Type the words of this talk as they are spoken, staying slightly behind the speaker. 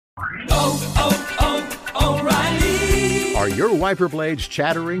O'Reilly. Are your wiper blades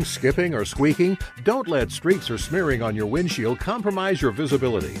chattering, skipping, or squeaking? Don't let streaks or smearing on your windshield compromise your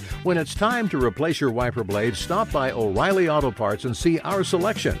visibility. When it's time to replace your wiper blades, stop by O'Reilly Auto Parts and see our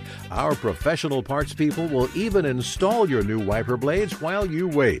selection. Our professional parts people will even install your new wiper blades while you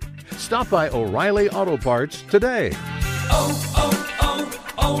wait. Stop by O'Reilly Auto Parts today.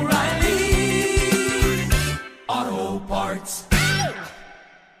 O'Reilly Auto Parts.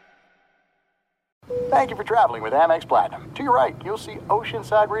 Thank you for traveling with Amex Platinum. To your right, you'll see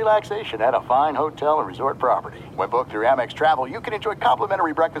oceanside relaxation at a fine hotel and resort property. When booked through Amex Travel, you can enjoy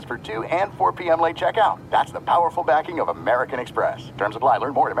complimentary breakfast for 2 and 4 p.m. late checkout. That's the powerful backing of American Express. Terms apply.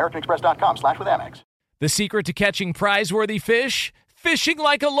 Learn more at americanexpress.com/withAmex. The secret to catching prize-worthy fish? Fishing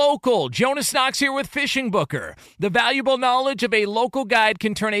like a local. Jonas Knox here with Fishing Booker. The valuable knowledge of a local guide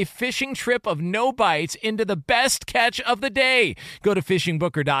can turn a fishing trip of no bites into the best catch of the day. Go to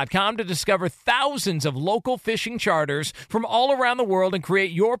fishingbooker.com to discover thousands of local fishing charters from all around the world and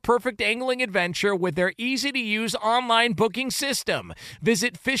create your perfect angling adventure with their easy-to-use online booking system.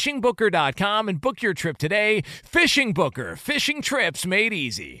 Visit fishingbooker.com and book your trip today. Fishing Booker. Fishing trips made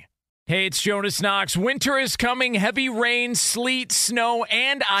easy. Hey, it's Jonas Knox. Winter is coming. Heavy rain, sleet, snow,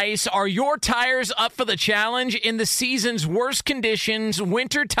 and ice. Are your tires up for the challenge? In the season's worst conditions,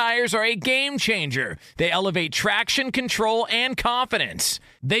 winter tires are a game changer. They elevate traction, control, and confidence.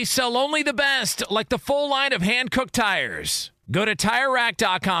 They sell only the best, like the full line of hand-cooked tires. Go to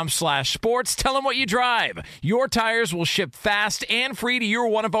TireRack.com/sports. Tell them what you drive. Your tires will ship fast and free to you,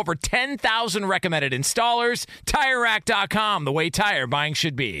 one of over 10,000 recommended installers. TireRack.com, the way tire buying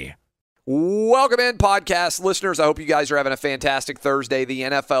should be. Welcome in, podcast listeners. I hope you guys are having a fantastic Thursday. The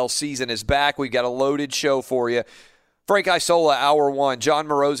NFL season is back. We've got a loaded show for you. Frank Isola, Hour 1. John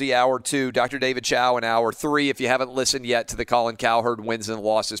Morosi, Hour 2. Dr. David Chow in Hour 3. If you haven't listened yet to the Colin Cowherd Wins and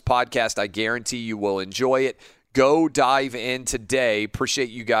Losses podcast, I guarantee you will enjoy it. Go dive in today.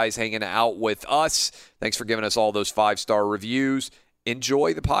 Appreciate you guys hanging out with us. Thanks for giving us all those 5-star reviews.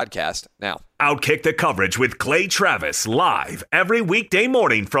 Enjoy the podcast now. Outkick the coverage with Clay Travis live every weekday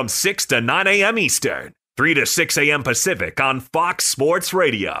morning from 6 to 9 a.m. Eastern, 3 to 6 a.m. Pacific on Fox Sports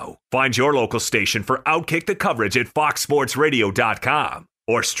Radio. Find your local station for Outkick the coverage at foxsportsradio.com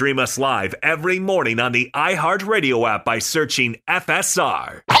or stream us live every morning on the iHeartRadio app by searching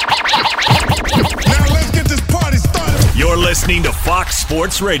FSR. Now let's get this party started. You're listening to Fox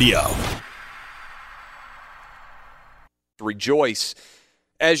Sports Radio. Rejoice.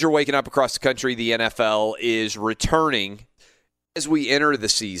 As you're waking up across the country, the NFL is returning. As we enter the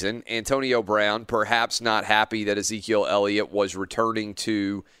season, Antonio Brown, perhaps not happy that Ezekiel Elliott was returning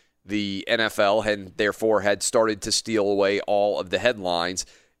to the NFL and therefore had started to steal away all of the headlines,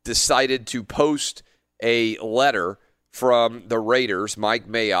 decided to post a letter from the Raiders, Mike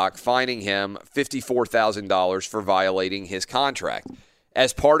Mayock, fining him $54,000 for violating his contract.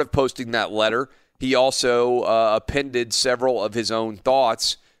 As part of posting that letter, he also appended several of his own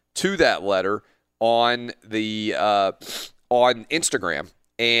thoughts to that letter on the on Instagram,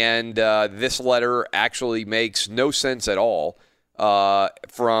 and this letter actually makes no sense at all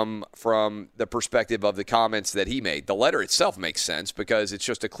from the perspective of the comments that he made. The letter itself makes sense because it's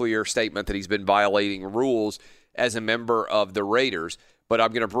just a clear statement that he's been violating rules as a member of the Raiders. But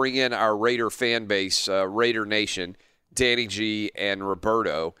I'm going to bring in our Raider fan base, Raider Nation, Danny G and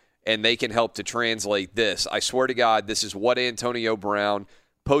Roberto, and they can help to translate this. I swear to God, this is what Antonio Brown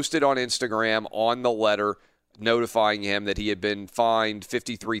posted on Instagram on the letter notifying him that he had been fined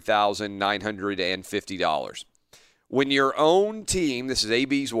 $53,950. When your own team, this is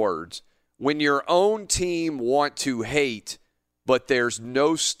AB's words, when your own team want to hate, but there's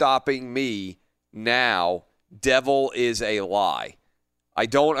no stopping me now, devil is a lie. I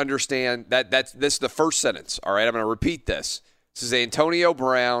don't understand that. This is the first sentence. All right, I'm going to repeat this. This is Antonio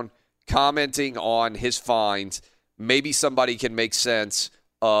Brown commenting on his fines. Maybe somebody can make sense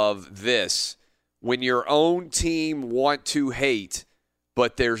of this. When your own team want to hate,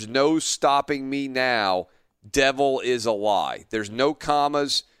 but there's no stopping me now, devil is a lie. There's no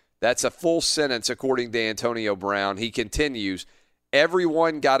commas. That's a full sentence according to Antonio Brown. He continues,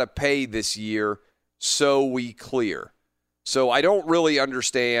 everyone got to pay this year, so we clear. So I don't really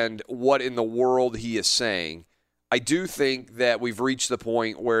understand what in the world he is saying. I do think that we've reached the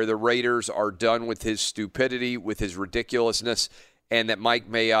point where the Raiders are done with his stupidity, with his ridiculousness, and that Mike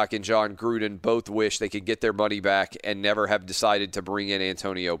Mayock and John Gruden both wish they could get their money back and never have decided to bring in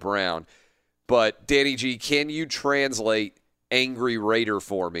Antonio Brown. But, Danny G, can you translate angry Raider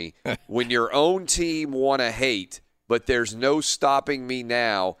for me? When your own team want to hate, but there's no stopping me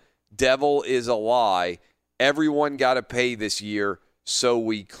now, devil is a lie, everyone got to pay this year, so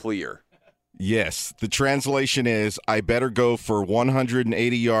we clear. Yes, the translation is, I better go for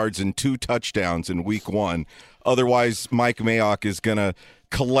 180 yards and 2 touchdowns in week 1. Otherwise, Mike Mayock is going to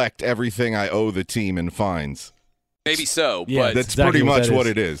collect everything I owe the team in fines. Maybe so, Yeah, but That's exactly pretty what much that what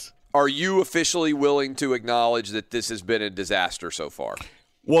is. it is. are you officially willing to acknowledge that this has been a disaster so far?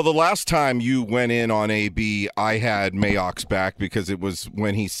 Well, the last time you went in on AB, I had Mayock's back because it was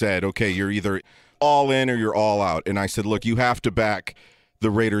when he said, okay, you're either all in or you're all out. And I said, look, you have to back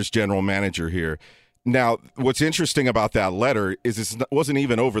the Raiders general manager here. Now, what's interesting about that letter is it wasn't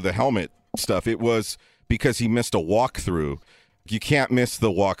even over the helmet stuff. It was because he missed a walkthrough. You can't miss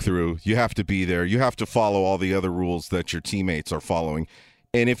the walkthrough. You have to be there. You have to follow all the other rules that your teammates are following.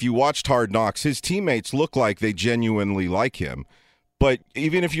 And if you watched Hard Knocks, his teammates look like they genuinely like him. But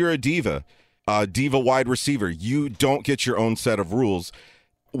even if you're a diva wide receiver, you don't get your own set of rules.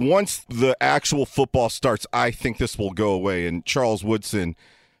 Once the actual football starts, I think this will go away. And Charles Woodson,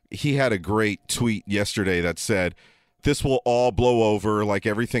 he had a great tweet yesterday that said, this will all blow over like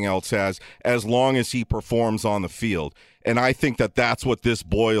everything else has as long as he performs on the field. And I think that that's what this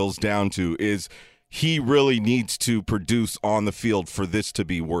boils down to is he really needs to produce on the field for this to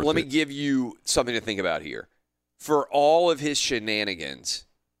be worth it. Let me give you something to think about here. For all of his shenanigans,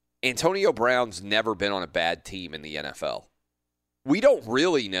 Antonio Brown's never been on a bad team in the NFL. We don't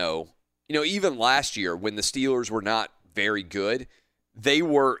really know. Even last year when the Steelers were not very good, they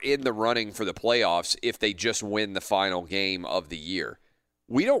were in the running for the playoffs if they just win the final game of the year.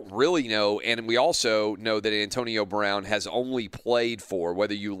 We don't really know, and we also know that Antonio Brown has only played for,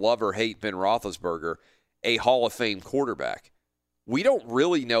 whether you love or hate Ben Roethlisberger, a Hall of Fame quarterback. We don't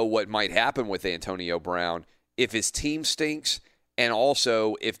really know what might happen with Antonio Brown if his team stinks, and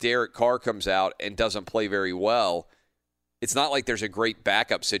also if Derek Carr comes out and doesn't play very well. It's not like there's a great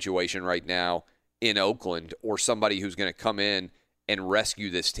backup situation right now in Oakland or somebody who's going to come in and rescue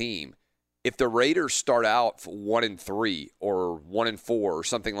this team. If the Raiders start out 1-3 or 1-4 or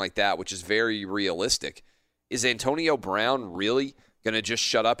something like that, which is very realistic, is Antonio Brown really going to just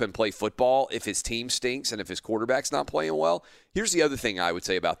shut up and play football if his team stinks and if his quarterback's not playing well? Here's the other thing I would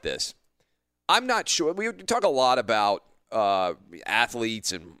say about this. I'm not sure. We talk a lot about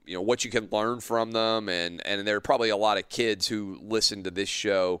athletes and what you can learn from them, and there are probably a lot of kids who listen to this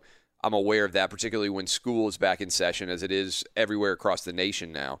show. I'm aware of that, particularly when school is back in session, as it is everywhere across the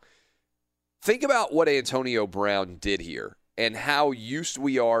nation now. Think about what Antonio Brown did here and how used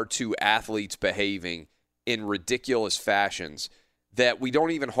we are to athletes behaving in ridiculous fashions that we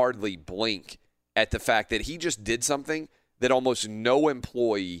don't even hardly blink at the fact that he just did something that almost no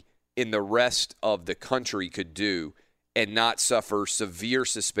employee in the rest of the country could do and not suffer severe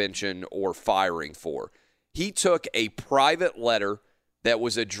suspension or firing for. He took a private letter that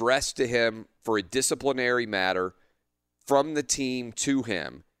was addressed to him for a disciplinary matter from the team to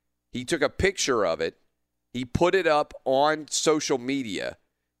him. He took a picture of it. He put it up on social media.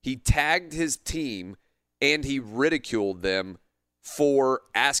 He tagged his team, and he ridiculed them for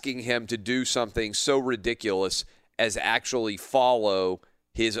asking him to do something so ridiculous as actually follow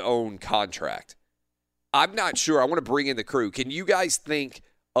his own contract. I'm not sure. I want to bring in the crew. Can you guys think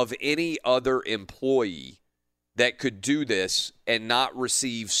of any other employee that could do this and not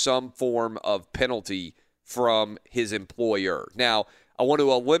receive some form of penalty from his employer? Now, I want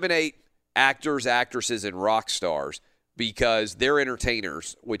to eliminate actors, actresses, and rock stars because they're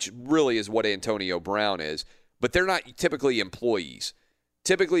entertainers, which really is what Antonio Brown is, but they're not typically employees.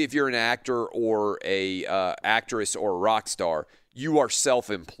 Typically, if you're an actor or a actress or a rock star, you are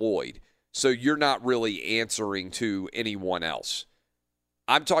self-employed, so you're not really answering to anyone else.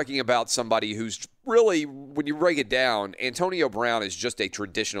 I'm talking about somebody who's really, when you break it down, Antonio Brown is just a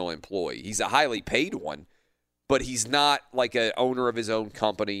traditional employee. He's a highly paid one, but he's not like an owner of his own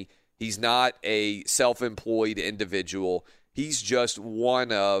company. He's not a self-employed individual. He's just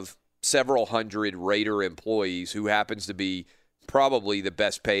one of several hundred Raider employees who happens to be probably the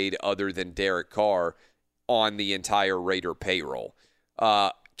best paid other than Derek Carr on the entire Raider payroll.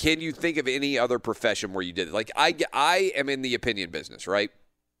 Can you think of any other profession where you did it? Like I am in the opinion business, right?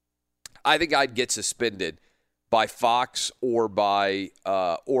 I think I'd get suspended by Fox or by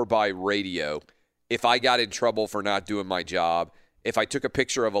radio if I got in trouble for not doing my job, if I took a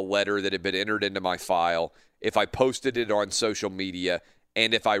picture of a letter that had been entered into my file, if I posted it on social media,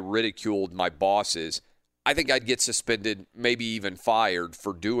 and if I ridiculed my bosses. I think I'd get suspended, maybe even fired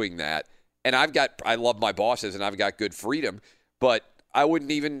for doing that. And I love my bosses and I've got good freedom, but I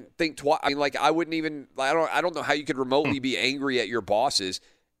wouldn't even think twice. I mean, I don't know how you could remotely be angry at your bosses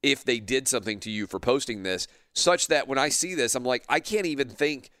if they did something to you for posting this, such that when I see this, I'm like, I can't even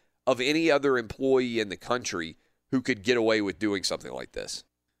think of any other employee in the country who could get away with doing something like this.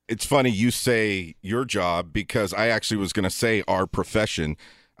 It's funny you say your job because I actually was going to say our profession.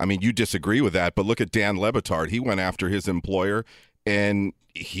 I mean, you disagree with that, but look at Dan Le Batard. He went after his employer, and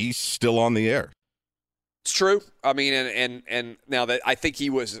he's still on the air. It's true. I mean, and now that I think he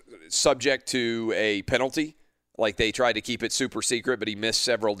was subject to a penalty, like they tried to keep it super secret, but he missed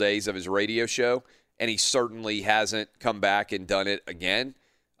several days of his radio show, and he certainly hasn't come back and done it again.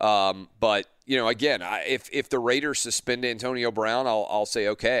 But, again, if the Raiders suspend Antonio Brown, I'll say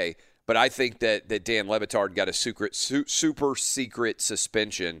okay. But I think that Dan Le Batard got a super secret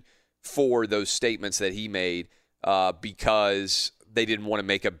suspension for those statements that he made because they didn't want to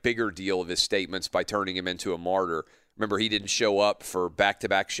make a bigger deal of his statements by turning him into a martyr. Remember, he didn't show up for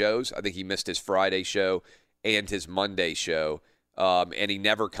back-to-back shows. I think he missed his Friday show and his Monday show, and he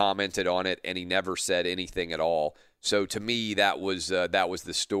never commented on it, and he never said anything at all. So to me, that was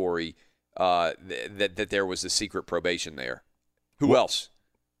the story, that there was a secret probation there. Who else?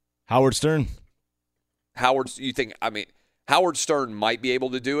 Howard Stern. Howard Stern might be able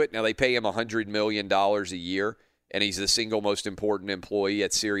to do it. Now, they pay him $100 million a year, and he's the single most important employee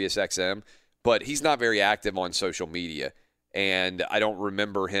at SiriusXM, but he's not very active on social media, and I don't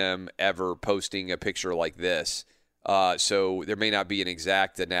remember him ever posting a picture like this. So there may not be an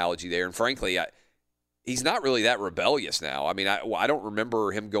exact analogy there, and frankly, he's not really that rebellious now. I mean, I don't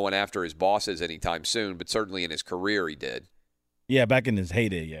remember him going after his bosses anytime soon, but certainly in his career he did. Yeah, back in his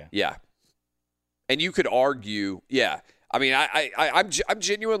heyday, yeah. Yeah. And you could argue, yeah. I mean, I'm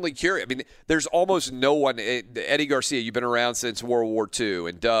genuinely curious. I mean, there's almost no one. Eddie Garcia, you've been around since World War II,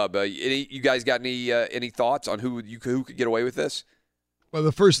 and Dub, you guys got any thoughts on who could get away with this? Well,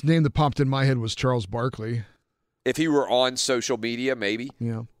 the first name that popped in my head was Charles Barkley. If he were on social media, maybe.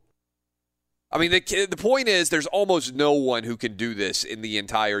 Yeah. I mean, the point is there's almost no one who can do this in the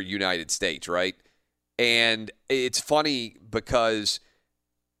entire United States, right? And it's funny because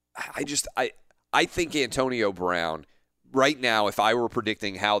I think Antonio Brown, right now, if I were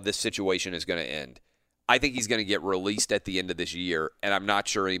predicting how this situation is going to end, I think he's going to get released at the end of this year, and I'm not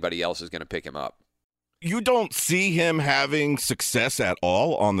sure anybody else is going to pick him up. You don't see him having success at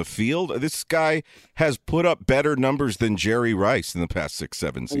all on the field. This guy has put up better numbers than Jerry Rice in the past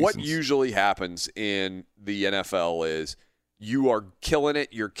 6-7 seasons. What usually happens in the NFL is you are killing it,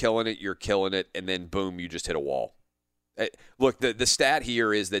 you're killing it, you're killing it, and then boom, you just hit a wall. Look, the stat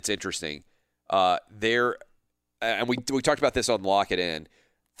here is that's interesting. And we talked about this on Lock It In.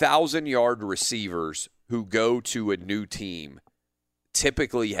 1,000-yard receivers who go to a new team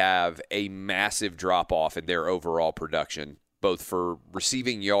typically have a massive drop-off in their overall production, both for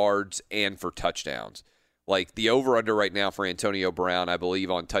receiving yards and for touchdowns. Like the over-under right now for Antonio Brown, I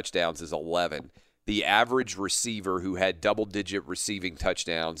believe on touchdowns is 11. The average receiver who had double-digit receiving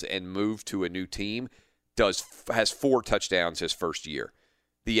touchdowns and moved to a new team has 4 touchdowns his first year.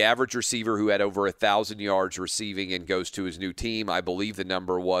 The average receiver who had over 1,000 yards receiving and goes to his new team, I believe the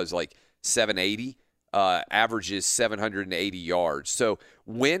number was like 780, averages 780 yards. So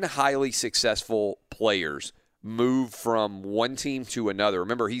when highly successful players move from one team to another,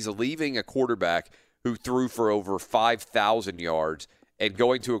 remember he's leaving a quarterback who threw for over 5,000 yards and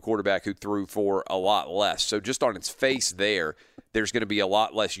going to a quarterback who threw for a lot less. So just on its face there's going to be a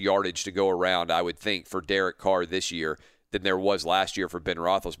lot less yardage to go around, I would think, for Derek Carr this year than there was last year for Ben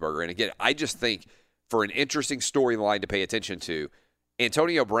Roethlisberger. And again, I just think for an interesting storyline to pay attention to,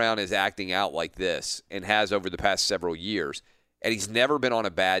 Antonio Brown is acting out like this and has over the past several years, and he's never been on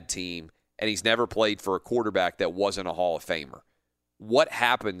a bad team, and he's never played for a quarterback that wasn't a Hall of Famer. What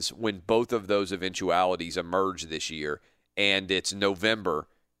happens when both of those eventualities emerge this year, and it's November,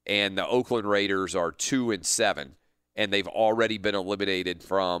 and the Oakland Raiders are 2-7, and they've already been eliminated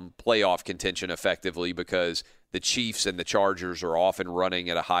from playoff contention effectively because the Chiefs and the Chargers are off and running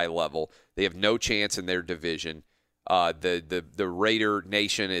at a high level. They have no chance in their division. The Raider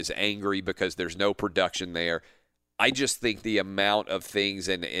Nation is angry because there's no production there. I just think the amount of things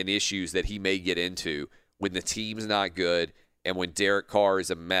and issues that he may get into when the team's not good and when Derek Carr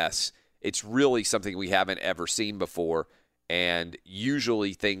is a mess, it's really something we haven't ever seen before. And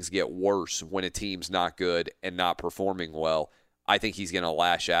usually things get worse when a team's not good and not performing well. I think he's going to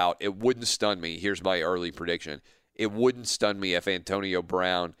lash out. It wouldn't stun me. Here's my early prediction. It wouldn't stun me if Antonio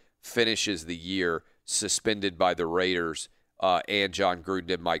Brown finishes the year suspended by the Raiders and John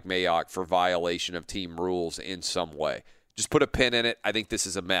Gruden and Mike Mayock for violation of team rules in some way. Just put a pin in it. I think this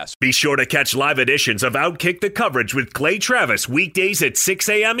is a mess. Be sure to catch live editions of Outkick the Coverage with Clay Travis weekdays at 6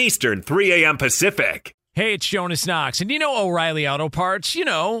 a.m. Eastern, 3 a.m. Pacific. Hey, it's Jonas Knox, and you know O'Reilly Auto Parts. You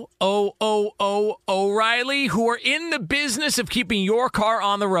know, O'Reilly, who are in the business of keeping your car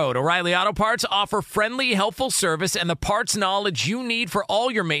on the road. O'Reilly Auto Parts offer friendly, helpful service and the parts knowledge you need for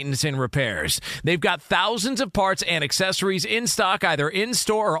all your maintenance and repairs. They've got thousands of parts and accessories in stock, either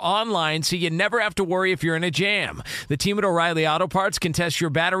in-store or online, so you never have to worry if you're in a jam. The team at O'Reilly Auto Parts can test your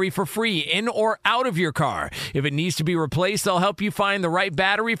battery for free in or out of your car. If it needs to be replaced, they'll help you find the right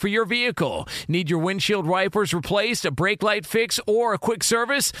battery for your vehicle. Need your windshield wipers replaced, a brake light fix, or a quick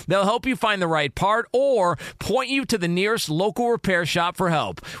service? They'll help you find the right part or point you to the nearest local repair shop for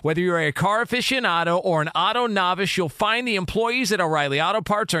help. Whether you're a car aficionado or an auto novice, you'll find the employees at O'Reilly Auto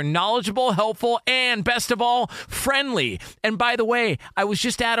Parts are knowledgeable, helpful, and best of all, friendly. And by the way, I was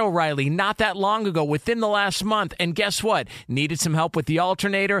just at O'Reilly not that long ago, within the last month, and guess what? Needed some help with the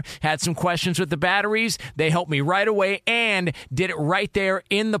alternator, had some questions with the batteries. They helped me right away and did it right there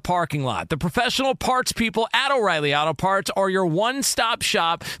in the parking lot. The professional parts people at O'Reilly Auto Parts are your one-stop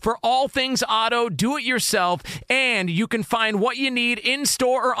shop for all things auto, do-it-yourself, and you can find what you need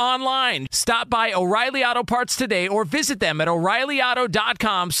in-store or online. Stop by O'Reilly Auto Parts today or visit them at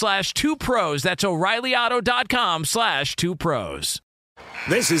O'ReillyAuto.com/2pros. That's O'ReillyAuto.com/2pros.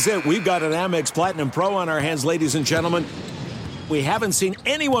 This is it. We've got an Amex Platinum Pro on our hands, ladies and gentlemen. We haven't seen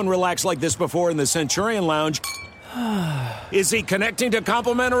anyone relax like this before in the Centurion Lounge. Is he connecting to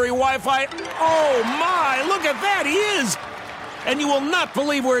complimentary Wi-Fi? Oh, my! Look at that! He is! And you will not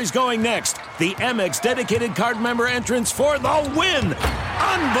believe where he's going next. The Amex dedicated card member entrance for the win!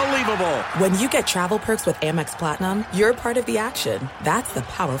 Unbelievable! When you get travel perks with Amex Platinum, you're part of the action. That's the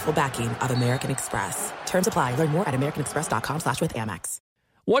powerful backing of American Express. Terms apply. Learn more at americanexpress.com/withAmex.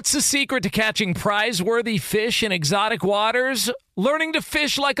 What's the secret to catching prize-worthy fish in exotic waters? Learning to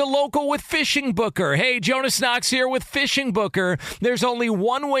fish like a local with Fishing Booker. Hey, Jonas Knox here with Fishing Booker. There's only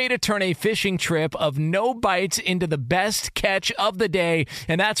one way to turn a fishing trip of no bites into the best catch of the day,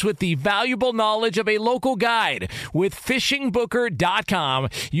 and that's with the valuable knowledge of a local guide. With FishingBooker.com,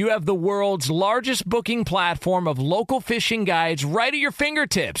 you have the world's largest booking platform of local fishing guides right at your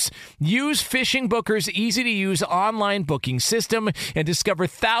fingertips. Use Fishing Booker's easy-to-use online booking system and discover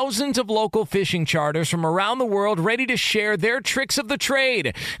thousands of local fishing charters from around the world ready to share their tricks of the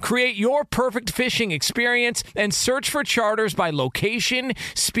trade. Create your perfect fishing experience and search for charters by location,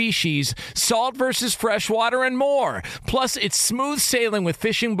 species, salt versus freshwater, and more. Plus, it's smooth sailing with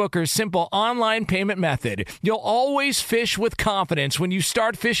Fishing Booker's simple online payment method. You'll always fish with confidence when you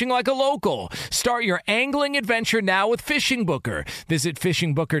start fishing like a local. Start your angling adventure now with Fishing Booker. Visit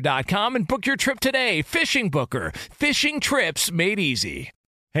FishingBooker.com and book your trip today. Fishing Booker. Fishing trips made easy.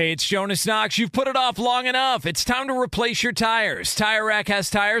 Hey, it's Jonas Knox. You've put it off long enough. It's time to replace your tires. Tire Rack has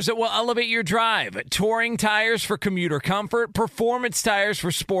tires that will elevate your drive. Touring tires for commuter comfort, performance tires for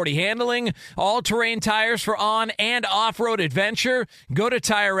sporty handling, all-terrain tires for on- and off-road adventure. Go to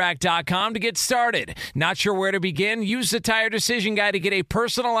TireRack.com to get started. Not sure where to begin? Use the Tire Decision Guide to get a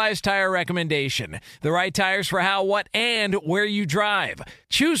personalized tire recommendation. The right tires for how, what, and where you drive.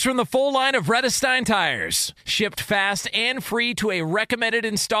 Choose from the full line of Redestein tires. Shipped fast and free to a recommended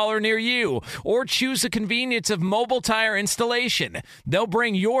installer near you, or choose the convenience of mobile tire installation. They'll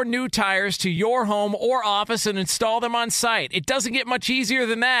bring your new tires to your home or office and install them on site. It doesn't get much easier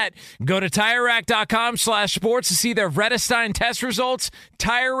than that. Go to TireRack.com/sports to see their Redestein test results,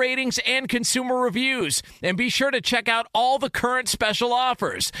 tire ratings, and consumer reviews. And be sure to check out all the current special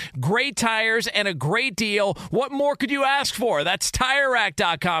offers. Great tires and a great deal. What more could you ask for? That's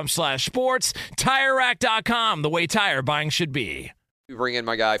TireRack.com/sports. TireRack.com, the way tire buying should be. We bring in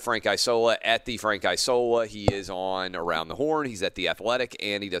my guy, Frank Isola, at the Frank Isola. He is on Around the Horn. He's at The Athletic,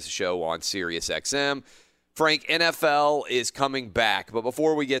 and he does a show on Sirius XM. Frank, NFL is coming back. But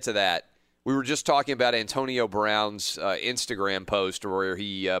before we get to that, we were just talking about Antonio Brown's Instagram post where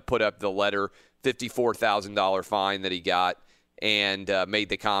he put up the letter, $54,000 fine that he got, and made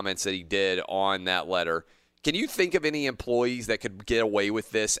the comments that he did on that letter. Can you think of any employees that could get away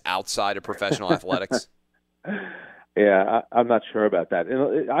with this outside of professional athletics? Yeah, I'm not sure about that.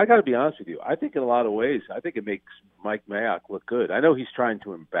 And I got to be honest with you. I think in a lot of ways, I think it makes Mike Mayock look good. I know he's trying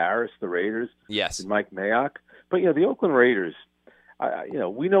to embarrass the Raiders. Yes. And Mike Mayock. But, the Oakland Raiders,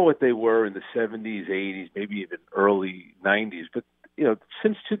 we know what they were in the 70s, 80s, maybe even early 90s. But,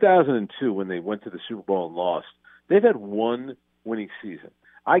 since 2002 when they went to the Super Bowl and lost, they've had one winning season.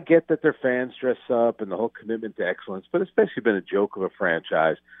 I get that their fans dress up and the whole commitment to excellence, but it's basically been a joke of a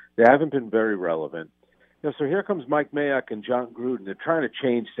franchise. They haven't been very relevant. So here comes Mike Mayock and John Gruden. They're trying to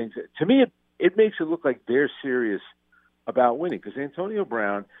change things. To me, it makes it look like they're serious about winning because Antonio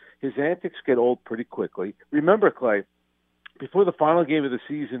Brown, his antics get old pretty quickly. Remember, Clay, before the final game of the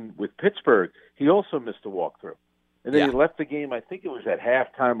season with Pittsburgh, he also missed a walkthrough. And then he left the game, I think it was at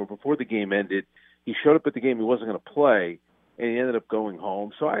halftime or before the game ended. He showed up at the game, he wasn't going to play, and he ended up going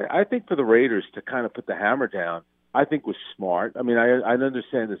home. So I think for the Raiders to kind of put the hammer down, I think was smart. I mean, I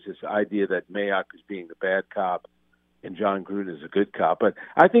understand this idea that Mayock is being the bad cop and John Gruden is a good cop. But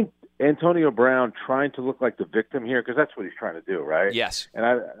I think Antonio Brown trying to look like the victim here, because that's what he's trying to do, right? Yes. And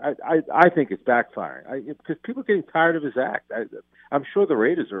I think it's backfiring because people are getting tired of his act. I'm sure the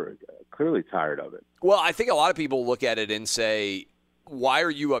Raiders are clearly tired of it. Well, I think a lot of people look at it and say, why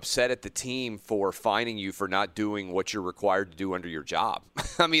are you upset at the team for fining you for not doing what you're required to do under your job?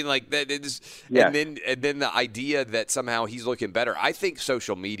 I mean, like that is, and then the idea that somehow he's looking better. I think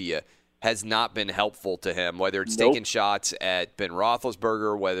social media has not been helpful to him, whether it's taking shots at Ben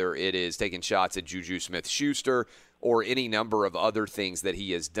Roethlisberger, whether it is taking shots at Juju Smith-Schuster, or any number of other things that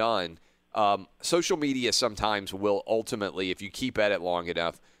he has done. Social media sometimes will ultimately, if you keep at it long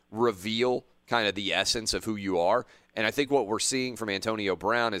enough, reveal kind of the essence of who you are. And I think what we're seeing from Antonio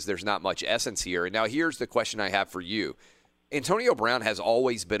Brown is there's not much essence here. And now here's the question I have for you. Antonio Brown has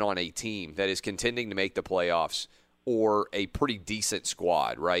always been on a team that is contending to make the playoffs or a pretty decent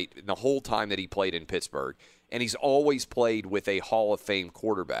squad, right? The whole time that he played in Pittsburgh. And he's always played with a Hall of Fame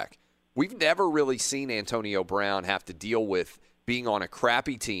quarterback. We've never really seen Antonio Brown have to deal with being on a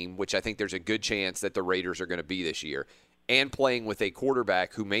crappy team, which I think there's a good chance that the Raiders are going to be this year, and playing with a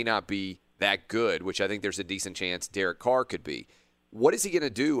quarterback who may not be that good, which I think there's a decent chance Derek Carr could be. What is he going to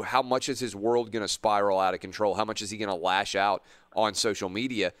do? How much is his world going to spiral out of control? How much is he going to lash out on social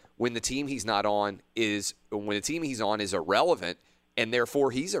media when the team he's on is irrelevant, and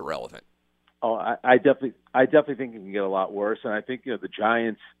therefore he's irrelevant? Oh, I definitely think it can get a lot worse. And I think, the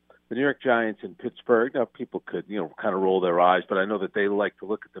Giants, the New York Giants in Pittsburgh, now people could, kind of roll their eyes, but I know that they like to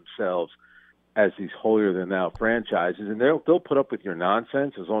look at themselves as these holier-than-thou franchises, and they'll put up with your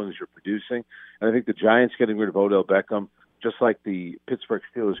nonsense as long as you're producing. And I think the Giants getting rid of Odell Beckham, just like the Pittsburgh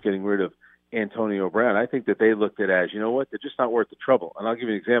Steelers getting rid of Antonio Brown, I think that they looked at it as, you know what, they're just not worth the trouble. And I'll give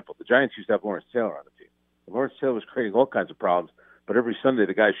you an example. The Giants used to have Lawrence Taylor on the team. And Lawrence Taylor was creating all kinds of problems, but every Sunday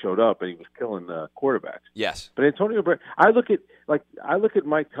the guy showed up and he was killing quarterbacks. Yes. But Antonio Brown, I look at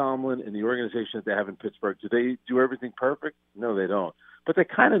Mike Tomlin and the organization that they have in Pittsburgh. Do they do everything perfect? No, they don't. But they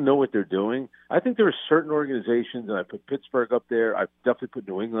kind of know what they're doing. I think there are certain organizations, and I put Pittsburgh up there. I've definitely put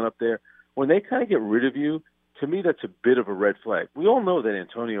New England up there. When they kind of get rid of you, to me, that's a bit of a red flag. We all know that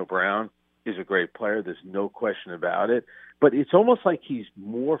Antonio Brown is a great player. There's no question about it. But it's almost like he's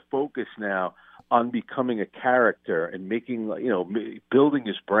more focused now on becoming a character and making, building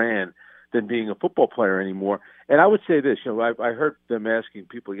his brand than being a football player anymore. And I would say this, I heard them asking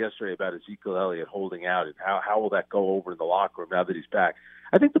people yesterday about Ezekiel Elliott holding out and how will that go over in the locker room now that he's back.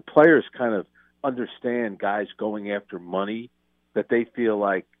 I think the players kind of understand guys going after money that they feel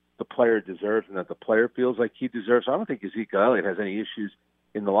like the player deserves and that the player feels like he deserves. I don't think Ezekiel Elliott has any issues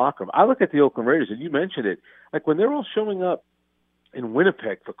in the locker room. I look at the Oakland Raiders, and you mentioned it, like when they're all showing up in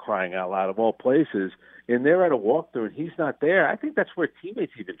Winnipeg, for crying out loud, of all places, and they're at a walkthrough and he's not there, I think that's where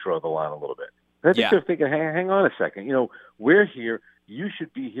teammates even draw the line a little bit. And I think they're thinking, hey, hang on a second, we're here, you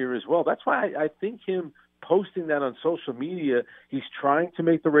should be here as well. That's why I think him posting that on social media, he's trying to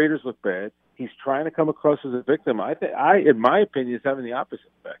make the Raiders look bad. He's trying to come across as a victim. In my opinion, is having the opposite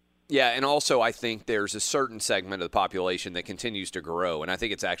effect. Yeah, and also I think there's a certain segment of the population that continues to grow, and I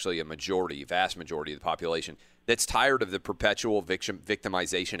think it's actually a vast majority of the population, that's tired of the perpetual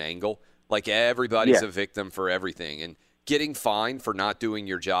victimization angle. Like everybody's a victim for everything. And getting fined for not doing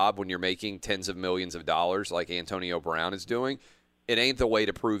your job when you're making tens of millions of dollars like Antonio Brown is doing, it ain't the way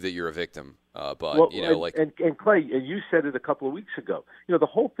to prove that you're a victim. And Clay, and you said it a couple of weeks ago. The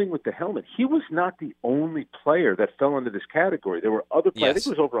whole thing with the helmet, he was not the only player that fell into this category. There were other players. Yes. I think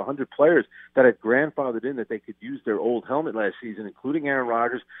it was over 100 players that had grandfathered in that they could use their old helmet last season, including Aaron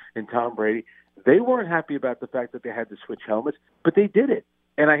Rodgers and Tom Brady. They weren't happy about the fact that they had to switch helmets, but they did it.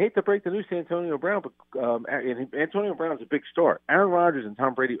 And I hate to break the news to Antonio Brown, but Antonio Brown's a big star. Aaron Rodgers and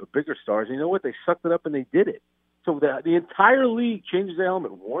Tom Brady are bigger stars. And you know what? They sucked it up and they did it. So the entire league changes the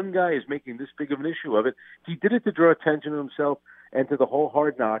element. One guy is making this big of an issue of it. He did it to draw attention to himself and to the whole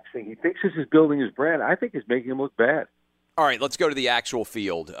Hard Knocks thing. He thinks this is building his brand. I think it's making him look bad. All right, let's go to the actual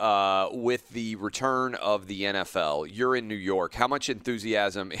field. With the return of the NFL, you're in New York. How much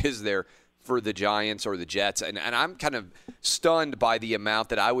enthusiasm is there for the Giants or the Jets? And I'm kind of stunned by the amount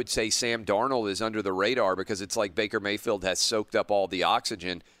that I would say Sam Darnold is under the radar, because it's like Baker Mayfield has soaked up all the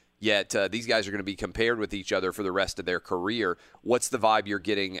oxygen. Yet these guys are going to be compared with each other for the rest of their career. What's the vibe you're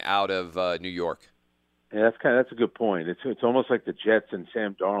getting out of New York? Yeah, that's a good point. It's almost like the Jets and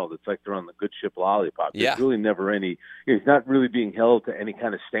Sam Darnold. It's like they're on the good ship lollipop. There's really never any. He's not really being held to any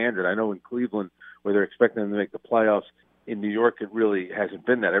kind of standard. I know in Cleveland where they're expecting them to make the playoffs. In New York, it really hasn't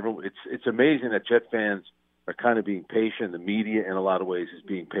been that. It's amazing that Jet fans are kind of being patient. The media, in a lot of ways, is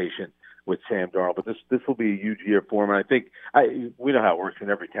being patient with Sam Darnold. But this will be a huge year for him. And I think we know how it works in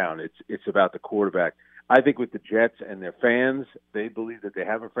every town. It's about the quarterback. I think with the Jets and their fans, they believe that they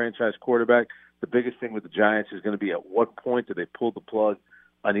have a franchise quarterback. The biggest thing with the Giants is going to be at what point do they pull the plug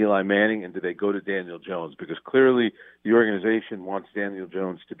on Eli Manning and do they go to Daniel Jones? Because clearly the organization wants Daniel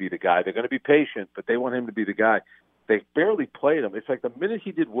Jones to be the guy. They're going to be patient, but they want him to be the guy. They barely played him. It's like the minute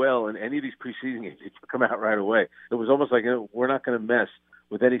he did well in any of these preseason games, he took him out right away. It was almost like, we're not going to mess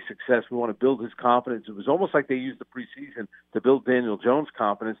with any success. We want to build his confidence. It was almost like they used the preseason to build Daniel Jones'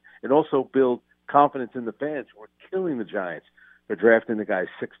 confidence and also build confidence in the fans who were killing the Giants for drafting the guy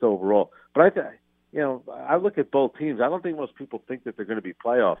 6th overall. But I look at both teams. I don't think most people think that they're going to be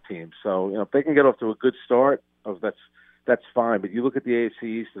playoff teams. So, if they can get off to a good start, that's fine. But you look at the AFC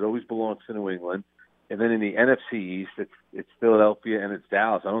East, it always belongs to New England. And then in the NFC East, it's Philadelphia and it's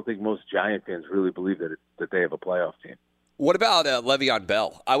Dallas. I don't think most Giant fans really believe that they have a playoff team. What about Le'Veon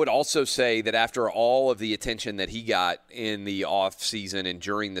Bell? I would also say that after all of the attention that he got in the offseason and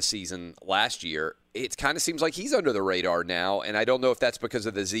during the season last year, it kind of seems like he's under the radar now, and I don't know if that's because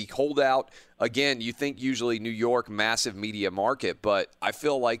of the Zeke holdout. Again, you think usually New York, massive media market, but I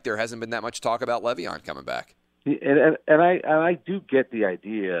feel like there hasn't been that much talk about Le'Veon coming back. And I do get the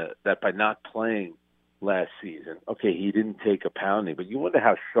idea that by not playing last season, okay, he didn't take a pounding, but you wonder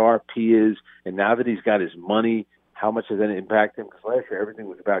how sharp he is, and now that he's got his money, how much does that impact him? Because last year everything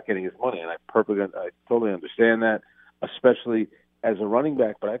was about getting his money, and I totally understand that, especially as a running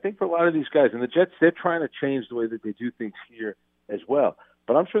back. But I think for a lot of these guys, and the Jets, they're trying to change the way that they do things here as well.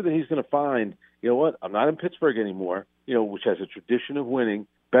 But I'm sure that he's going to find, you know what, I'm not in Pittsburgh anymore, which has a tradition of winning.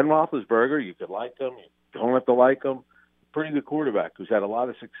 Ben Roethlisberger, you could like him, you don't have to like him. Pretty good quarterback who's had a lot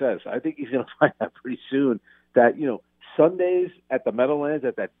of success. I think he's going to find out pretty soon that, Sundays at the Meadowlands,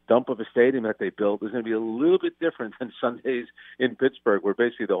 at that dump of a stadium that they built, is going to be a little bit different than Sundays in Pittsburgh, where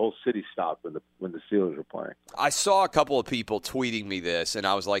basically the whole city stopped when the Steelers were playing. I saw a couple of people tweeting me this, and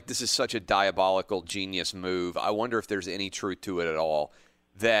I was like, this is such a diabolical genius move. I wonder if there's any truth to it at all,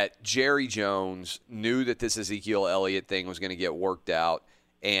 that Jerry Jones knew that this Ezekiel Elliott thing was going to get worked out,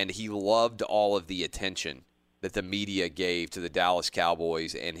 and he loved all of the attention that the media gave to the Dallas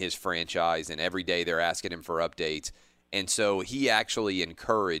Cowboys and his franchise, and every day they're asking him for updates. And so he actually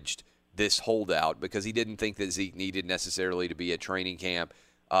encouraged this holdout because he didn't think that Zeke needed necessarily to be at training camp,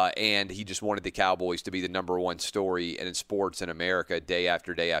 and he just wanted the Cowboys to be the number one story in sports in America day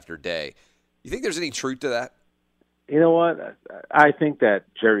after day after day. You think there's any truth to that? You know what? I think that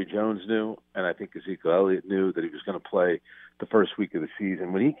Jerry Jones knew, and I think Ezekiel Elliott knew that he was going to play the first week of the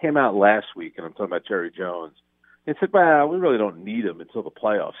season. When he came out last week, and I'm talking about Jerry Jones, and said, well, we really don't need him until the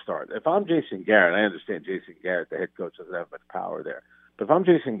playoffs start. If I'm Jason Garrett, I understand Jason Garrett, the head coach, doesn't have much power there. But if I'm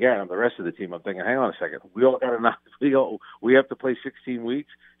Jason Garrett, I'm the rest of the team, I'm thinking, hang on a second. We all got to we have to play 16 weeks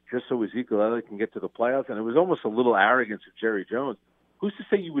just so Ezekiel Elliott can get to the playoffs. And it was almost a little arrogance of Jerry Jones. Who's to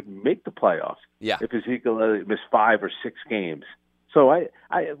say you would make the playoffs if Ezekiel Elliott missed 5 or 6 games? So I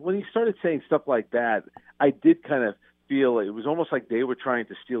when he started saying stuff like that, I did kind of feel it was almost like they were trying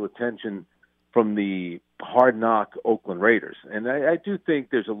to steal attention from the hard-knock Oakland Raiders. And I do think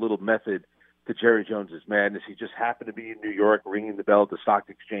there's a little method to Jerry Jones's madness. He just happened to be in New York ringing the bell at the stock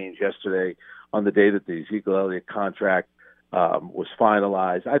exchange yesterday on the day that the Ezekiel Elliott contract was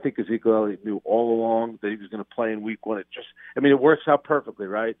finalized. I think Ezekiel Elliott knew all along that he was going to play in week 1. It works out perfectly,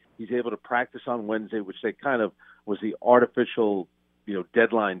 right? He's able to practice on Wednesday, which they kind of was the artificial,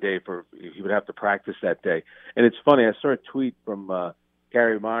 deadline day for he would have to practice that day. And it's funny, I saw a tweet from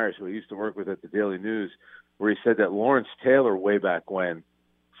Gary Myers, who I used to work with at the Daily News, where he said that Lawrence Taylor, way back when,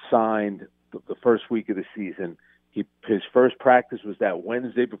 signed the first week of the season. His first practice was that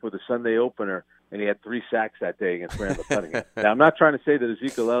Wednesday before the Sunday opener, and he had 3 sacks that day against Randall Cunningham. Now, I'm not trying to say that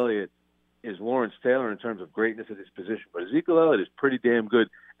Ezekiel Elliott is Lawrence Taylor in terms of greatness at his position, but Ezekiel Elliott is pretty damn good.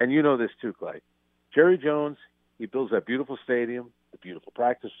 And you know this too, Clay. Jerry Jones, he builds that beautiful stadium, the beautiful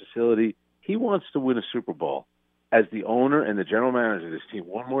practice facility. He wants to win a Super Bowl as the owner and the general manager of this team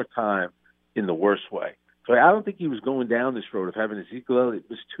one more time in the worst way. So I don't think he was going down this road of having Ezekiel Elliott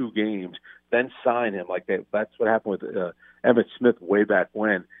miss 2 games, then sign him like that. That's what happened with Emmitt Smith way back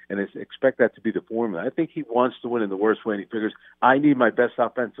when, and expect that to be the formula. I think he wants to win in the worst way, and he figures, I need my best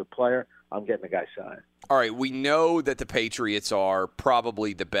offensive player. I'm getting the guy signed. All right, we know that the Patriots are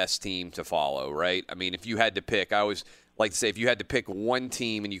probably the best team to follow, right? I mean, if you had to pick, I always like to say if you had to pick one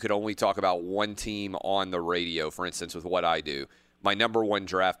team and you could only talk about one team on the radio, for instance, with what I do, my number one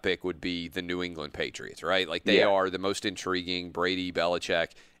draft pick would be the New England Patriots, right? Like they are the most intriguing. Brady,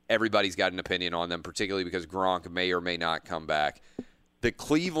 Belichick, everybody's got an opinion on them, particularly because Gronk may or may not come back. The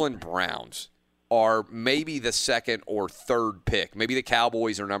Cleveland Browns are maybe the second or third pick. Maybe the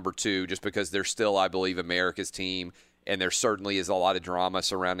Cowboys are number 2 just because they're still, I believe, America's team. And there certainly is a lot of drama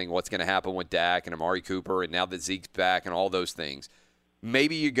surrounding what's going to happen with Dak and Amari Cooper and now that Zeke's back and all those things.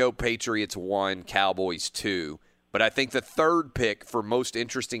 Maybe you go Patriots 1, Cowboys 2. But I think the third pick for most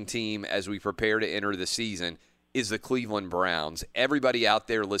interesting team as we prepare to enter the season is the Cleveland Browns. Everybody out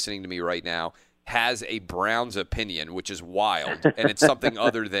there listening to me right now has a Browns opinion, which is wild. And it's something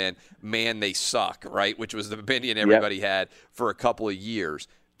other than, man, they suck, right? Which was the opinion everybody had for a couple of years.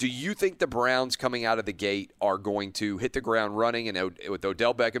 Do you think the Browns coming out of the gate are going to hit the ground running and with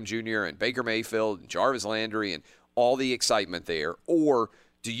Odell Beckham Jr. and Baker Mayfield and Jarvis Landry and all the excitement there? Or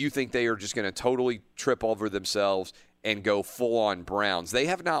do you think they are just going to totally trip over themselves and go full-on Browns? They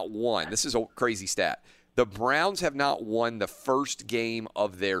have not won. This is a crazy stat. The Browns have not won the first game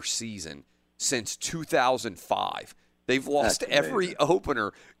of their season since 2005. They've lost every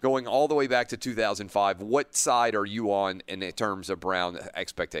opener going all the way back to 2005. What side are you on in terms of Brown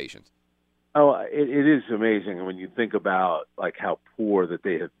expectations? Oh, it is amazing when you think about like how poor that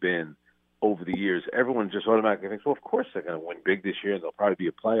they have been over the years. Everyone just automatically thinks, well, of course they're going to win big this year and they'll probably be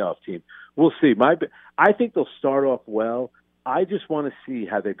a playoff team. We'll see. I think they'll start off well. I just want to see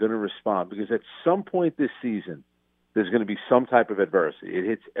how they're going to respond because at some point this season, there's going to be some type of adversity. It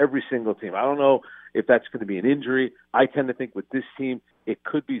hits every single team. I don't know if that's going to be an injury. I tend to think with this team, it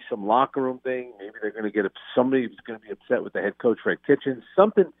could be some locker room thing. Maybe they're going to get somebody's going to be upset with the head coach, Fred Kitchens.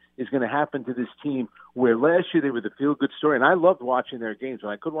 Something is going to happen to this team where last year they were the feel-good story, and I loved watching their games.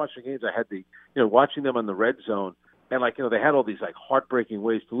 When I could watch the games, I had watching them on the red zone, and they had all these heartbreaking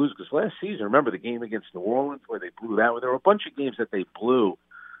ways to lose. Because last season, remember the game against New Orleans where they blew that? There were a bunch of games that they blew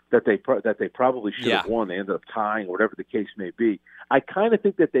that they probably should have won. They ended up tying, or whatever the case may be. I kind of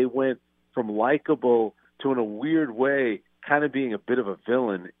think that they went from likable to, in a weird way, kind of being a bit of a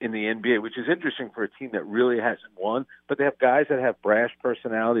villain in the NBA, which is interesting for a team that really hasn't won. But they have guys that have brash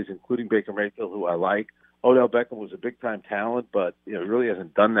personalities, including Baker Mayfield, who I like. Odell Beckham was a big-time talent, but he really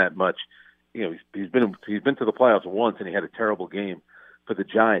hasn't done that much. He's been to the playoffs once, and he had a terrible game for the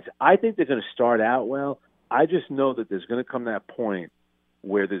Giants. I think they're going to start out well. I just know that there's going to come that point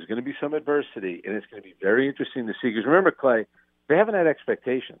where there's going to be some adversity, and it's going to be very interesting to see. Because remember, Clay, they haven't had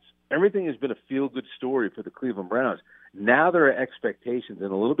expectations. Everything has been a feel-good story for the Cleveland Browns. Now there are expectations,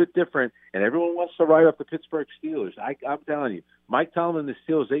 and a little bit different, and everyone wants to write off the Pittsburgh Steelers. I'm telling you, Mike Tomlin and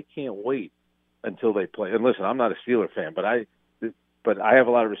the Steelers, they can't wait until they play. And listen, I'm not a Steeler fan, but I have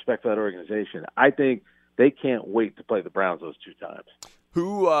a lot of respect for that organization. I think they can't wait to play the Browns those 2 times.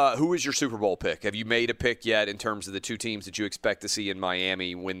 Who is your Super Bowl pick? Have you made a pick yet in terms of the 2 teams that you expect to see in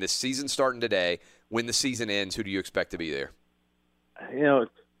Miami when the season's starting today? When the season ends, who do you expect to be there?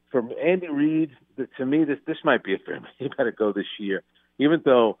 From Andy Reid, to me, this might be a fair. He better go this year. Even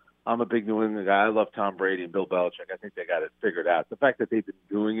though I'm a big New England guy, I love Tom Brady and Bill Belichick. I think they got it figured out. The fact that they've been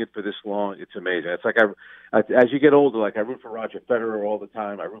doing it for this long, it's amazing. It's like as you get older, I root for Roger Federer all the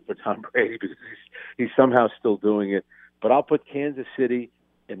time. I root for Tom Brady because he's somehow still doing it. But I'll put Kansas City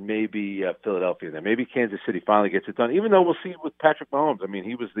and maybe Philadelphia there. Maybe Kansas City finally gets it done, even though we'll see with Patrick Mahomes. I mean,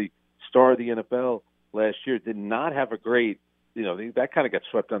 he was the star of the NFL last year. Did not have a great, that kind of got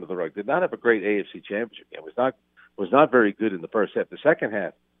swept under the rug. Did not have a great AFC Championship game. Was not very good in the first half. The second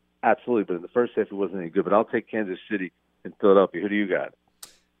half, absolutely, but in the first half, it wasn't any good. But I'll take Kansas City and Philadelphia. Who do you got?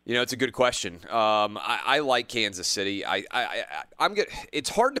 It's a good question. I like Kansas City. I'm good. It's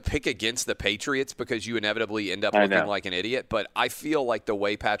hard to pick against the Patriots because you inevitably end up looking like an idiot. But I feel like the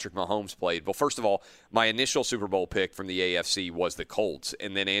way Patrick Mahomes played. Well, first of all, my initial Super Bowl pick from the AFC was the Colts,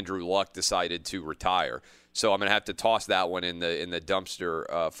 and then Andrew Luck decided to retire. So I'm going to have to toss that one in the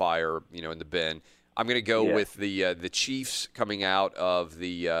dumpster fire, in the bin. I'm going to go with the Chiefs coming out of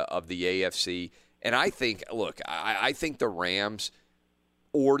the AFC, and I think I think the Rams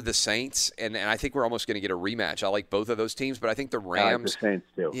or the Saints, and I think we're almost going to get a rematch. I like both of those teams, but I think the Rams. I like the Saints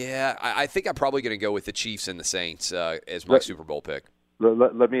too. Yeah, I think I'm probably going to go with the Chiefs and the Saints as my Super Bowl pick.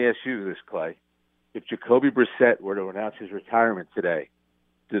 Let me ask you this, Clay: if Jacoby Brissett were to announce his retirement today,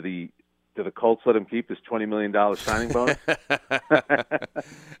 do the Colts let him keep his $20 million signing bonus?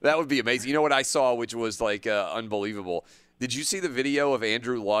 That would be amazing. You know what I saw, which was unbelievable. Did you see the video of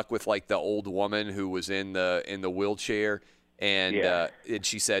Andrew Luck with the old woman who was in the wheelchair? And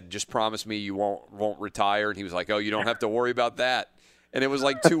she said, "Just promise me you won't retire." And he was like, "Oh, you don't have to worry about that." and it was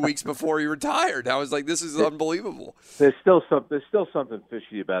like 2 weeks before he retired. I was like, this is unbelievable. There's still something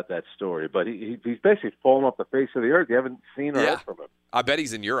fishy about that story, but he's basically fallen off the face of the earth. You haven't seen or heard from him. I bet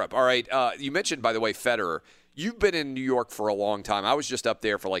he's in Europe. All right, you mentioned, by the way, Federer. You've been in New York for a long time. I was just up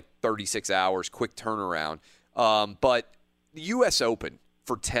there for like 36 hours, quick turnaround. But the U.S. Open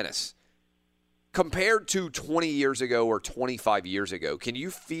for tennis, compared to 20 years ago or 25 years ago, can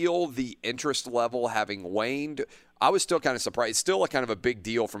you feel the interest level having waned? I was still kind of surprised. It's still kind of a big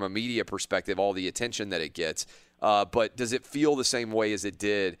deal from a media perspective, all the attention that it gets. But does it feel the same way as it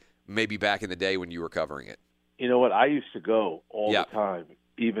did maybe back in the day when you were covering it? You know what? I used to go all the time,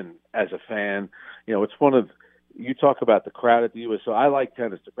 even as a fan. You know, it's one of – you talk about the crowd at the U.S. So I like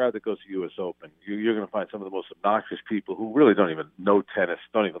tennis. The crowd that goes to U.S. Open, you're going to find some of the most obnoxious people who really don't even know tennis.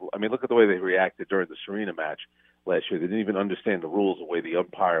 Look at the way they reacted during the Serena match last year. They didn't even understand the rules, the way the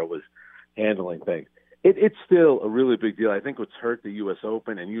umpire was handling things. It's still a really big deal. I think what's hurt the U.S.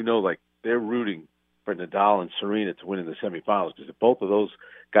 Open, and they're rooting for Nadal and Serena to win in the semifinals, because if both of those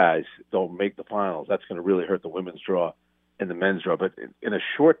guys don't make the finals, that's going to really hurt the women's draw and the men's draw. But in a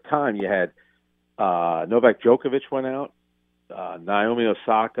short time, you had Novak Djokovic went out, Naomi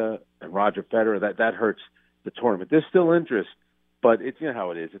Osaka, and Roger Federer. That hurts the tournament. There's still interest, but it's, you know how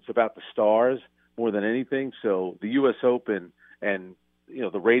it is. It's about the stars more than anything. So the U.S. Open and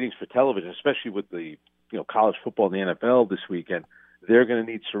the ratings for television, especially with the college football and the NFL this weekend, they're going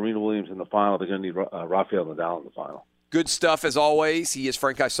to need Serena Williams in the final. They're going to need Rafael Nadal in the final. Good stuff as always. He is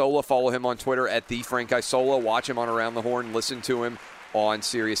Frank Isola. Follow him on Twitter at @TheFrankIsola. Watch him on Around the Horn. Listen to him on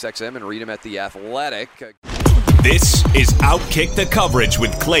SiriusXM and read him at The Athletic. This is Outkick the Coverage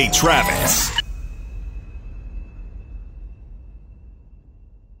with Clay Travis.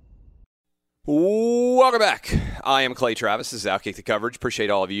 Welcome back. I am Clay Travis. This is Outkick the Coverage. Appreciate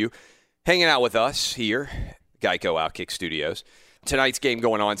all of you hanging out with us here, Geico Outkick Studios. Tonight's game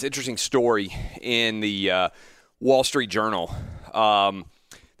going on. It's an interesting story in the Wall Street Journal.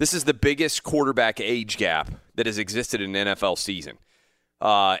 This is the biggest quarterback age gap that has existed in an NFL season.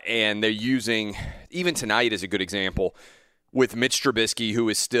 And they're using, even tonight as a good example, with Mitch Trubisky, who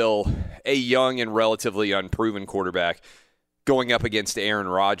is still a young and relatively unproven quarterback, going up against Aaron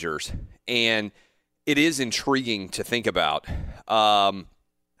Rodgers. And it is intriguing to think about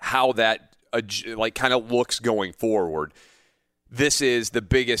how that kind of looks going forward. This is the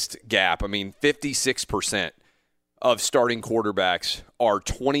biggest gap. 56% of starting quarterbacks are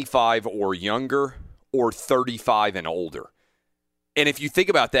 25 or younger or 35 and older. And if you think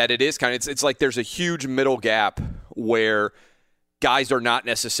about that, it is it's like there's a huge middle gap where guys are not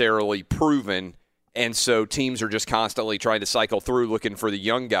necessarily proven, and so teams are just constantly trying to cycle through looking for the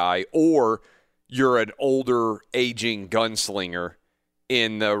young guy, or you're an older, aging gunslinger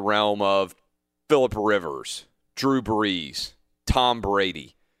in the realm of Phillip Rivers, Drew Brees, Tom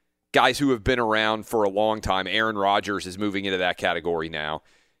Brady, guys who have been around for a long time. Aaron Rodgers is moving into that category now.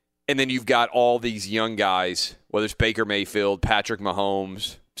 And then you've got all these young guys, whether it's Baker Mayfield, Patrick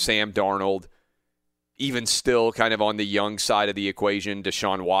Mahomes, Sam Darnold, even still kind of on the young side of the equation,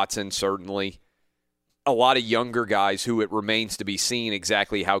 Deshaun Watson certainly. A lot of younger guys who it remains to be seen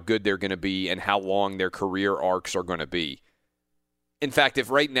exactly how good they're going to be and how long their career arcs are going to be. In fact, if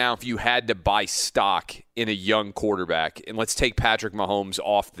you had to buy stock in a young quarterback, and let's take Patrick Mahomes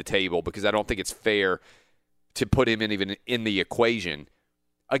off the table because I don't think it's fair to put him even in the equation,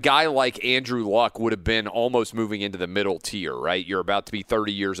 a guy like Andrew Luck would have been almost moving into the middle tier, right? You're about to be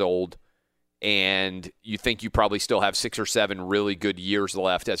 30 years old, and you think you probably still have 6 or 7 really good years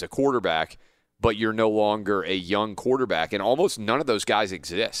left as a quarterback, but you're no longer a young quarterback, and almost none of those guys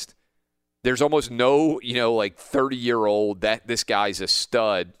exist. There's almost no, 30-year-old that this guy's a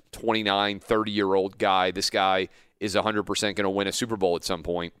stud, 29, 30-year-old guy. This guy is 100% going to win a Super Bowl at some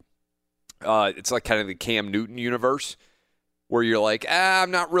point. It's like kind of the Cam Newton universe, where you're like, I'm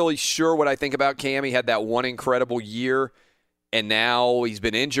not really sure what I think about Cam. He had that one incredible year, and now he's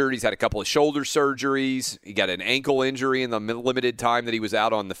been injured. He's had a couple of shoulder surgeries. He got an ankle injury in the limited time that he was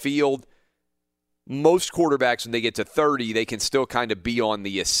out on the field. Most quarterbacks, when they get to 30, they can still kind of be on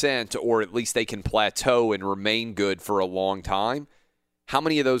the ascent, or at least they can plateau and remain good for a long time. How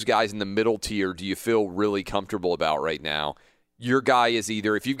many of those guys in the middle tier do you feel really comfortable about right now? Your guy is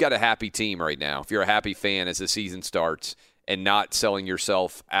either, if you've got a happy team right now, if you're a happy fan as the season starts, and not selling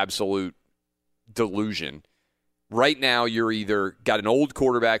yourself absolute delusion. Right now, you're either got an old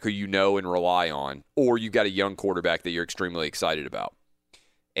quarterback who you know and rely on, or you've got a young quarterback that you're extremely excited about.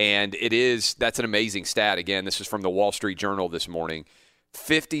 And that's an amazing stat. Again, this is from the Wall Street Journal this morning.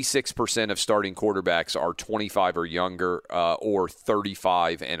 56% of starting quarterbacks are 25 or younger or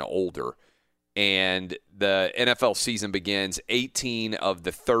 35 and older. and the NFL season begins, 18 of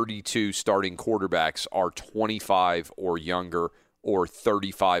the 32 starting quarterbacks are 25 or younger or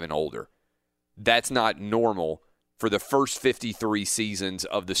 35 and older. That's not normal. For the first 53 seasons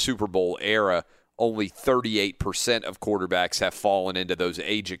of the Super Bowl era, only 38% of quarterbacks have fallen into those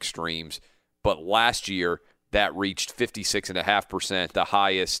age extremes. But last year, that reached 56.5%, the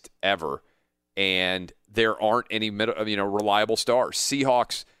highest ever. And there aren't any reliable stars.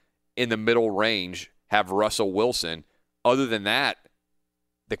 Seahawks in the middle range have Russell Wilson. Other than that,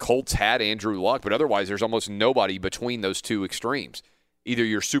 the Colts had Andrew Luck, but otherwise there's almost nobody between those two extremes. Either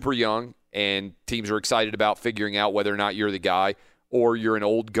you're super young and teams are excited about figuring out whether or not you're the guy, or you're an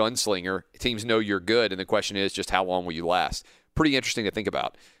old gunslinger. Teams know you're good, and the question is just how long will you last? Pretty interesting to think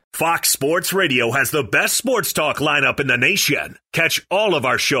about. Fox Sports Radio has the best sports talk lineup in the nation. Catch all of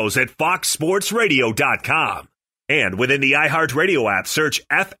our shows at foxsportsradio.com. And within the iHeartRadio app, search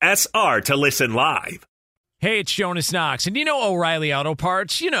FSR to listen live. Hey, it's Jonas Knox, and you know O'Reilly Auto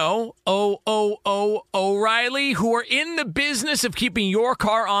Parts. You know, O'Reilly, who are in the business of keeping your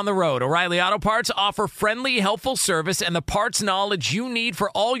car on the road. O'Reilly Auto Parts offer friendly, helpful service and the parts knowledge you need for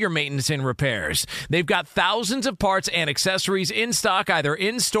all your maintenance and repairs. They've got thousands of parts and accessories in stock, either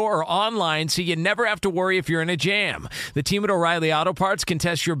in-store or online, so you never have to worry if you're in a jam. The team at O'Reilly Auto Parts can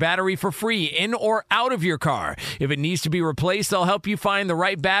test your battery for free, in or out of your car. If it needs to be replaced, they'll help you find the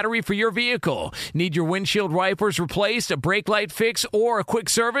right battery for your vehicle. Need your windshield wipers replaced, a brake light fix, or a quick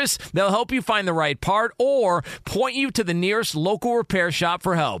service? They'll help you find the right part or point you to the nearest local repair shop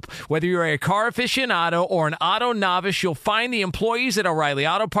for help. Whether you're a car aficionado or an auto novice, you'll find the employees at O'Reilly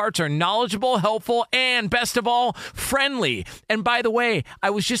Auto Parts are knowledgeable, helpful, and best of all, friendly. And by the way, I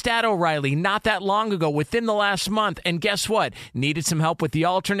was just at O'Reilly not that long ago, within the last month, and guess what? Needed some help with the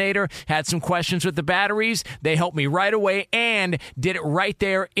alternator, had some questions with the batteries. They helped me right away and did it right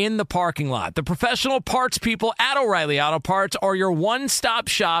there in the parking lot. The professional parts people at O'Reilly Auto Parts are your one-stop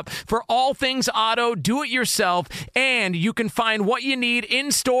shop for all things auto, do-it-yourself, and you can find what you need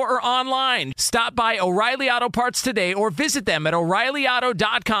in-store or online. Stop by O'Reilly Auto Parts today or visit them at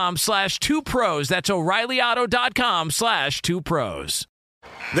O'ReillyAuto.com/2pros. That's O'ReillyAuto.com/2pros.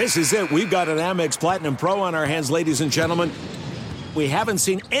 This is it. We've got an Amex Platinum Pro on our hands, ladies and gentlemen. We haven't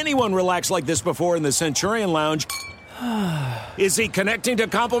seen anyone relax like this before in the Centurion Lounge. Is he connecting to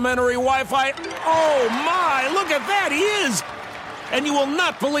complimentary Wi-Fi? Oh, my! Look at that! He is! And you will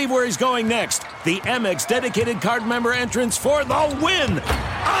not believe where he's going next. The Amex dedicated card member entrance for the win!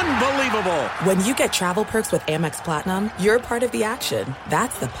 Unbelievable! When you get travel perks with Amex Platinum, you're part of the action.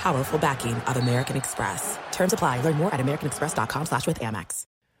 That's the powerful backing of American Express. Terms apply. Learn more at americanexpress.com/withAmex.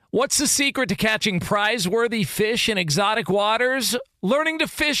 What's the secret to catching prize-worthy fish in exotic waters? Learning to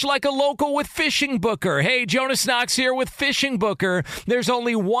fish like a local with Fishing Booker. Hey, Jonas Knox here with Fishing Booker. There's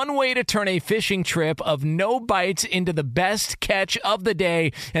only one way to turn a fishing trip of no bites into the best catch of the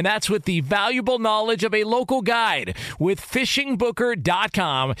day, and that's with the valuable knowledge of a local guide. With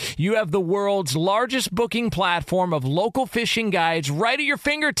FishingBooker.com, you have the world's largest booking platform of local fishing guides right at your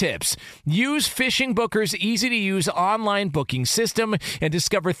fingertips. Use Fishing Booker's easy-to-use online booking system and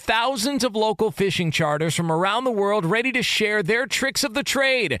discover thousands of local fishing charters from around the world ready to share their tricks of the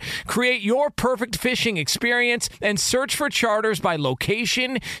trade. Create your perfect fishing experience and search for charters by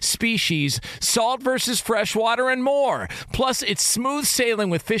location, species, salt versus freshwater, and more. Plus, it's smooth sailing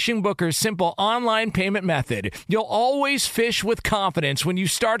with Fishing Booker's simple online payment method. You'll always fish with confidence when you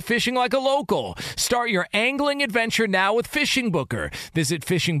start fishing like a local. Start your angling adventure now with Fishing Booker. Visit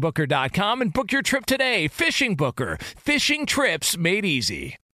FishingBooker.com and book your trip today. Fishing Booker. Fishing trips made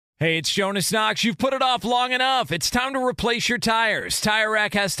easy. Hey, it's Jonas Knox. You've put it off long enough. It's time to replace your tires. Tire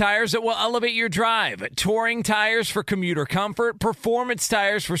Rack has tires that will elevate your drive. Touring tires for commuter comfort, performance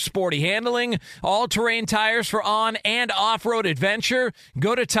tires for sporty handling, all-terrain tires for on- and off-road adventure.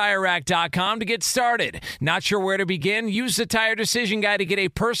 Go to TireRack.com to get started. Not sure where to begin? Use the Tire Decision Guide to get a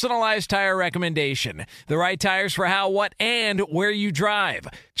personalized tire recommendation. The right tires for how, what, and where you drive.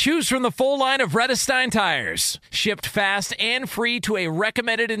 Choose from the full line of Redestein tires. Shipped fast and free to a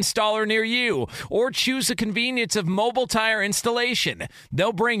recommended installer near you, or choose the convenience of mobile tire installation.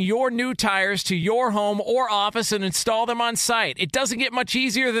 They'll bring your new tires to your home or office and install them on site. It doesn't get much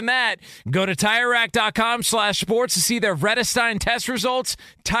easier than that. Go to TireRack.com/sports to see their Redestein test results,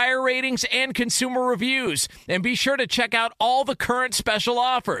 tire ratings, and consumer reviews. And be sure to check out all the current special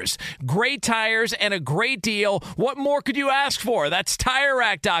offers. Great tires and a great deal. What more could you ask for? That's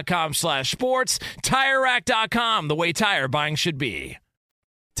TireRack.com/sports. TireRack.com, the way tire buying should be.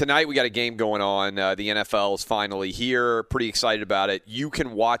 Tonight we got a game going on. The NFL is finally here. Pretty excited about it. You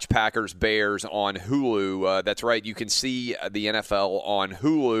can watch Packers-Bears on Hulu. That's right. You can see the NFL on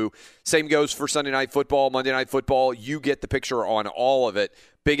Hulu. Same goes for Sunday Night Football, Monday Night Football. You get the picture on all of it.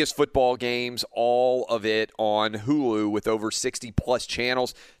 Biggest football games, all of it on Hulu with over 60-plus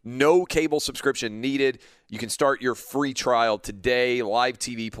channels. No cable subscription needed. You can start your free trial today. Live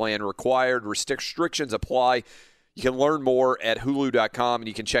TV plan required. Restrictions apply. You can learn more at Hulu.com, and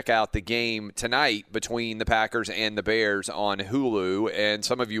you can check out the game tonight between the Packers and the Bears on Hulu. And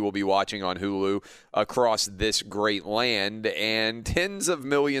some of you will be watching on Hulu across this great land, and tens of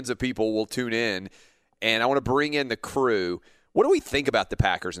millions of people will tune in. And I want to bring in the crew. What do we think about the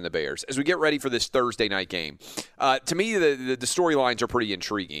Packers and the Bears as we get ready for this Thursday night game? To me, the storylines are pretty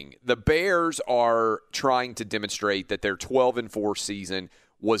intriguing. The Bears are trying to demonstrate that their 12-4 season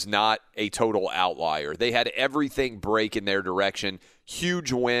was not a total outlier. They had everything break in their direction.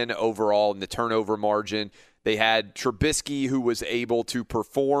 Huge win overall in the turnover margin. They had Trubisky, who was able to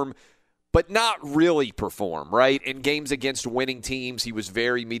perform, but not really perform, right? In games against winning teams, he was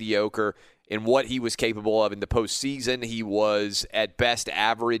very mediocre in what he was capable of in the postseason. He was, at best,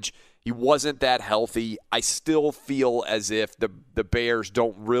 average. He wasn't that healthy. I still feel as if the Bears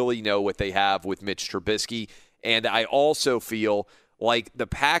don't really know what they have with Mitch Trubisky. And I also feel like the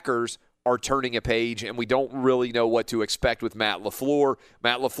Packers are turning a page, and we don't really know what to expect with Matt LaFleur.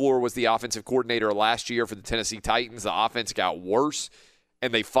 Matt LaFleur was the offensive coordinator last year for the Tennessee Titans. The offense got worse,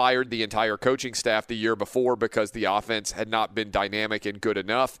 and they fired the entire coaching staff the year before because the offense had not been dynamic and good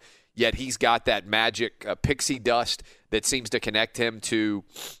enough. Yet he's got that magic pixie dust that seems to connect him to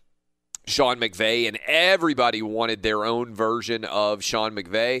Sean McVay, and everybody wanted their own version of Sean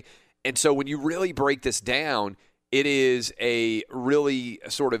McVay. And so when you really break this down, it is a really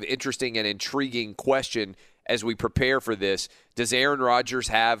sort of interesting and intriguing question as we prepare for this. Does Aaron Rodgers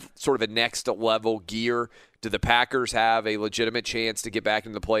have sort of a next level gear? Do the Packers have a legitimate chance to get back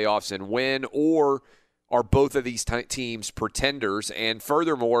into the playoffs and win? Or are both of these teams pretenders? And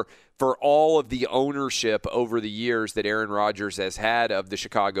furthermore, for all of the ownership over the years that Aaron Rodgers has had of the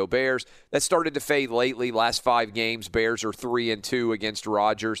Chicago Bears, that started to fade lately. Last 5 games, Bears are 3-2 against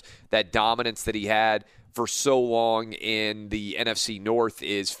Rodgers. That dominance that he had for so long in the NFC North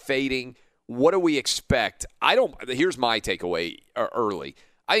is fading. What do we expect? Here's my takeaway early.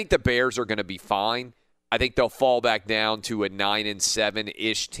 I think the Bears are going to be fine. I think they'll fall back down to a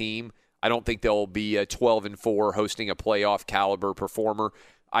 9-7-ish team. I don't think they'll be a 12-4 hosting a playoff caliber performer.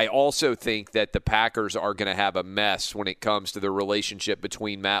 I also think that the Packers are going to have a mess when it comes to the relationship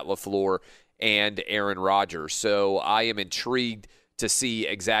between Matt LaFleur and Aaron Rodgers. So I am intrigued to see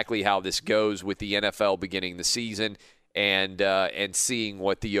exactly how this goes with the NFL beginning the season and seeing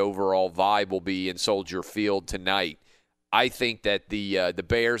what the overall vibe will be in Soldier Field tonight. I think that the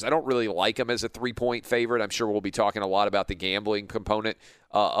Bears, I don't really like them as a 3-point favorite. I'm sure we'll be talking a lot about the gambling component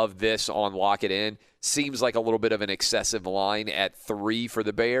of this on Lock It In. Seems like a little bit of an excessive line at 3 for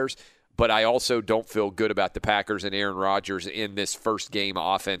the Bears, but I also don't feel good about the Packers and Aaron Rodgers in this first game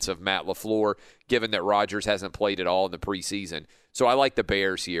offense of Matt LaFleur, given that Rodgers hasn't played at all in the preseason. So I like the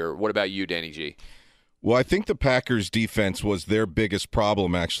Bears here. What about you, Danny G? Well, I think the Packers' defense was their biggest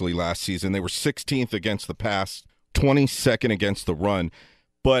problem actually last season. They were 16th against the pass, 22nd against the run,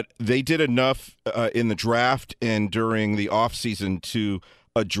 but they did enough in the draft and during the offseason to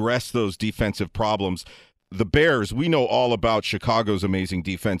address those defensive problems. The Bears, we know all about Chicago's amazing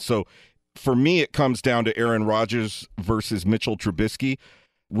defense. So for me, it comes down to Aaron Rodgers versus Mitchell Trubisky.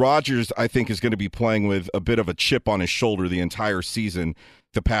 Rodgers, I think, is going to be playing with a bit of a chip on his shoulder the entire season.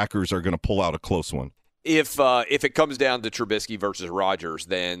 The Packers are going to pull out a close one. If it comes down to Trubisky versus Rodgers,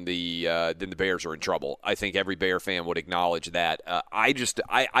 then the Bears are in trouble. I think every Bear fan would acknowledge that. I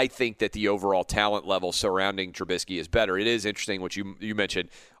think that the overall talent level surrounding Trubisky is better. It is interesting what you mentioned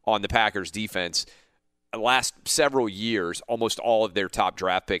on the Packers defense. Last several years, almost all of their top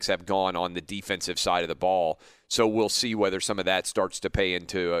draft picks have gone on the defensive side of the ball. So we'll see whether some of that starts to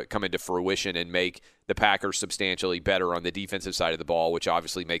come into fruition and make the Packers substantially better on the defensive side of the ball, which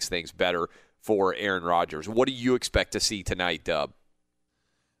obviously makes things better for Aaron Rodgers. What do you expect to see tonight, Dub?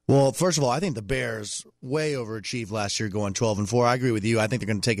 Well, first of all, I think the Bears way overachieved last year going 12-4. I agree with you. I think they're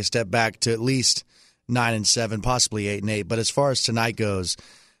going to take a step back to at least 9-7, possibly 8-8. But as far as tonight goes,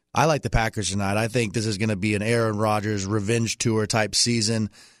 I like the Packers tonight. I think this is going to be an Aaron Rodgers revenge tour type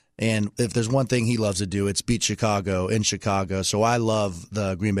season. And if there's one thing he loves to do, it's beat Chicago in Chicago. So I love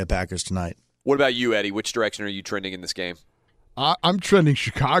the Green Bay Packers tonight. What about you, Eddie? Which direction are you trending in this game? I'm trending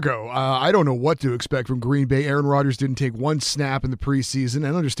Chicago. I don't know what to expect from Green Bay. Aaron Rodgers didn't take one snap in the preseason,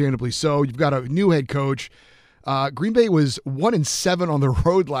 and understandably so. You've got a new head coach. Green Bay was 1-7 on the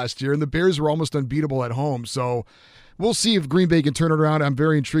road last year, and the Bears were almost unbeatable at home. So we'll see if Green Bay can turn it around. I'm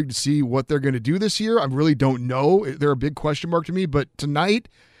very intrigued to see what they're going to do this year. I really don't know. They're a big question mark to me. But tonight,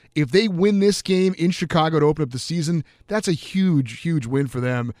 if they win this game in Chicago to open up the season, that's a huge, huge win for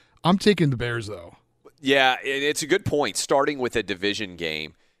them. I'm taking the Bears, though. Yeah, it's a good point. Starting with a division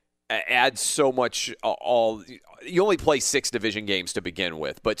game adds so much. You only play 6 division games to begin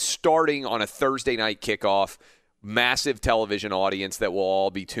with, but starting on a Thursday night kickoff, massive television audience that will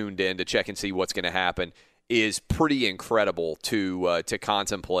all be tuned in to check and see what's going to happen is pretty incredible to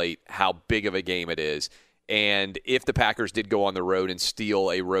contemplate how big of a game it is. And if the Packers did go on the road and steal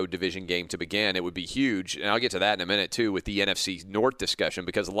a road division game to begin, it would be huge. And I'll get to that in a minute, too, with the NFC North discussion,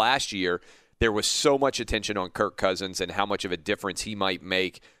 because last year there was so much attention on Kirk Cousins and how much of a difference he might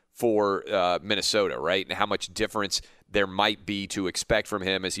make for Minnesota, right? And how much difference there might be to expect from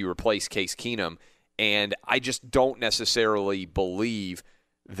him as he replaced Case Keenum. And I just don't necessarily believe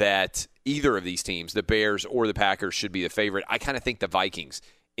that either of these teams, the Bears or the Packers, should be the favorite. I kind of think the Vikings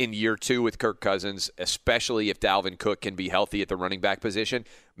in year 2 with Kirk Cousins, especially if Dalvin Cook can be healthy at the running back position,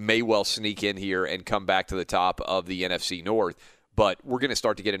 may well sneak in here and come back to the top of the NFC North. But we're going to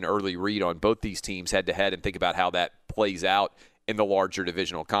start to get an early read on both these teams head-to-head and think about how that plays out in the larger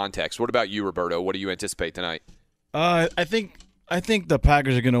divisional context. What about you, Roberto? What do you anticipate tonight? I think the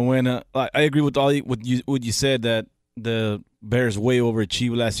Packers are going to win. I agree with what you said, that the Bears way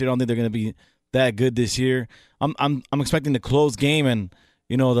overachieved last year. I don't think they're going to be that good this year. I'm expecting a close game, and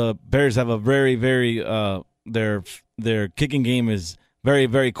the Bears have a very, very their kicking game is very,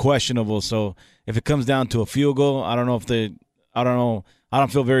 very questionable. So if it comes down to a field goal, I don't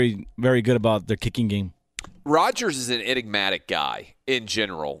feel very, very good about their kicking game. Rodgers is an enigmatic guy in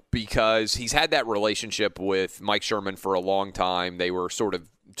general because he's had that relationship with Mike Sherman for a long time. They were sort of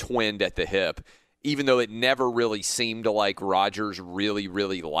twinned at the hip, even though it never really seemed like Rodgers really,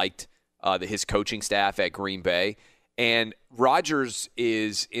 really liked his coaching staff at Green Bay. And Rodgers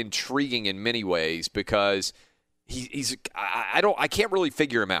is intriguing in many ways because I can't really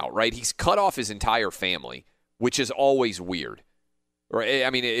figure him out, right? He's cut off his entire family, which is always weird. Right? I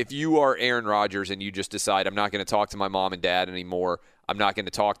mean, if you are Aaron Rodgers and you just decide, I'm not going to talk to my mom and dad anymore, I'm not going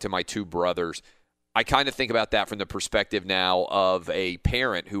to talk to my 2 brothers, I kind of think about that from the perspective now of a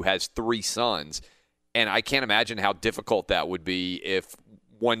parent who has 3 sons, and I can't imagine how difficult that would be if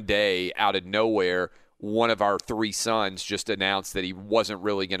one day, out of nowhere, one of our 3 sons just announced that he wasn't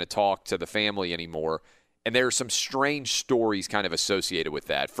really going to talk to the family anymore. And there are some strange stories kind of associated with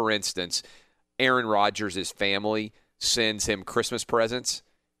that. For instance, Aaron Rodgers' family sends him Christmas presents,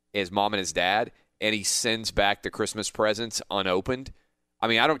 his mom and his dad, and he sends back the Christmas presents unopened. I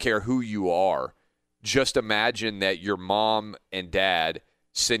mean, I don't care who you are. Just imagine that your mom and dad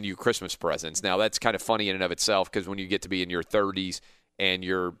send you Christmas presents. Now, that's kind of funny in and of itself because when you get to be in your 30s and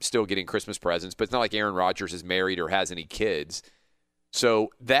you're still getting Christmas presents, but it's not like Aaron Rodgers is married or has any kids. So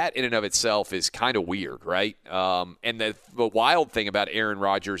that in and of itself is kind of weird, right? And the wild thing about Aaron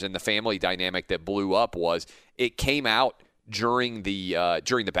Rodgers and the family dynamic that blew up was it came out during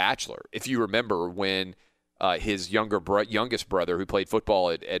the Bachelor. If you remember when his youngest brother, who played football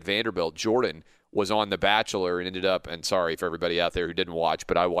at Vanderbilt, Jordan, was on The Bachelor and ended up, and sorry for everybody out there who didn't watch,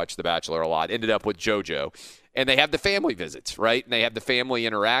 but I watched The Bachelor a lot, ended up with JoJo. And they have the family visits, right? And they have the family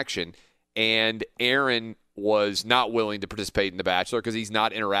interaction. And Aaron was not willing to participate in The Bachelor because he's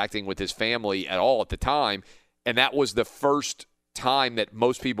not interacting with his family at all at the time. And that was the first time that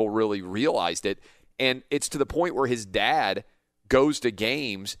most people really realized it. And it's to the point where his dad goes to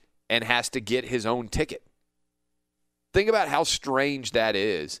games and has to get his own ticket. Think about how strange that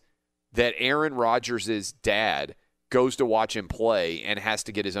is, that Aaron Rodgers' dad goes to watch him play and has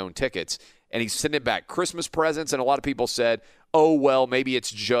to get his own tickets. And he's sending back Christmas presents, and a lot of people said, oh, well, maybe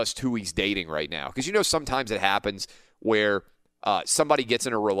it's just who he's dating right now. Because, sometimes it happens where somebody gets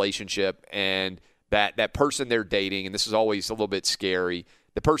in a relationship and that person they're dating, and this is always a little bit scary,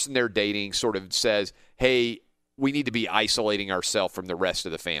 the person they're dating sort of says, hey, we need to be isolating ourselves from the rest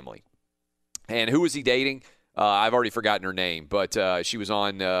of the family. And who was he dating? I've already forgotten her name, but she was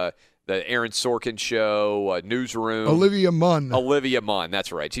on the Aaron Sorkin show, Newsroom. Olivia Munn. Olivia Munn,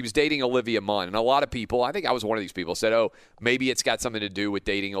 that's right. She was dating Olivia Munn. And a lot of people, I think I was one of these people, said, oh, maybe it's got something to do with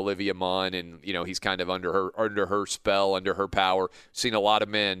dating Olivia Munn and, he's kind of under her spell, under her power. Seen a lot of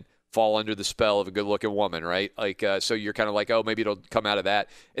men fall under the spell of a good-looking woman, right? So you're kind of like, oh, maybe it'll come out of that.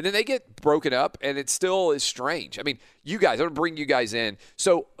 And then they get broken up, and it still is strange. I mean, you guys, I'm going to bring you guys in.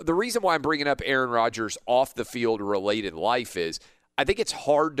 So the reason why I'm bringing up Aaron Rodgers' off-the-field related life is I think it's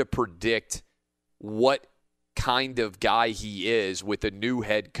hard to predict what kind of guy he is with a new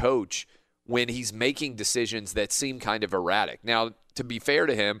head coach when he's making decisions that seem kind of erratic. Now, to be fair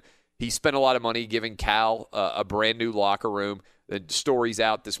to him, he spent a lot of money giving Cal a brand new locker room. The story's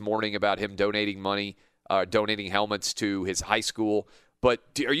out this morning about him donating money, donating helmets to his high school. But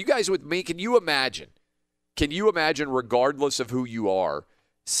are you guys with me? Can you imagine, regardless of who you are,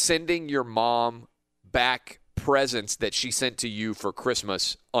 sending your mom back presents that she sent to you for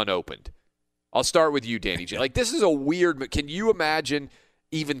Christmas unopened? I'll start with you, Danny J. Like, this is a weird – can you imagine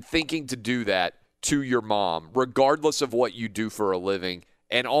even thinking to do that to your mom, regardless of what you do for a living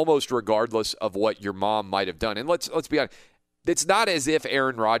and almost regardless of what your mom might have done? And let's be honest. It's not as if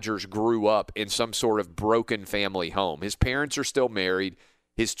Aaron Rodgers grew up in some sort of broken family home. His parents are still married.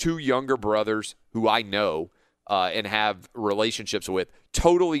 His 2 younger brothers, who I know and have relationships with,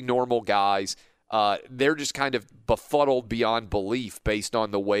 totally normal guys. They're just kind of befuddled beyond belief based on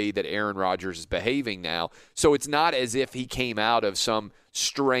the way that Aaron Rodgers is behaving now. So it's not as if he came out of some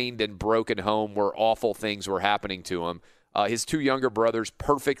strained and broken home where awful things were happening to him. His 2 younger brothers,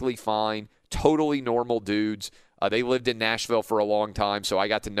 perfectly fine, totally normal dudes. They lived in Nashville for a long time, so I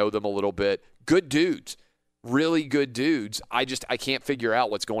got to know them a little bit. Good dudes, really good dudes. I can't figure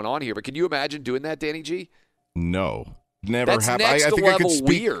out what's going on here. But can you imagine doing that, Danny G? No. Never That's happened. next I think level I could speak,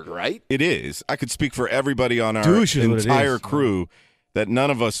 weird, right? It is. I could speak for everybody on our entire crew that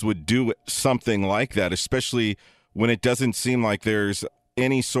none of us would do something like that, especially when it doesn't seem like there's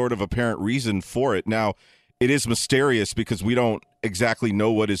any sort of apparent reason for it. Now, it is mysterious because we don't exactly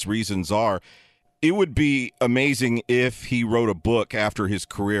know what his reasons are. It would be amazing if he wrote a book after his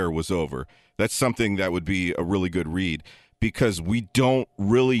career was over. That's something that would be a really good read because we don't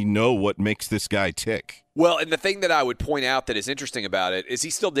really know what makes this guy tick. Well, and the thing that I would point out that is interesting about it is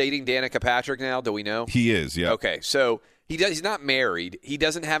he's still dating Danica Patrick now. Do we know? He is, yeah. Okay, so he's not married. He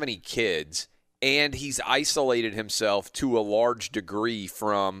doesn't have any kids, and he's isolated himself to a large degree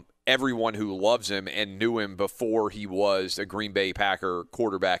from everyone who loves him and knew him before he was a Green Bay Packer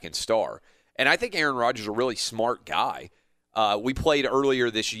quarterback and star. And I think Aaron Rodgers is a really smart guy. We played earlier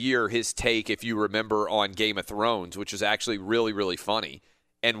this year his take, if you remember, on Game of Thrones, which is actually really, really funny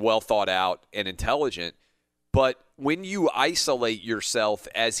and well thought out and intelligent. But when you isolate yourself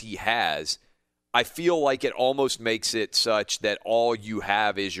as he has, I feel like it almost makes it such that all you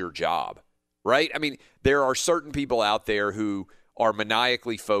have is your job, right? I mean, there are certain people out there who are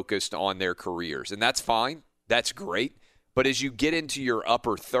maniacally focused on their careers, and that's fine. That's great. But as you get into your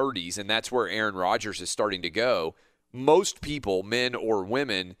upper 30s, and that's where Aaron Rodgers is starting to go, most people, men or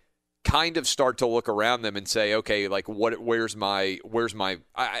women, kind of start to look around them and say, okay, like where's my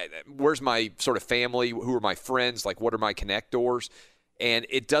sort of family? Who are my friends? Like, what are my connectors? And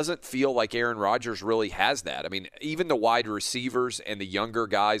it doesn't feel like Aaron Rodgers really has that. I mean, even the wide receivers and the younger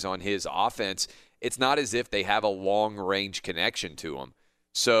guys on his offense, it's not as if they have a long-range connection to them.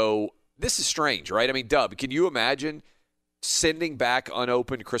 So this is strange, right? I mean, Dub, can you imagine sending back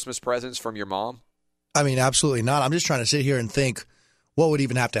unopened Christmas presents from your mom? I mean, absolutely not. I'm just trying to sit here and think what would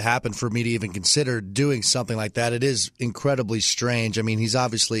even have to happen for me to even consider doing something like that. It is incredibly strange. I mean, he's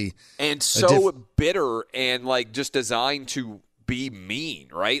obviously and so bitter and like just designed to be mean,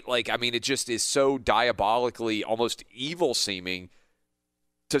 right? Like, I mean, it just is so diabolically almost evil seeming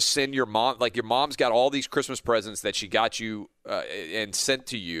to send your mom. Like, your mom's got all these Christmas presents that she got you and sent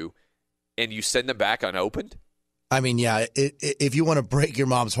to you, and you send them back unopened. I mean, yeah, if you want to break your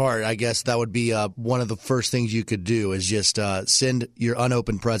mom's heart, I guess that would be one of the first things you could do is just send your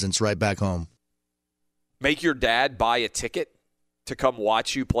unopened presents right back home. Make your dad buy a ticket to come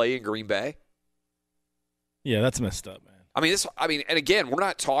watch you play in Green Bay? Yeah, that's messed up, man. And again, we're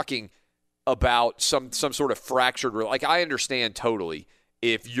not talking about some sort of fractured – like, I understand totally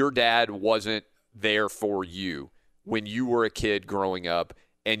if your dad wasn't there for you when you were a kid growing up –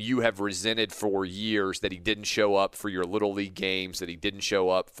 and you have resented for years that he didn't show up for your Little League games, that he didn't show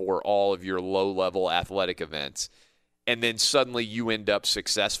up for all of your low-level athletic events, and then suddenly you end up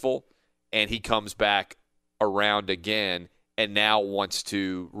successful, and he comes back around again and now wants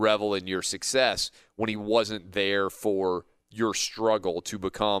to revel in your success when he wasn't there for your struggle to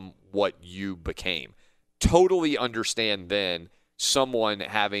become what you became. Totally understand then someone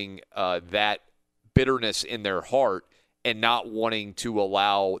having that bitterness in their heart and not wanting to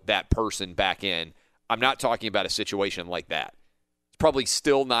allow that person back in. I'm not talking about a situation like that. It's probably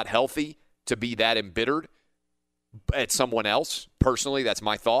still not healthy to be that embittered at someone else. Personally, that's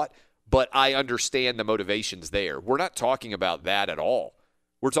my thought. But I understand the motivations there. We're not talking about that at all.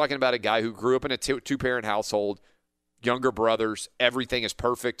 We're talking about a guy who grew up in a two-parent household, younger brothers, everything is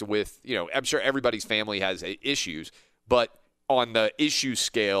perfect with, I'm sure everybody's family has issues, but on the issue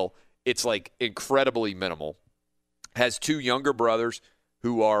scale, it's like incredibly minimal. Has 2 younger brothers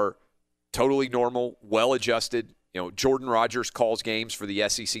who are totally normal, well-adjusted. Jordan Rogers calls games for the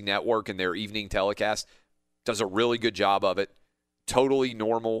SEC Network and their evening telecast. Does a really good job of it. Totally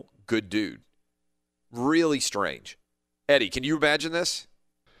normal, good dude. Really strange. Eddie, can you imagine this?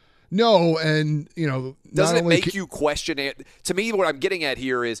 No, and, doesn't it make you question it? To me, what I'm getting at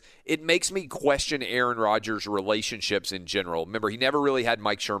here is it makes me question Aaron Rodgers' relationships in general. Remember, he never really had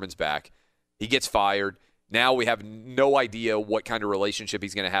Mike Sherman's back. He gets fired. Now we have no idea what kind of relationship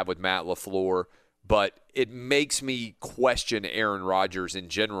he's going to have with Matt LaFleur, but it makes me question Aaron Rodgers in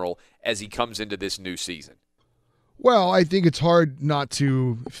general as he comes into this new season. Well, I think it's hard not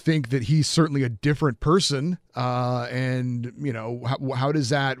to think that he's certainly a different person. And, how does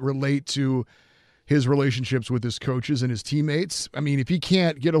that relate to his relationships with his coaches and his teammates? I mean, if he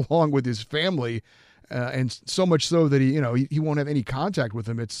can't get along with his family, and so much so that he won't have any contact with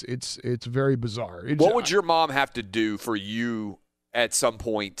them, it's very bizarre. What would your mom have to do for you at some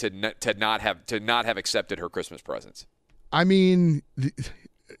point to not have accepted her Christmas presents? I mean,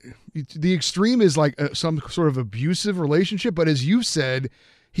 the extreme is like some sort of abusive relationship, but as you said,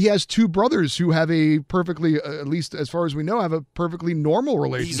 he has two brothers who have a perfectly, at least as far as we know, have a perfecally normal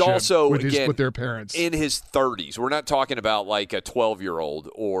relationship. He's also with their parents in his 30s. We're not talking about like a 12-year-old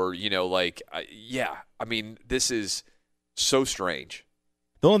or I mean, this is so strange.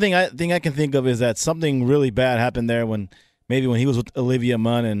 The only thing I can think of is that something really bad happened there when he was with Olivia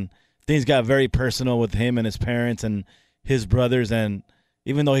Munn and things got very personal with him and his parents and his brothers, and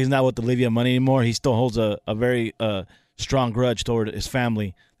even though he's not with Olivia Munn anymore, he still holds a very strong grudge toward his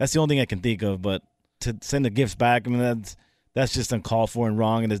family. That's the only thing I can think of. But to send the gifts back, I mean, that's just uncalled for and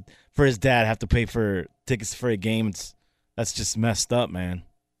wrong. And for his dad have to pay for tickets for a game, that's just messed up, man.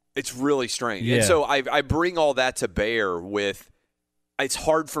 It's really strange. Yeah. And so I bring all that to bear with it's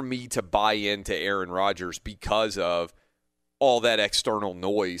hard for me to buy into Aaron Rodgers because of all that external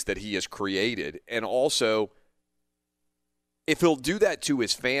noise that he has created. And also, if he'll do that to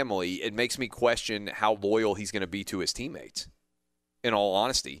his family, it makes me question how loyal he's going to be to his teammates, in all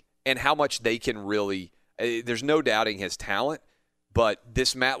honesty, and how much they can really there's no doubting his talent, but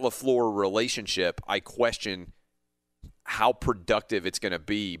this Matt LaFleur relationship, I question how productive it's going to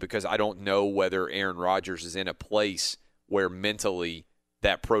be because I don't know whether Aaron Rodgers is in a place where mentally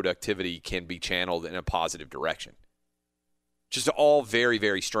that productivity can be channeled in a positive direction. Just all very,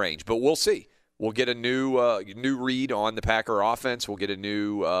 very strange, but we'll see. We'll get a new read on the Packer offense. We'll get a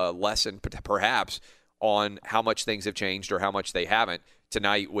new lesson, perhaps, on how much things have changed or how much they haven't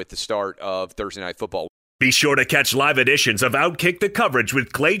tonight with the start of Thursday Night Football. Be sure to catch live editions of Outkick the Coverage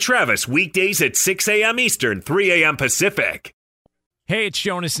with Clay Travis weekdays at 6 a.m. Eastern, 3 a.m. Pacific. Hey, it's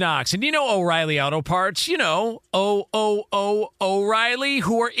Jonas Knox, and you know O'Reilly Auto Parts, O'Reilly,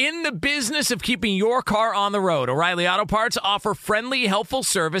 who are in the business of keeping your car on the road. O'Reilly Auto Parts offer friendly, helpful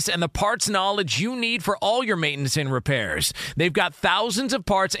service and the parts knowledge you need for all your maintenance and repairs. They've got thousands of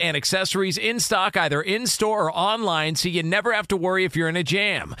parts and accessories in stock, either in-store or online, so you never have to worry if you're in a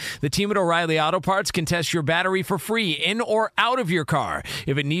jam. The team at O'Reilly Auto Parts can test your battery for free in or out of your car.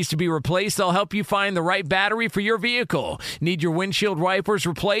 If it needs to be replaced, they'll help you find the right battery for your vehicle. Need your windshield wipers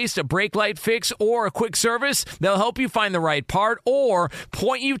replaced, a brake light fix, or a quick service? They'll help you find the right part or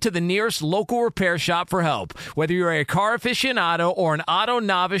point you to the nearest local repair shop for help. Whether you're a car aficionado or an auto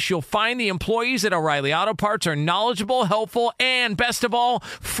novice, you'll find the employees at O'Reilly Auto Parts are knowledgeable, helpful, and best of all,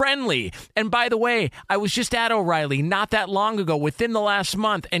 friendly. And by the way, I was just at O'Reilly not that long ago, within the last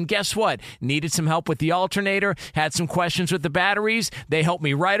month, and guess what? Needed some help with the alternator, had some questions with the batteries. They helped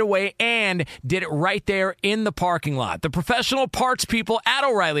me right away and did it right there in the parking lot. The professional parts people at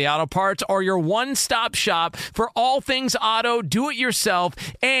O'Reilly Auto Parts are your one-stop shop for all things auto, do-it-yourself,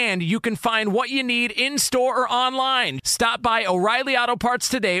 and you can find what you need in-store or online. Stop by O'Reilly Auto Parts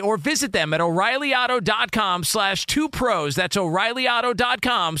today or visit them at O'ReillyAuto.com/2pros. That's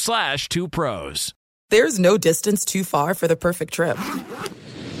O'ReillyAuto.com/2pros. There's no distance too far for the perfect trip.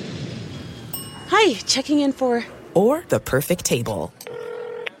 Hi, checking in for... Or the perfect table.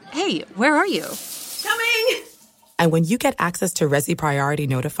 Hey, where are you? Coming! And when you get access to Resi Priority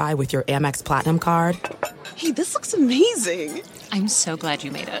Notify with your Amex Platinum card... Hey, this looks amazing. I'm so glad you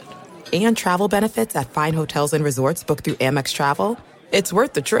made it. And travel benefits at fine hotels and resorts booked through Amex Travel, it's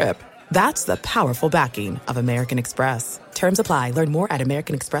worth the trip. That's the powerful backing of American Express. Terms apply. Learn more at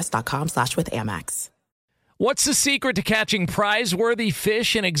americanexpress.com/withAmex. What's the secret to catching prize-worthy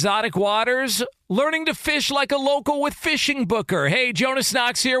fish in exotic waters? Learning to fish like a local with Fishing Booker. Hey, Jonas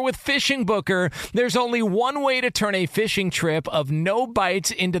Knox here with Fishing Booker. There's only one way to turn a fishing trip of no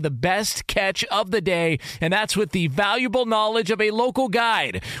bites into the best catch of the day, and that's with the valuable knowledge of a local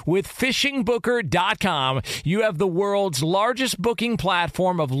guide. With fishingbooker.com, you have the world's largest booking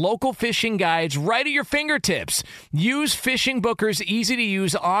platform of local fishing guides right at your fingertips. Use Fishing Booker's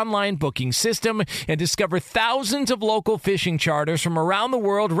easy-to-use online booking system and discover thousands of local fishing charters from around the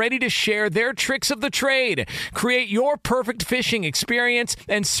world ready to share their tricks of the trade. Create your perfect fishing experience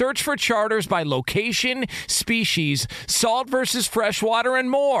and search for charters by location, species, salt versus freshwater, and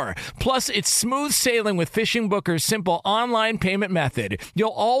more. Plus, it's smooth sailing with Fishing Booker's simple online payment method. You'll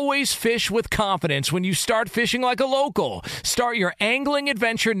always fish with confidence when you start fishing like a local. Start your angling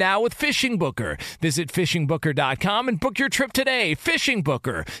adventure now with Fishing Booker. Visit fishingbooker.com and book your trip today. Fishing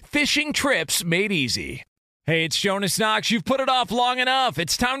Booker. Fishing trips made easy. Hey, it's Jonas Knox. You've put it off long enough.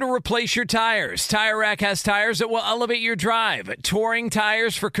 It's time to replace your tires. Tire Rack has tires that will elevate your drive. Touring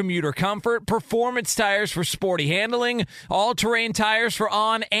tires for commuter comfort, performance tires for sporty handling, all-terrain tires for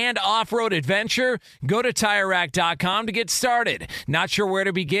on- and off-road adventure. Go to TireRack.com to get started. Not sure where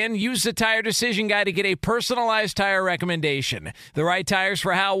to begin? Use the Tire Decision Guide to get a personalized tire recommendation. The right tires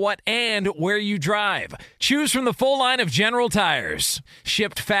for how, what, and where you drive. Choose from the full line of General Tires.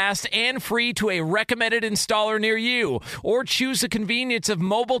 Shipped fast and free to a recommended installer near you, or choose the convenience of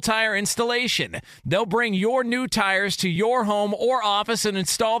mobile tire installation. They'll bring your new tires to your home or office and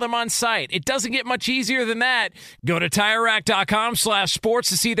install them on site. It doesn't get much easier than that. Go to TireRack.com/sports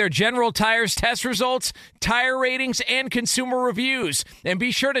to see their General Tires test results, tire ratings, and consumer reviews. And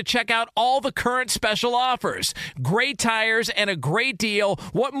be sure to check out all the current special offers. Great tires and a great deal.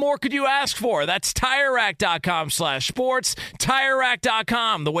 What more could you ask for? That's TireRack.com/sports.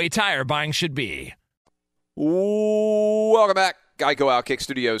 TireRack.com, the way tire buying should be. Welcome back. Geico Outkick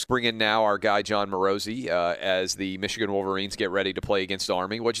Studios bring in now our guy John Morosi as the Michigan Wolverines get ready to play against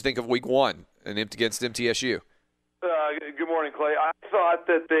Army. What'd you think of Week 1 against MTSU? Good morning, Clay. I thought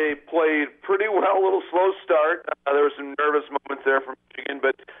that they played pretty well. A little slow start. There were some nervous moments there from Michigan,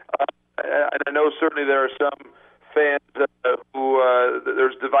 but and I know certainly there are some fans who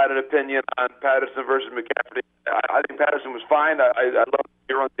there's divided opinion on Patterson versus McCafferty. I think Patterson was fine. I love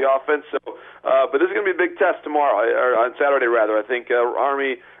he runs the offense. So, but this is going to be a big test tomorrow, or on Saturday rather. I think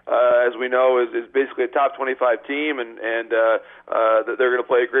Army, as we know, is basically a top 25 team, and they're going to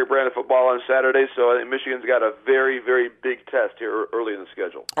play a great brand of football on Saturday. So I think Michigan's got a very, very big test here early in the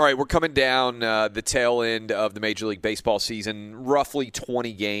schedule. All right, we're coming down the tail end of the Major League Baseball season. Roughly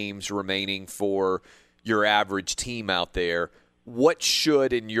 20 games remaining for your average team out there. What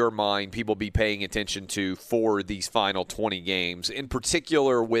should, in your mind, people be paying attention to for these final 20 games, in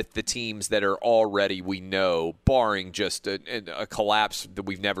particular with the teams that are already, we know, barring just a collapse that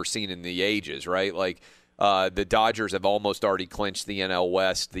we've never seen in the ages, right? Like the Dodgers have almost already clinched the NL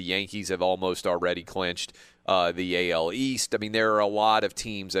West. The Yankees have almost already clinched the AL East. I mean, there are a lot of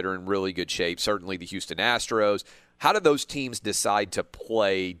teams that are in really good shape, certainly the Houston Astros. How do those teams decide to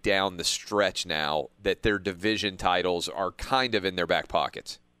play down the stretch now that their division titles are kind of in their back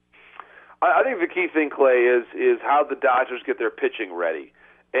pockets? I think the key thing, Clay, is how the Dodgers get their pitching ready.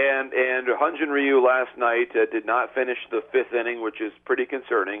 And Hyun-Jin Ryu last night did not finish the fifth inning, which is pretty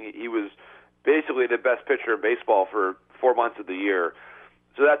concerning. He was basically the best pitcher in baseball for 4 months of the year.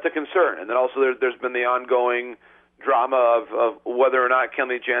 So that's a concern. And then also there's been the ongoing drama of whether or not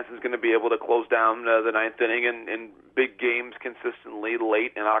Kenley Jansen's going to be able to close down the ninth inning in big games consistently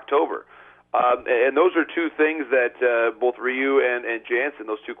late in October. And those are two things that both Ryu and Jansen,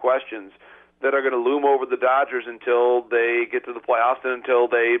 those two questions, that are going to loom over the Dodgers until they get to the playoffs and until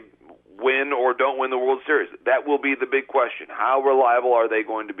they win or don't win the World Series. That will be the big question. How reliable are they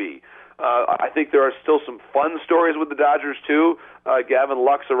going to be? I think there are still some fun stories with the Dodgers, too. Gavin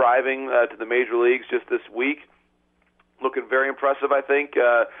Lux arriving to the major leagues just this week. Looking very impressive, I think.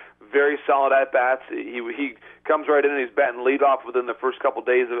 Very solid at-bats. He comes right in and he's batting leadoff within the first couple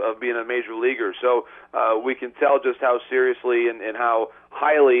days of being a major leaguer. So we can tell just how seriously and how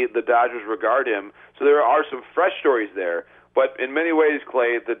highly the Dodgers regard him. So there are some fresh stories there. But in many ways,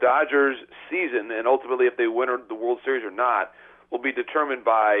 Clay, the Dodgers' season, and ultimately if they win the World Series or not, will be determined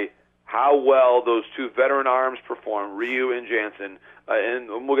by how well those two veteran arms perform, Ryu and Jansen, and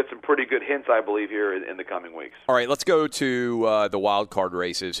we'll get some pretty good hints, I believe, here in the coming weeks. All right, let's go to the wild card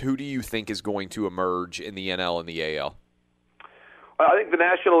races. Who do you think is going to emerge in the NL and the AL? I think the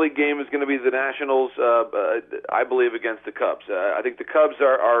National League game is going to be the Nationals, I believe, against the Cubs. I think the Cubs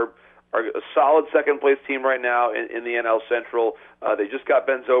are a solid second-place team right now in the NL Central. They just got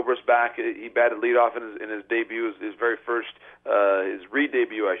Ben Zobrist back. He batted leadoff in his debut, his very first, his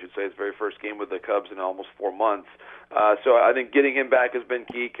re-debut, I should say, his very first game with the Cubs in almost 4 months. So I think getting him back has been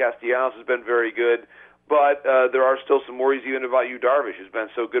key. Castellanos has been very good. But there are still some worries even about Yu Darvish, who's been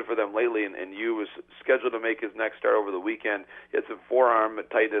so good for them lately, and Yu was scheduled to make his next start over the weekend. He had some forearm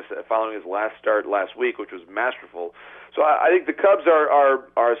tightness following his last start last week, which was masterful. So I think the Cubs are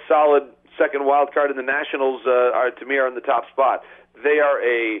a solid second wild card, and the Nationals, to me, are in the top spot. They are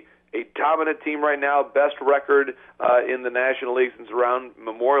a dominant team right now, best record in the National League since around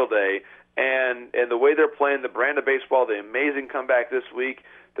Memorial Day, and the way they're playing, the brand of baseball, the amazing comeback this week,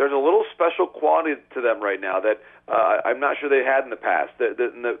 there's a little special quality to them right now that I'm not sure they had in the past.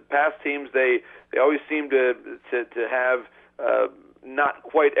 In the past teams, they always seem to have not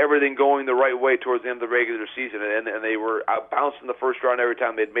quite everything going the right way towards the end of the regular season, and they were bounced in the first round every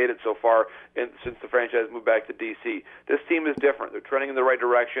time they'd made it so far since the franchise moved back to D.C. This team is different. They're trending in the right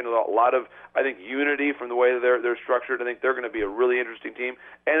direction. A lot of, I think, unity from the way that they're structured. I think they're going to be a really interesting team,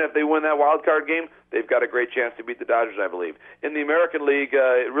 and if they win that wild card game, they've got a great chance to beat the Dodgers, I believe. In the American League,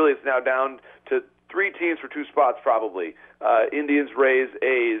 it really is now down to 3 teams for 2 spots probably. Indians, Rays,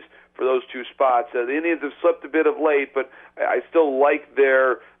 A's for those 2 spots. The Indians have slipped a bit of late, but I still like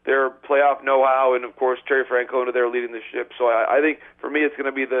their playoff know-how, and of course Terry Francona there leading the ship. So I think for me it's going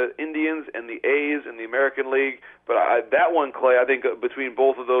to be the Indians and the A's in the American League. But that one, Clay, I think between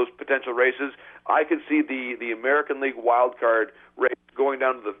both of those potential races, I could see the American League wild card race going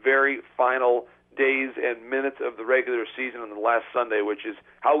down to the very final days and minutes of the regular season on the last Sunday, which is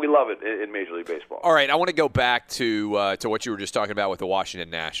how we love it in Major League Baseball. All right, I want to go back to what you were just talking about with the Washington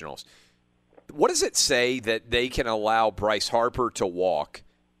Nationals. What does it say that they can allow Bryce Harper to walk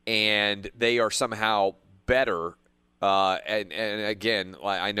and they are somehow better? And again,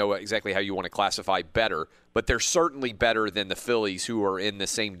 I know exactly how you want to classify better, but they're certainly better than the Phillies, who are in the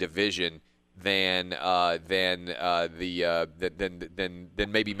same division than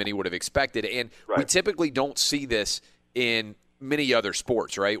maybe many would have expected. And we typically don't see this in many other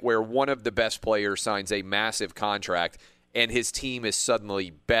sports, right, where one of the best players signs a massive contract and his team is suddenly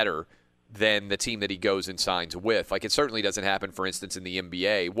better than the team that he goes and signs with. Like, it certainly doesn't happen, for instance, in the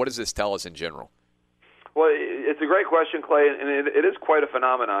NBA. What does this tell us in general? Well, it's a great question, Clay, and it is quite a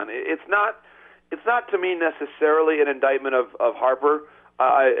phenomenon. It's not to me necessarily an indictment of Harper,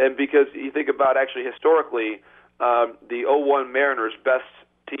 and because you think about actually historically, the 01 Mariners, best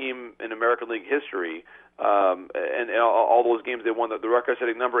team in American League history, and all those games they won the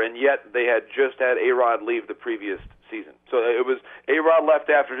record-setting number, and yet they had just had A-Rod leave the previous season. So it was A-Rod left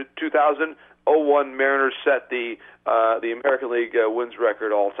after 2000. 01 Mariners set the American League wins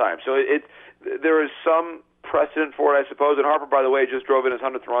record all time. So there is some precedent for it, I suppose. And Harper, by the way, just drove in his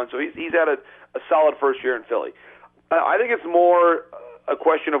 100th run, so he's had a solid first year in Philly. I think it's more a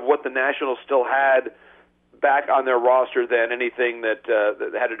question of what the Nationals still had back on their roster than anything that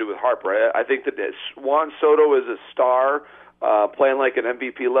had to do with Harper. I think that Juan Soto is a star, playing like an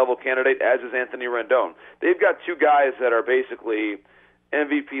MVP-level candidate, as is Anthony Rendon. They've got 2 guys that are basically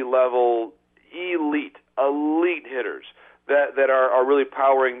MVP-level elite hitters that are really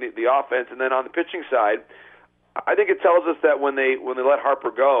powering the offense. And then on the pitching side, I think it tells us that when they let Harper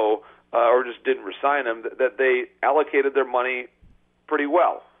go, or just didn't resign him, that they allocated their money pretty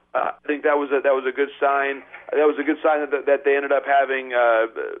well. I think that was a good sign. That was a good sign that they ended up having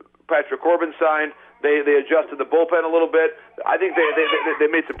Patrick Corbin signed. They adjusted the bullpen a little bit. I think they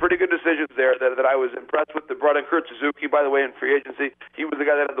made some pretty good decisions there that I was impressed with. They brought in Kurt Suzuki, by the way, in free agency. He was the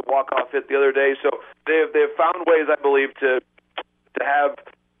guy that had the walk-off hit the other day. So they have found ways, I believe, to have,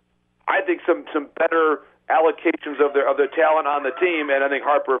 I think, some better allocations of their talent on the team. And I think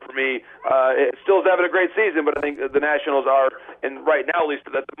Harper, for me, still is having a great season, but I think the Nationals are, and right now, at least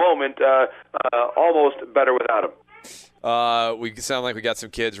at the moment, almost better without him. We sound like we got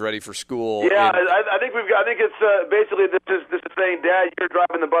some kids ready for school. Yeah, I think it's basically this is saying, Dad, you're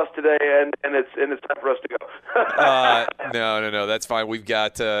driving the bus today, and it's time for us to go. No, that's fine. We've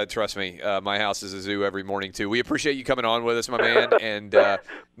got trust me, my house is a zoo every morning too. We appreciate you coming on with us, my man, and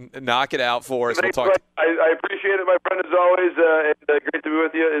knock it out for us. We'll talk. I appreciate it, my friend, as always. And great to be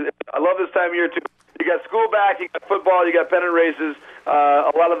with you. I love this time of year too. You got school back, you got football, you got pennant races.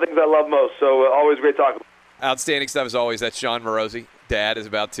 A lot of things I love most. So always great talking. Outstanding stuff as always. That's John Morosi. Dad is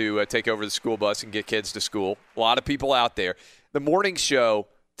about to take over the school bus and get kids to school. A lot of people out there. The morning show,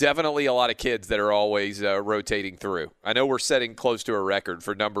 definitely a lot of kids that are always rotating through. I know we're setting close to a record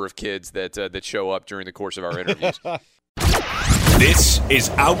for number of kids that show up during the course of our interviews. This is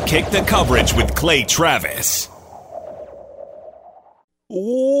Outkick the Coverage with Clay Travis.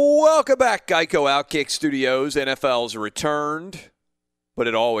 Welcome back, Geico Outkick Studios. NFL's returned. but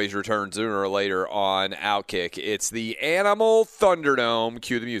it always returns sooner or later on Outkick. It's the Animal Thunderdome.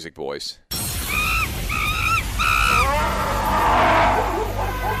 Cue the music, boys.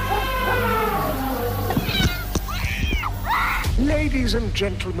 Ladies and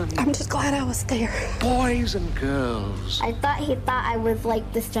gentlemen. I'm just glad I was there. Boys and girls. I thought he thought I was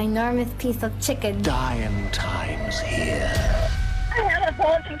like this ginormous piece of chicken. Dying times here. I had a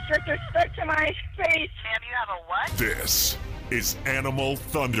boa constrictor stuck to my face. Sam, you have a what? This is Animal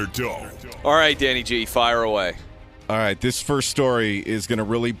Thunderdome. All right, Danny G, fire away. All right, this first story is going to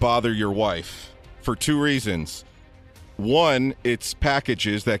really bother your wife for two reasons. One, it's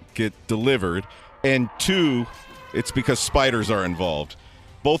packages that get delivered, and two, it's because spiders are involved.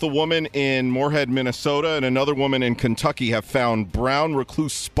 Both a woman in Moorhead, Minnesota, and another woman in Kentucky have found brown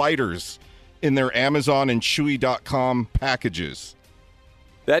recluse spiders in their Amazon and Chewy.com packages.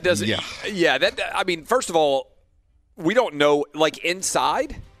 That doesn't. Yeah. I mean, first of all, we don't know. Like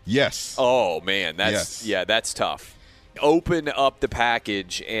inside. Yes. Oh man, that's tough. Open up the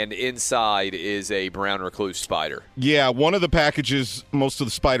package, and inside is a brown recluse spider. Yeah, one of the packages, most of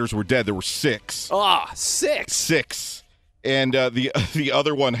the spiders were dead. There were 6. Ah, 6. 6. And the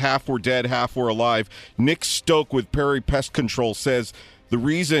other one, half were dead, half were alive. Nick Stoke with Perry Pest Control says the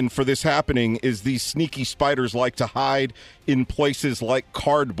reason for this happening is these sneaky spiders like to hide in places like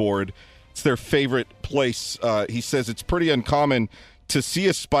cardboard. It's their favorite place. He says it's pretty uncommon to see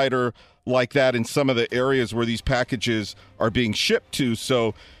a spider like that in some of the areas where these packages are being shipped to,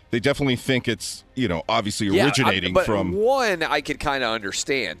 so they definitely think it's, obviously originating from. One, I could kind of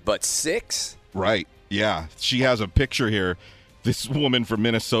understand, but 6? Right, yeah. She has a picture here, this woman from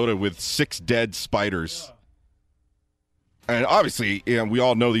Minnesota with 6 dead spiders. And obviously, we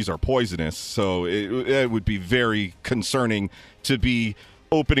all know these are poisonous, so it would be very concerning to be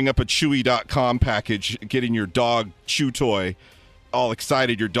opening up a Chewy.com package, getting your dog chew toy, all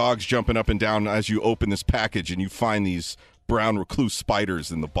excited, your dog's jumping up and down as you open this package and you find these brown recluse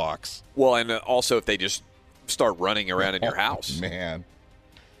spiders in the box. Well, and also if they just start running around in your house. Man.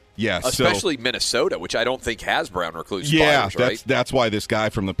 Yeah, especially Minnesota, which I don't think has brown recluse spiders, right? Yeah, that's why this guy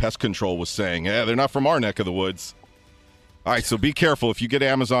from the pest control was saying, they're not from our neck of the woods. All right, so be careful. If you get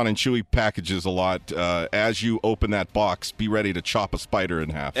Amazon and Chewy packages a lot, as you open that box, be ready to chop a spider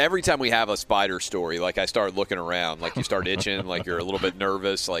in half. Every time we have a spider story, like I start looking around, like you start itching, like you're a little bit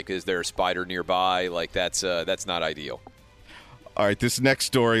nervous, like is there a spider nearby? Like that's not ideal. All right, this next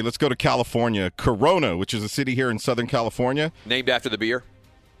story, let's go to California. Corona, which is a city here in Southern California. Named after the beer?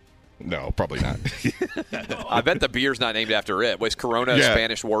 No, probably not. I bet the beer's not named after it. Was Corona a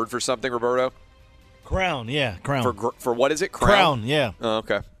Spanish word for something, Roberto? Crown, yeah, crown. For what is it? Crown, yeah. Oh,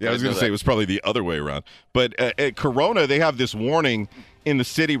 okay. Yeah, I was going to say it was probably the other way around. But at Corona, they have this warning in the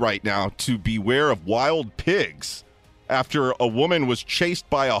city right now to beware of wild pigs after a woman was chased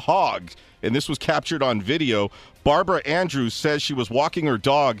by a hog, and this was captured on video. Barbara Andrews says she was walking her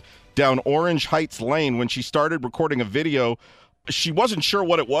dog down Orange Heights Lane when she started recording a video. She wasn't sure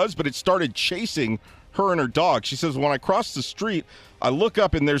what it was, but it started chasing her and her dog. She says, when I crossed the street, I look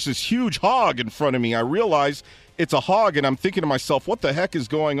up and there's this huge hog in front of me. I realize it's a hog, and I'm thinking to myself, what the heck is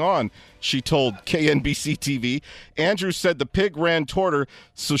going on? She told KNBC TV. Andrews said the pig ran toward her,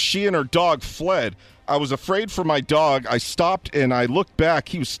 so she and her dog fled. I was afraid for my dog. I stopped and I looked back.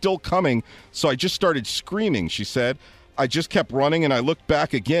 He was still coming, so I just started screaming, she said. I just kept running and I looked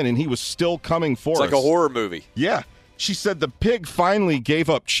back again, and he was still coming for us. It's like a horror movie. Yeah. She said the pig finally gave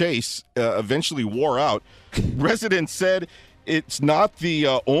up chase, eventually wore out. Residents said it's not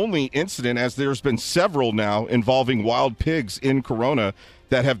the only incident, as there's been several now involving wild pigs in Corona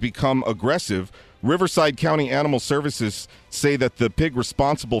that have become aggressive. Riverside County Animal Services say that the pig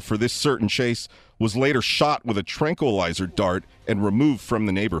responsible for this certain chase was later shot with a tranquilizer dart and removed from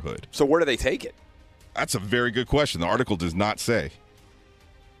the neighborhood. So where do they take it? That's a very good question. The article does not say.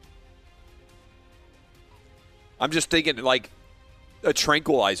 I'm just thinking, like, a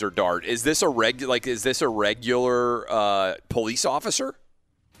tranquilizer dart. Is this a regular police officer?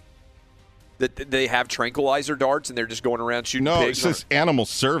 That they have tranquilizer darts and they're just going around shooting pigs? No, it says Animal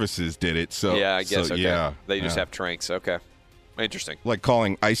Services did it. So yeah, I guess. So, okay. Yeah, they just have tranks. Okay, interesting. Like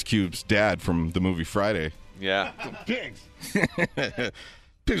calling Ice Cube's dad from the movie Friday. Yeah, pigs.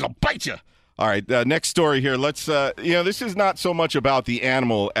 Pigs will bite you. All right, next story here. Let's. This is not so much about the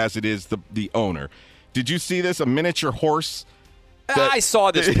animal as it is the owner. Did you see this? A miniature horse? I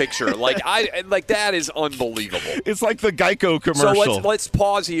saw this picture. That is unbelievable. It's like the Geico commercial. So let's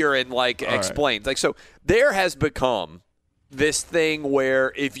pause here and explain. Right. So there has become this thing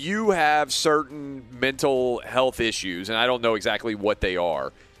where if you have certain mental health issues, and I don't know exactly what they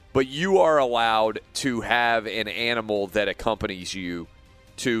are, but you are allowed to have an animal that accompanies you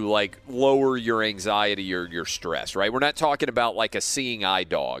to like lower your anxiety or your stress, right? We're not talking about like a seeing eye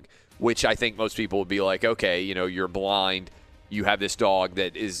dog, which I think most people would be like, okay, you're blind. You have this dog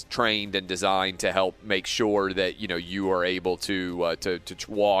that is trained and designed to help make sure that, you are able to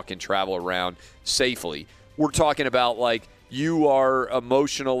walk and travel around safely. We're talking about like you are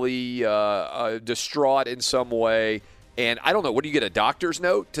emotionally distraught in some way. And I don't know, what do you get, a doctor's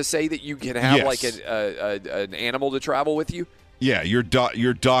note to say that you can have like an animal to travel with you? Yeah, your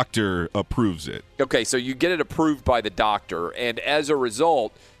doctor approves it. Okay, so you get it approved by the doctor, and as a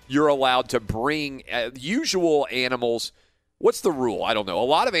result, you're allowed to bring usual animals. What's the rule? I don't know. A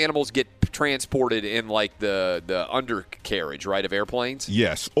lot of animals get transported in like the undercarriage, right, of airplanes?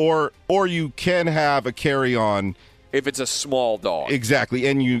 Yes, or you can have a carry-on. If it's a small dog. Exactly,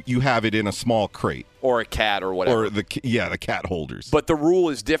 and you have it in a small crate. Or a cat or whatever. Or the cat holders. But the rule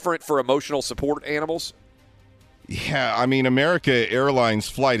is different for emotional support animals? Yeah, I mean, America Airlines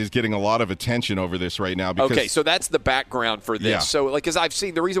flight is getting a lot of attention over this right now. Because, okay, so that's the background for this. Yeah. So, like, because I've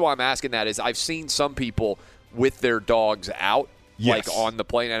seen, the reason why I'm asking that is I've seen some people with their dogs out, like on the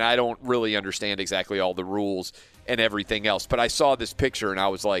plane, and I don't really understand exactly all the rules and everything else. But I saw this picture, and I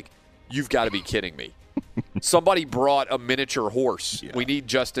was like, you've got to be kidding me. Somebody brought a miniature horse. Yeah. We need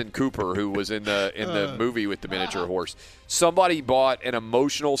Justin Cooper, who was in the movie with the miniature horse. Somebody bought an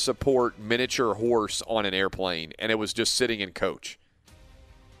emotional support miniature horse on an airplane, and it was just sitting in coach.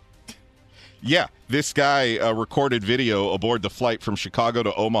 Yeah, this guy recorded video aboard the flight from Chicago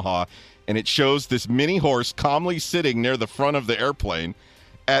to Omaha, and it shows this mini horse calmly sitting near the front of the airplane.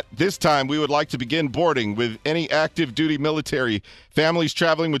 At this time, we would like to begin boarding with any active duty military, families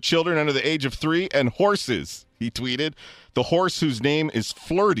traveling with children under the age of 3, and horses, he tweeted. The horse, whose name is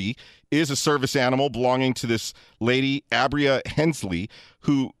Flirty, is a service animal belonging to this lady, Abria Hensley,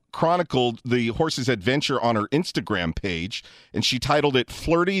 who chronicled the horse's adventure on her Instagram page, and she titled it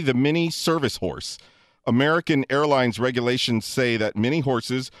Flirty the Mini Service Horse. American Airlines regulations say that mini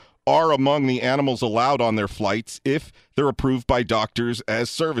horses are among the animals allowed on their flights if they're approved by doctors as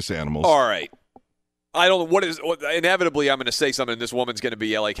service animals. All right. I don't know inevitably I'm going to say something, and this woman's going to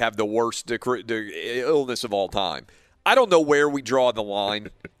be like have the worst illness of all time. I don't know where we draw the line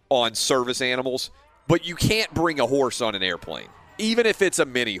on service animals, but you can't bring a horse on an airplane, even if it's a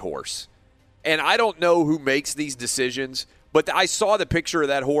mini horse. And I don't know who makes these decisions, but I saw the picture of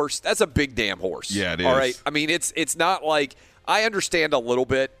that horse. That's a big damn horse. Yeah, it is. All right. I mean, it's not like I understand a little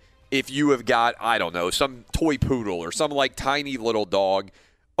bit. If you have got, I don't know, some toy poodle or some like tiny little dog,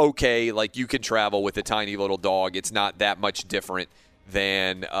 okay, like you can travel with a tiny little dog. It's not that much different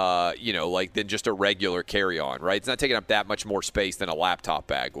than, than just a regular carry-on, right? It's not taking up that much more space than a laptop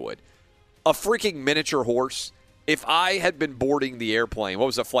bag would. A freaking miniature horse, if I had been boarding the airplane, what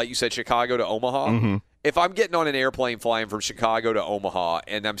was the flight you said, Chicago to Omaha? Mm-hmm. If I'm getting on an airplane flying from Chicago to Omaha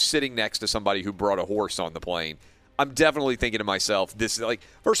and I'm sitting next to somebody who brought a horse on the plane, I'm definitely thinking to myself, this is like,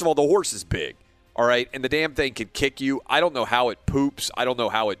 first of all, the horse is big, all right? And the damn thing could kick you. I don't know how it poops. I don't know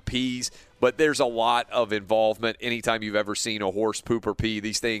how it pees, but there's a lot of involvement. Anytime you've ever seen a horse poop or pee,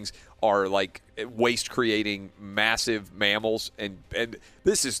 these things are like waste-creating massive mammals. And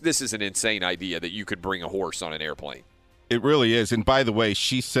this is an insane idea that you could bring a horse on an airplane. It really is. And by the way,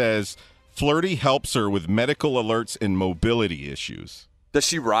 she says Flirty helps her with medical alerts and mobility issues. Does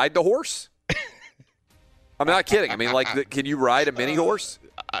she ride the horse? I'm not kidding. I mean, like, can you ride a mini horse?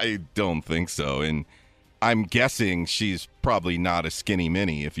 I don't think so. And I'm guessing she's probably not a skinny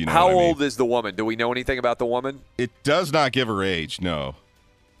mini, if you know How what I mean. old is the woman? Do we know anything about the woman? It does not give her age, no.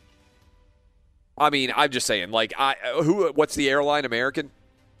 I mean, I'm just saying, like, what's the airline, American?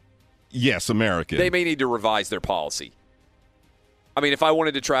 Yes, American. They may need to revise their policy. I mean, if I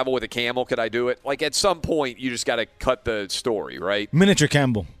wanted to travel with a camel, could I do it? Like, at some point, you just got to cut the story, right? Miniature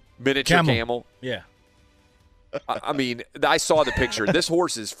camel. Miniature camel? Yeah. I mean, I saw the picture. This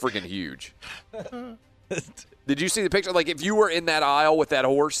horse is freaking huge. Did you see the picture? Like, if you were in that aisle with that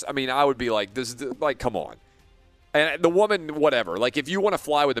horse, I mean, I would be like, this is like, come on. And the woman, whatever. Like, if you want to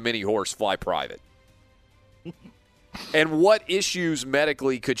fly with a mini horse, fly private. And what issues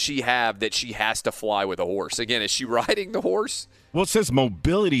medically could she have that she has to fly with a horse? Again, is she riding the horse? Well, it says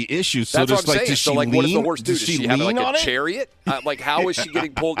mobility issues. So That's what I'm like, saying. does she so, like, lean? what does the horse do? Does she have like a chariot? Like, how is she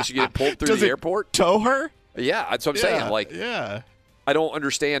getting pulled? Does she get pulled through the airport? Tow her? Yeah, that's what I'm saying. Like, yeah. I don't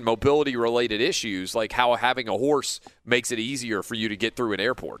understand mobility-related issues, like how having a horse makes it easier for you to get through an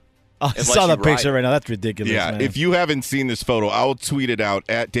airport. I saw that picture right now. That's ridiculous, Yeah, man. if you haven't seen this photo, I'll tweet it out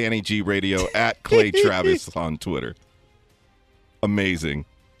at Danny G Radio, at Clay Travis on Twitter. Amazing.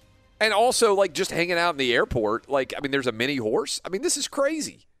 And also, like, just hanging out in the airport, like, I mean, there's a mini horse. I mean, this is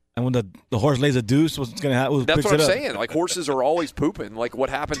crazy. And when the horse lays a deuce, what's going to happen? That's what I'm saying. Like, horses are always pooping. Like, what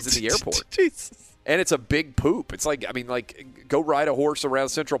happens in the airport? Jesus. And it's a big poop. It's like, go ride a horse around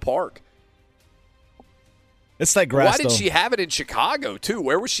Central Park. It's like grass, Why did she have it in Chicago, too?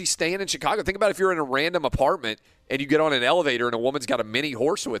 Where was she staying in Chicago? Think about if you're in a random apartment and you get on an elevator and a woman's got a mini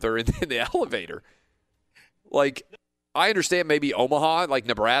horse with her in the elevator. Like, I understand maybe Omaha, like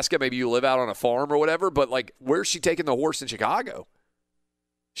Nebraska, maybe you live out on a farm or whatever, but, like, where's she taking the horse in Chicago?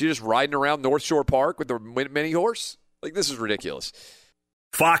 She just riding around North Shore Park with the mini horse? Like, this is ridiculous.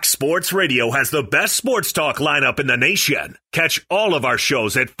 Fox Sports Radio has the best sports talk lineup in the nation. Catch all of our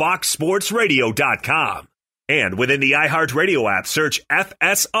shows at foxsportsradio.com. And within the iHeartRadio app, search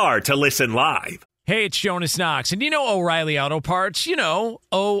FSR to listen live. Hey, it's Jonas Knox, and you know O'Reilly Auto Parts. You know,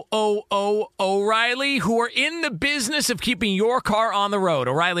 O'Reilly, who are in the business of keeping your car on the road.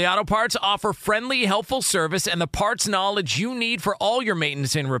 O'Reilly Auto Parts offer friendly, helpful service and the parts knowledge you need for all your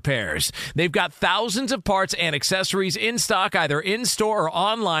maintenance and repairs. They've got thousands of parts and accessories in stock, either in-store or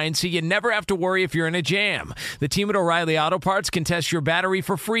online, so you never have to worry if you're in a jam. The team at O'Reilly Auto Parts can test your battery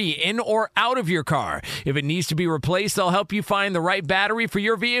for free in or out of your car. If it needs to be replaced, they'll help you find the right battery for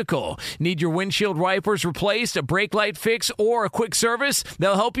your vehicle. Need your windshield wipers replaced, a brake light fix, or a quick service?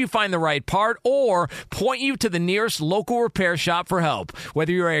 They'll help you find the right part or point you to the nearest local repair shop for help.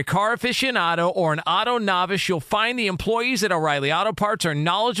 Whether you're a car aficionado or an auto novice, you'll find the employees at O'Reilly Auto Parts are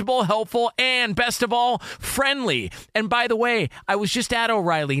knowledgeable, helpful, and best of all, friendly. And by the way, I was just at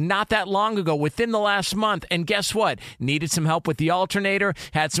O'Reilly not that long ago, within the last month, and guess what? Needed some help with the alternator,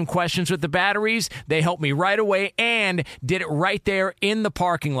 had some questions with the batteries. They helped me right away and did it right there in the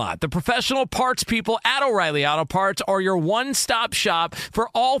parking lot. The professional parts people at O'Reilly Auto Parts are your one-stop shop for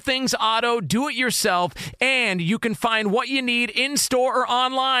all things auto, do-it-yourself, and you can find what you need in-store or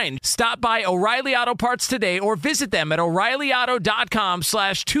online. Stop by O'Reilly Auto Parts today or visit them at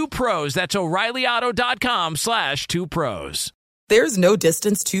O'ReillyAuto.com/2pros. That's O'ReillyAuto.com/2pros. There's no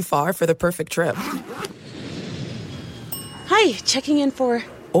distance too far for the perfect trip. Hi, checking in for...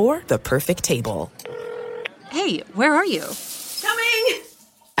 Or the perfect table. Hey, where are you? Coming!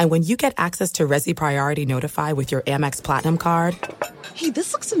 And when you get access to Resi Priority Notify with your Amex Platinum card... Hey,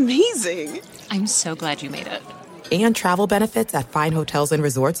 this looks amazing. I'm so glad you made it. And travel benefits at fine hotels and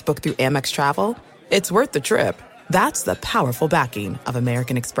resorts booked through Amex Travel, it's worth the trip. That's the powerful backing of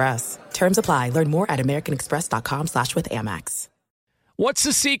American Express. Terms apply. Learn more at americanexpress.com/withAmex. What's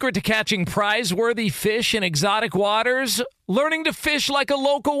the secret to catching prize-worthy fish in exotic waters? Learning to fish like a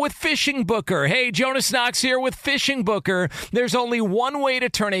local with Fishing Booker. Hey, Jonas Knox here with Fishing Booker. There's only one way to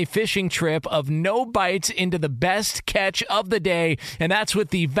turn a fishing trip of no bites into the best catch of the day, and that's with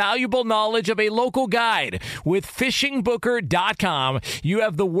the valuable knowledge of a local guide. With FishingBooker.com, you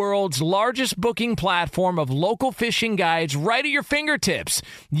have the world's largest booking platform of local fishing guides right at your fingertips.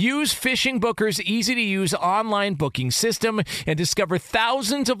 Use Fishing Booker's easy-to-use online booking system and discover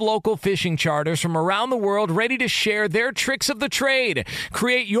thousands of local fishing charters from around the world ready to share their tricks of the trade.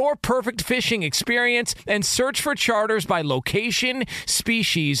 Create your perfect fishing experience and search for charters by location,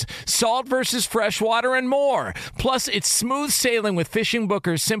 species, salt versus freshwater, and more. Plus, it's smooth sailing with Fishing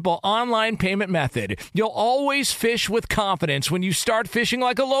Booker's simple online payment method. You'll always fish with confidence when you start fishing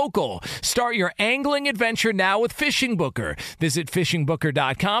like a local. Start your angling adventure now with Fishing Booker. Visit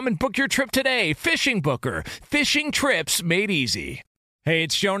FishingBooker.com and book your trip today. Fishing Booker. Fishing trips made easy. Hey,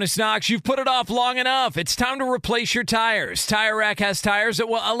 it's Jonas Knox. You've put it off long enough. It's time to replace your tires. Tire Rack has tires that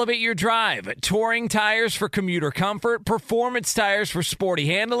will elevate your drive. Touring tires for commuter comfort, performance tires for sporty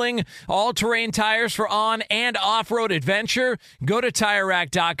handling, all-terrain tires for on- and off-road adventure. Go to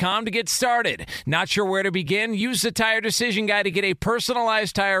TireRack.com to get started. Not sure where to begin? Use the Tire Decision Guide to get a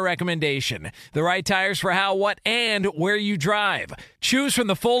personalized tire recommendation. The right tires for how, what, and where you drive. Choose from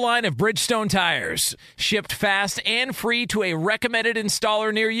the full line of Bridgestone tires. Shipped fast and free to a recommended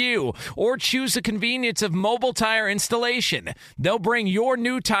installer near you, or choose the convenience of mobile tire installation. They'll bring your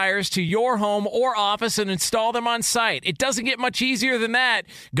new tires to your home or office and install them on site. It doesn't get much easier than that.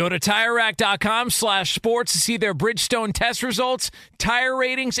 Go to TireRack.com/sports to see their Bridgestone test results, tire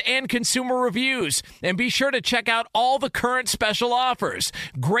ratings, and consumer reviews. And be sure to check out all the current special offers.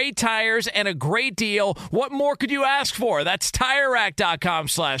 Great tires and a great deal. What more could you ask for? That's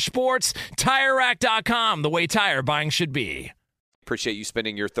TireRack.com/sports. TireRack.com, the way tire buying should be. Appreciate you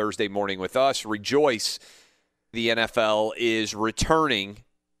spending your Thursday morning with us. Rejoice. The NFL is returning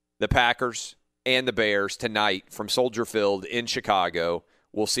the Packers and the Bears tonight from Soldier Field in Chicago.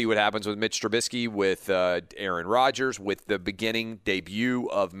 We'll see what happens with Mitch Trubisky, with Aaron Rodgers, with the beginning debut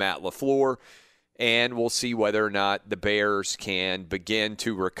of Matt LaFleur, and we'll see whether or not the Bears can begin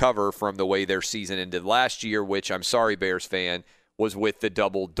to recover from the way their season ended last year, which, I'm sorry, Bears fan, was with the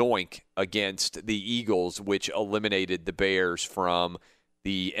double doink against the Eagles, which eliminated the Bears from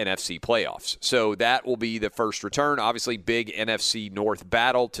the NFC playoffs. So that will be the first return. Obviously, big NFC North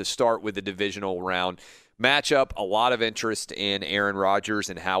battle to start with the divisional round matchup. A lot of interest in Aaron Rodgers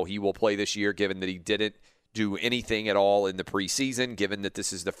and how he will play this year, given that he didn't do anything at all in the preseason, given that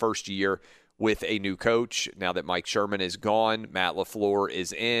this is the first year with a new coach. Now that Mike Sherman is gone, Matt LaFleur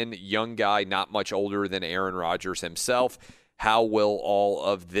is in. Young guy, not much older than Aaron Rodgers himself. How will all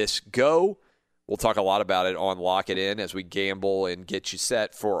of this go? We'll talk a lot about it on Lock It In as we gamble and get you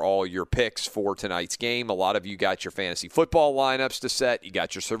set for all your picks for tonight's game. A lot of you got your fantasy football lineups to set. You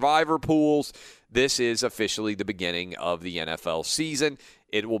got your survivor pools. This is officially the beginning of the NFL season.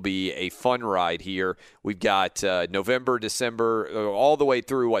 It will be a fun ride here. We've got November, December, all the way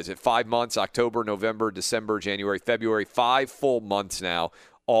through, 5 months? October, November, December, January, February, 5 full months now,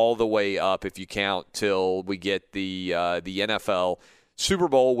 all the way up if you count till we get the NFL Super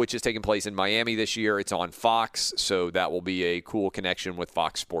Bowl, which is taking place in Miami this year. It's on Fox, so that will be a cool connection with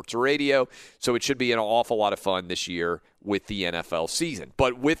Fox Sports Radio. So it should be an awful lot of fun this year with the NFL season.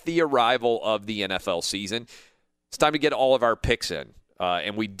 But with the arrival of the NFL season, it's time to get all of our picks in.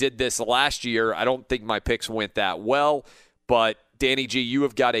 And we did this last year. I don't think my picks went that well, but Danny G, you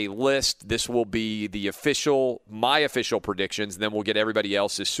have got a list. This will be my official predictions. Then we'll get everybody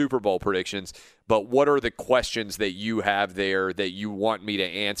else's Super Bowl predictions. But what are the questions that you have there that you want me to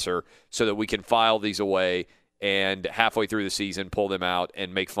answer so that we can file these away and halfway through the season pull them out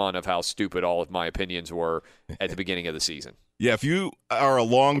and make fun of how stupid all of my opinions were at the beginning of the season? Yeah, if you are a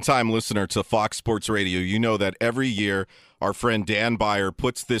longtime listener to Fox Sports Radio, you know that every year our friend Dan Beyer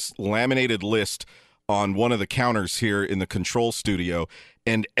puts this laminated list on one of the counters here in the control studio,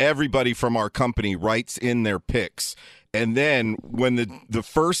 and everybody from our company writes in their picks. And then when the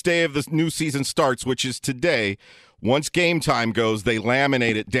first day of the new season starts, which is today, once game time goes, they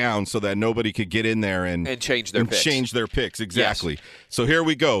laminate it down so that nobody could get in there and change their picks. Change their picks, exactly. Yes. So here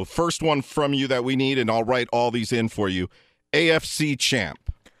we go. First one from you that we need, and I'll write all these in for you. AFC champ.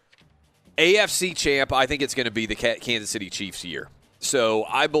 AFC champ, I think it's going to be the Kansas City Chiefs year. So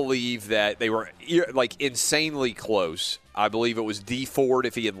I believe that they were insanely close. I believe it was Dee Ford,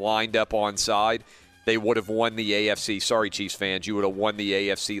 if he had lined up onside, they would have won the AFC. Sorry, Chiefs fans, you would have won the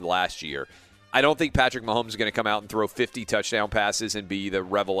AFC last year. I don't think Patrick Mahomes is going to come out and throw 50 touchdown passes and be the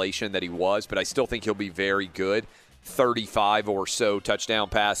revelation that he was, but I still think he'll be very good. 35 or so touchdown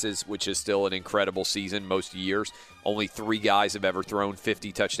passes, which is still an incredible season most years. Only 3 guys have ever thrown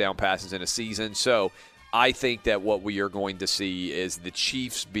 50 touchdown passes in a season. So I think that what we are going to see is the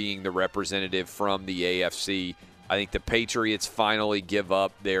Chiefs being the representative from the AFC. I think the Patriots finally give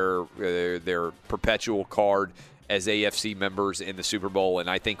up their perpetual card as AFC members in the Super Bowl, and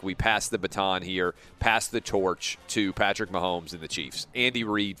I think we pass the baton here, pass the torch to Patrick Mahomes and the Chiefs. Andy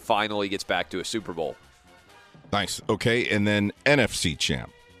Reid finally gets back to a Super Bowl. Nice. Okay, and then NFC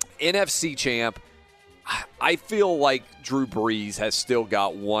champ. NFC champ, I feel like Drew Brees has still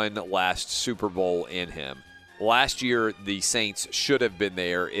got one last Super Bowl in him. Last year, the Saints should have been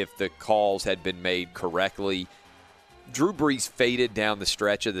there if the calls had been made correctly. Drew Brees faded down the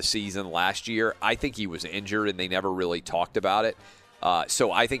stretch of the season last year. I think he was injured, and they never really talked about it.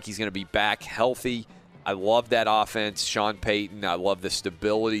 So I think he's going to be back healthy. I love that offense. Sean Payton, I love the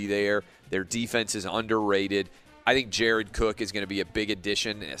stability there. Their defense is underrated. I think Jared Cook is going to be a big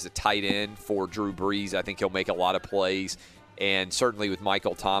addition as a tight end for Drew Brees. I think he'll make a lot of plays. And certainly with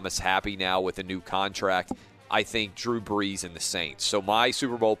Michael Thomas happy now with a new contract, I think Drew Brees and the Saints. So my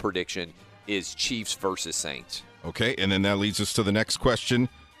Super Bowl prediction is Chiefs versus Saints. Okay, and then that leads us to the next question.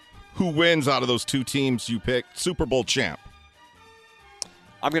 Who wins out of those two teams you picked? Super Bowl champ.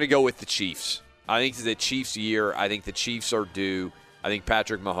 I'm going to go with the Chiefs. I think it's the Chiefs' year. I think the Chiefs are due. I think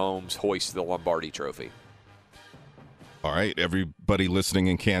Patrick Mahomes hoists the Lombardi Trophy. All right, everybody listening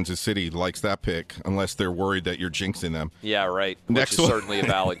in Kansas City likes that pick, unless they're worried that you're jinxing them. Yeah, right. Which is certainly a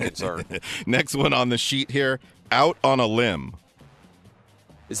valid concern. Next one on the sheet here, out on a limb.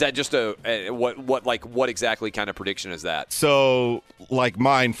 Is that just what exactly kind of prediction is that? So, like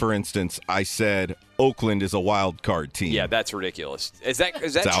mine, for instance, I said Oakland is a wild card team. Yeah, that's ridiculous. Is that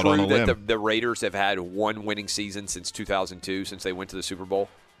true that the Raiders have had one winning season since 2002, since they went to the Super Bowl?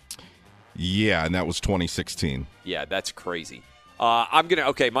 Yeah, and that was 2016. Yeah, that's crazy. My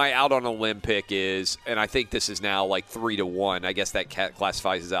out on a limb pick is, and I think this is now like 3-1. I guess that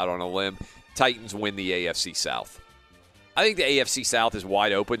classifies as out on a limb. Titans win the AFC South. I think the AFC South is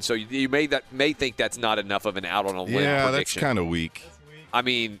wide open, so you may think that's not enough of an out on a limb prediction. That's kind of weak. I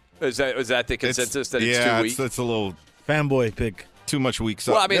mean, is that the consensus that it's too weak? Yeah, it's a little fanboy pick. Too much weak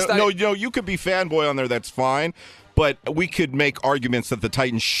stuff. Well, I mean, you could be fanboy on there. That's fine. but we could make arguments that the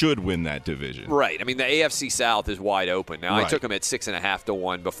Titans should win that division. Right. I mean, the AFC South is wide open. Now, Right. I took them at 6.5 to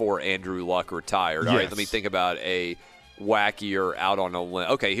 1 before Andrew Luck retired. All right, Yes. let me think about a wackier out on a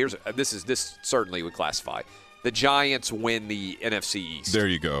limb. Okay, this certainly would classify. The Giants win the NFC East. There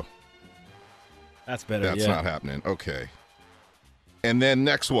you go. That's better. That's not happening. Okay. And then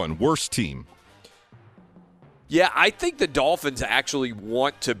next one, worst team. Yeah, I think the Dolphins actually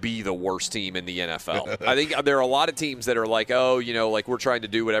want to be the worst team in the NFL. I think there are a lot of teams that are like, oh, like we're trying to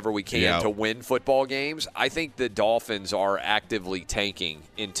do whatever we can to win football games. I think the Dolphins are actively tanking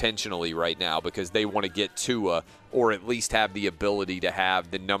intentionally right now because they want to get Tua or at least have the ability to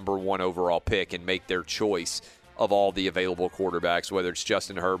have the number 1 overall pick and make their choice of all the available quarterbacks, whether it's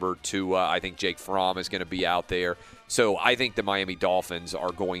Justin Herbert, Tua. I think Jake Fromm is going to be out there. So I think the Miami Dolphins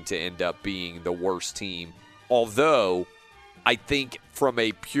are going to end up being the worst team. Although, I think from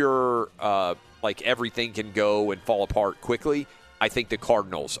a pure, everything can go and fall apart quickly, I think the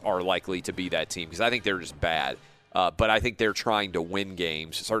Cardinals are likely to be that team because I think they're just bad. But I think they're trying to win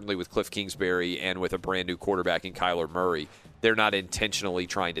games, certainly with Cliff Kingsbury and with a brand-new quarterback in Kyler Murray. They're not intentionally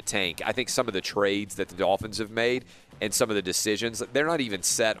trying to tank. I think some of the trades that the Dolphins have made and some of the decisions, they're not even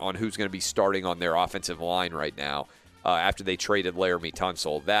set on who's going to be starting on their offensive line right now. After they traded Laramie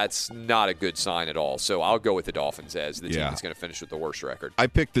Tunsil. That's not a good sign at all. So I'll go with the Dolphins as the team that's going to finish with the worst record. I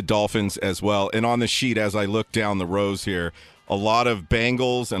picked the Dolphins as well. And on the sheet, as I look down the rows here, a lot of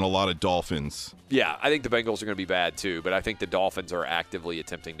Bengals and a lot of Dolphins. Yeah, I think the Bengals are going to be bad too, but I think the Dolphins are actively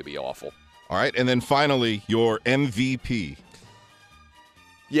attempting to be awful. All right, and then finally, your MVP.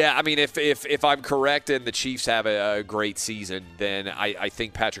 Yeah, I mean, if I'm correct and the Chiefs have a great season, then I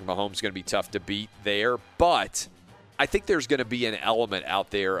think Patrick Mahomes is going to be tough to beat there. But I think there's going to be an element out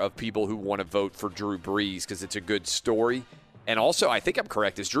there of people who want to vote for Drew Brees because it's a good story. And also, I think I'm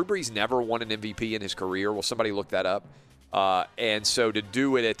correct. Is Drew Brees never won an MVP in his career? Will somebody look that up? And so to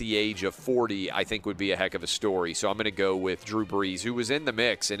do it at the age of 40, I think would be a heck of a story. So I'm going to go with Drew Brees, who was in the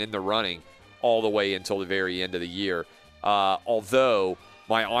mix and in the running all the way until the very end of the year. Although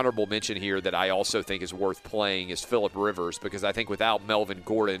my honorable mention here that I also think is worth playing is Phillip Rivers, because I think without Melvin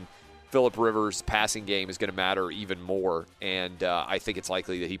Gordon, Phillip Rivers' passing game is going to matter even more, and I think it's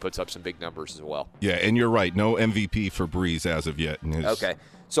likely that he puts up some big numbers as well. Yeah, and you're right. No MVP for Brees as of yet. Okay,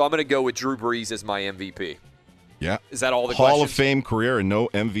 so I'm going to go with Drew Brees as my MVP. Yeah. Is that all the Hall questions? of Fame career and no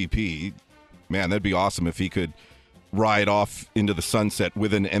MVP. Man, that'd be awesome if he could ride off into the sunset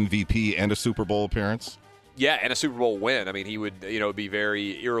with an MVP and a Super Bowl appearance. Yeah, and a Super Bowl win. I mean, he would, be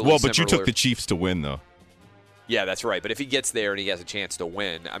very eerily Well, but similar. you took the Chiefs to win, though. Yeah, that's right. But if he gets there and he has a chance to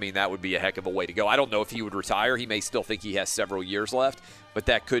win, I mean, that would be a heck of a way to go. I don't know if he would retire. He may still think he has several years left, but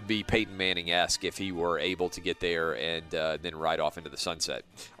that could be Peyton Manning-esque if he were able to get there and then ride off into the sunset.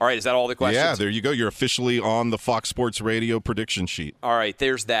 All right, is that all the questions? Yeah, there you go. You're officially on the Fox Sports Radio prediction sheet. All right,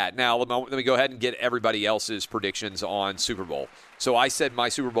 there's that. Now, let me go ahead and get everybody else's predictions on Super Bowl. So I said my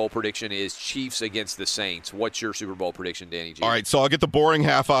Super Bowl prediction is Chiefs against the Saints. What's your Super Bowl prediction, Danny G? All right, so I'll get the boring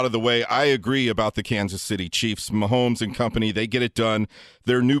half out of the way. I agree about the Kansas City Chiefs. Mahomes and company, they get it done.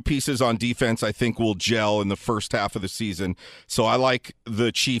 Their new pieces on defense, I think, will gel in the first half of the season. So I like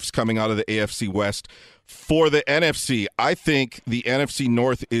the Chiefs coming out of the AFC West. For the NFC, I think the NFC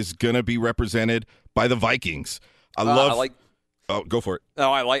North is going to be represented by the Vikings. Oh, go for it.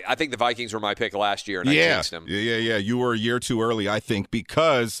 No, I think the Vikings were my pick last year, and I jinxed them. Yeah. You were a year too early, I think,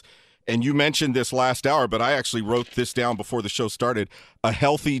 because, and you mentioned this last hour, but I actually wrote this down before the show started. A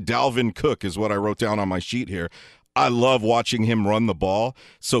healthy Dalvin Cook is what I wrote down on my sheet here. I love watching him run the ball.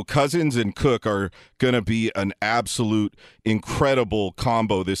 So Cousins and Cook are going to be an absolute incredible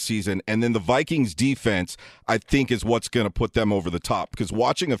combo this season. And then the Vikings defense, I think, is what's going to put them over the top. Because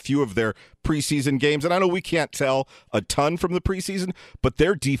watching a few of their preseason games, and I know we can't tell a ton from the preseason, but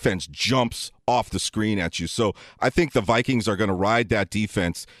their defense jumps off the screen at you. So I think the Vikings are going to ride that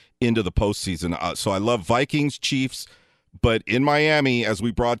defense into the postseason. So I love Vikings, Chiefs. But in Miami, as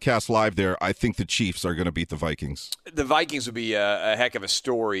we broadcast live there, I think the Chiefs are going to beat the Vikings. The Vikings would be a heck of a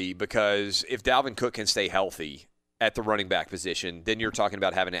story because if Dalvin Cook can stay healthy at the running back position, then you're talking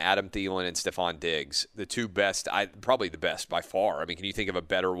about having Adam Thielen and Stephon Diggs, the two best, probably the best by far. I mean, can you think of a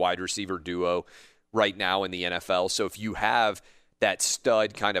better wide receiver duo right now in the NFL? So if you have that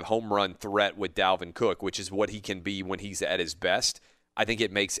stud kind of home run threat with Dalvin Cook, which is what he can be when he's at his best, I think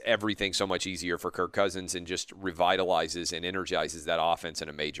it makes everything so much easier for Kirk Cousins and just revitalizes and energizes that offense in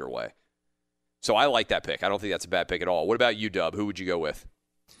a major way. So I like that pick. I don't think that's a bad pick at all. What about you, Dub? Who would you go with?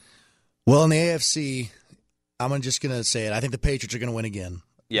 Well, in the AFC, I'm just going to say it. I think the Patriots are going to win again.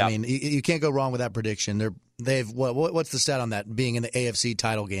 Yeah. I mean, you can't go wrong with that prediction. They've what's the stat on that being in the AFC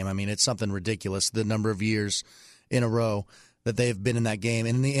title game? I mean, it's something ridiculous, the number of years in a row that they've been in that game.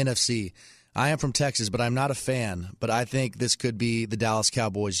 And in the NFC, I am from Texas, but I'm not a fan. But I think this could be the Dallas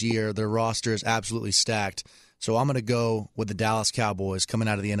Cowboys' year. Their roster is absolutely stacked. So I'm going to go with the Dallas Cowboys coming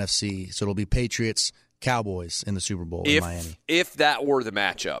out of the NFC. So it'll be Patriots-Cowboys in the Super Bowl in Miami. If that were the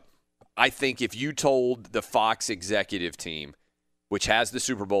matchup, I think if you told the Fox executive team, which has the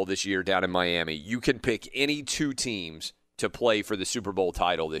Super Bowl this year down in Miami, you can pick any two teams to play for the Super Bowl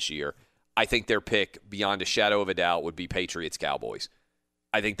title this year, I think their pick, beyond a shadow of a doubt, would be Patriots-Cowboys.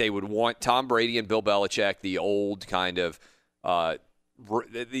 I think they would want Tom Brady and Bill Belichick, the old kind of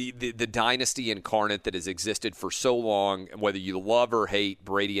the dynasty incarnate that has existed for so long. And whether you love or hate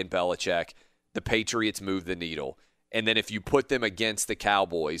Brady and Belichick, the Patriots move the needle. And then if you put them against the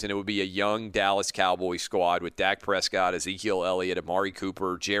Cowboys, and it would be a young Dallas Cowboys squad with Dak Prescott, Ezekiel Elliott, Amari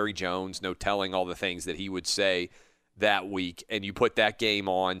Cooper, Jerry Jones, no telling all the things that he would say that week, and you put that game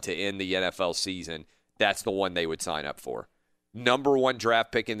on to end the NFL season, that's the one they would sign up for. Number one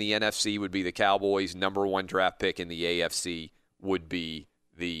draft pick in the NFC would be the Cowboys. Number one draft pick in the AFC would be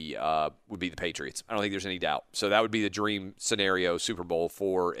the Patriots. I don't think there's any doubt. So that would be the dream scenario Super Bowl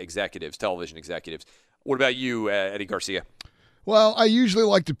for executives, television executives. What about you, Eddie Garcia? Well, I usually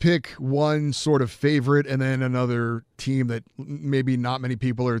like to pick one sort of favorite and then another team that maybe not many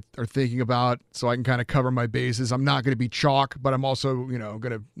people are thinking about, so I can kind of cover my bases. I'm not going to be chalk, but I'm also, not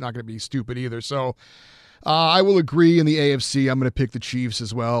going to be stupid either. So I will agree in the AFC. I'm going to pick the Chiefs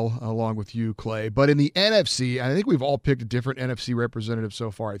as well, along with you, Clay. But in the NFC, I think we've all picked a different NFC representative so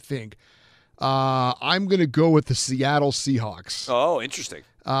far, I think. I'm going to go with the Seattle Seahawks. Oh, interesting.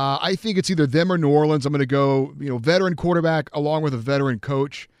 I think it's either them or New Orleans. I'm going to go, veteran quarterback along with a veteran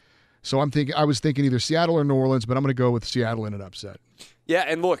coach. So I was thinking either Seattle or New Orleans, but I'm going to go with Seattle in an upset. Yeah,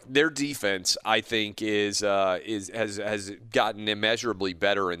 and look, their defense, I think, has gotten immeasurably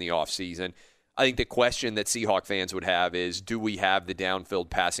better in the offseason. I think the question that Seahawk fans would have is, do we have the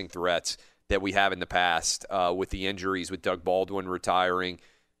downfield passing threats that we have in the past with the injuries, with Doug Baldwin retiring?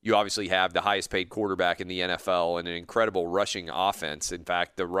 You obviously have the highest-paid quarterback in the NFL and an incredible rushing offense. In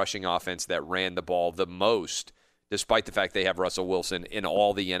fact, the rushing offense that ran the ball the most, despite the fact they have Russell Wilson in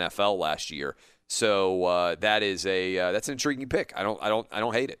all the NFL last year. So that's an intriguing pick. I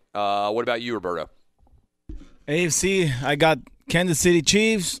don't hate it. What about you, Roberto? AFC, I got Kansas City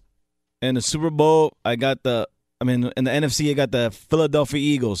Chiefs. In the Super Bowl, in the NFC, I got the Philadelphia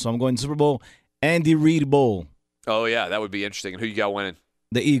Eagles. So I'm going Super Bowl, Andy Reid Bowl. Oh, yeah, that would be interesting. And who you got winning?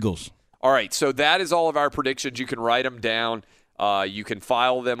 The Eagles. All right, so that is all of our predictions. You can write them down. You can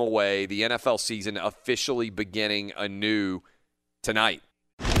file them away. The NFL season officially beginning anew tonight.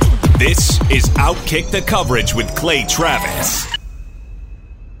 This is Outkick the Coverage with Clay Travis.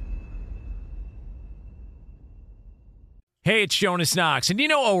 Hey, it's Jonas Knox, and you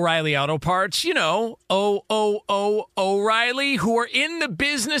know O'Reilly Auto Parts. You know, O'Reilly, who are in the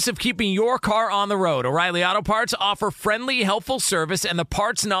business of keeping your car on the road. O'Reilly Auto Parts offer friendly, helpful service and the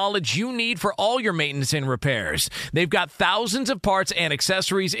parts knowledge you need for all your maintenance and repairs. They've got thousands of parts and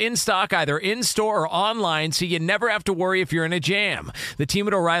accessories in stock, either in-store or online, so you never have to worry if you're in a jam. The team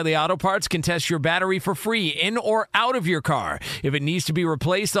at O'Reilly Auto Parts can test your battery for free in or out of your car. If it needs to be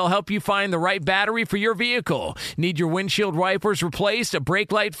replaced, they'll help you find the right battery for your vehicle. Need your windshield wipers replaced, a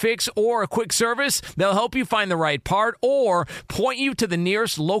brake light fix, or a quick service? They'll help you find the right part or point you to the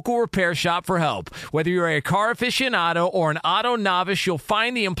nearest local repair shop for help. Whether you're a car aficionado or an auto novice, you'll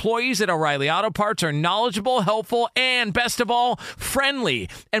find the employees at O'Reilly Auto Parts are knowledgeable, helpful, and best of all, friendly.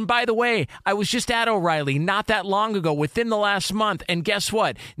 And by the way, I was just at O'Reilly not that long ago, within the last month, and guess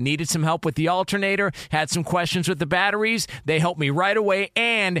what? Needed some help with the alternator, had some questions with the batteries. They helped me right away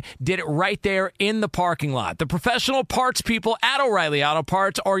and did it right there in the parking lot. The professional parts people at O'Reilly Auto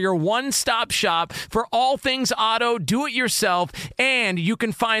Parts are your one-stop shop for all things auto, do-it-yourself, and you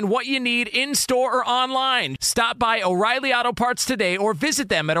can find what you need in-store or online. Stop by O'Reilly Auto Parts today or visit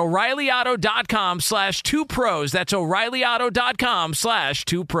them at O'ReillyAuto.com/2pros. That's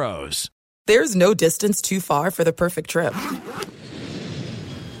O'ReillyAuto.com/2pros. There's no distance too far for the perfect trip.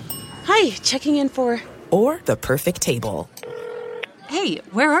 Hi, checking in for... Or the perfect table. Hey,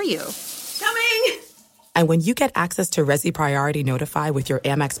 where are you? Coming! And when you get access to Resi Priority Notify with your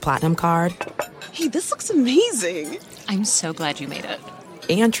Amex Platinum card... Hey, this looks amazing. I'm so glad you made it.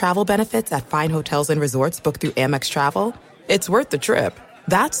 And travel benefits at fine hotels and resorts booked through Amex Travel, it's worth the trip.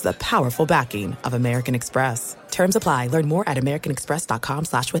 That's the powerful backing of American Express. Terms apply. Learn more at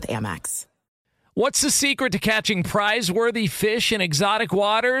americanexpress.com/withAmex. What's the secret to catching prize-worthy fish in exotic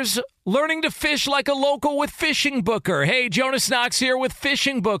waters? Learning to fish like a local with Fishing Booker. Hey, Jonas Knox here with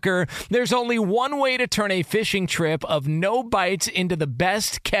Fishing Booker. There's only one way to turn a fishing trip of no bites into the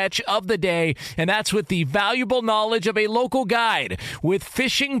best catch of the day, and that's with the valuable knowledge of a local guide. With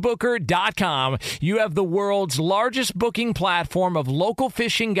fishingbooker.com, you have the world's largest booking platform of local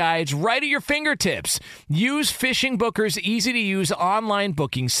fishing guides right at your fingertips. Use Fishing Booker's easy-to-use online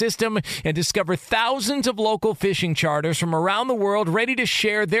booking system and discover thousands of local fishing charters from around the world ready to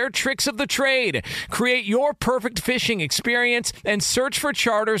share their tricks of the trade. Create your perfect fishing experience and search for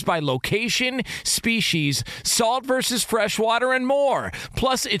charters by location, species, salt versus freshwater, and more.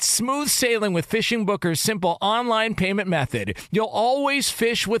 Plus, it's smooth sailing with Fishing Booker's simple online payment method. You'll always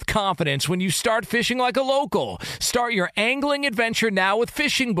fish with confidence when you start fishing like a local. Start your angling adventure now with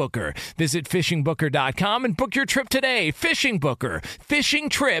Fishing Booker. Visit fishingbooker.com and book your trip today. Fishing Booker. Fishing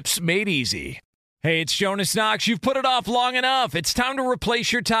trips made easy. Hey, it's Jonas Knox. You've put it off long enough. It's time to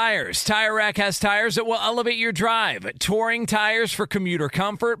replace your tires. Tire Rack has tires that will elevate your drive. Touring tires for commuter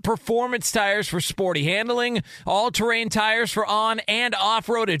comfort, performance tires for sporty handling, all-terrain tires for on- and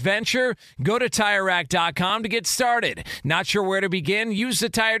off-road adventure. Go to TireRack.com to get started. Not sure where to begin? Use the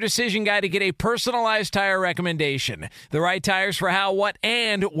Tire Decision Guide to get a personalized tire recommendation. The right tires for how, what,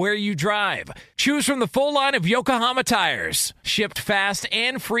 and where you drive. Choose from the full line of Yokohama tires. Shipped fast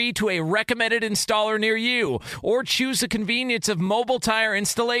and free to a recommended installer near you, or choose the convenience of mobile tire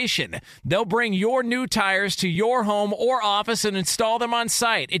installation. They'll bring your new tires to your home or office and install them on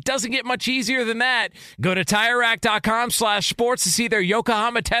site. It doesn't get much easier than that. Go to TireRack.com/sports to see their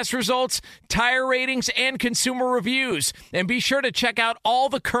Yokohama test results, tire ratings, and consumer reviews. And be sure to check out all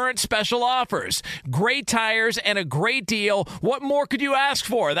the current special offers. Great tires and a great deal. What more could you ask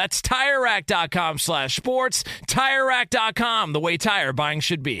for? That's TireRack.com/sports. TireRack.com, the way tire buying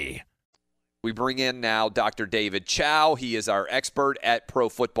should be. We bring in now Dr. David Chao. He is our expert at Pro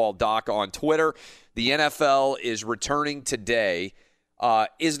Football Doc on Twitter. The NFL is returning today.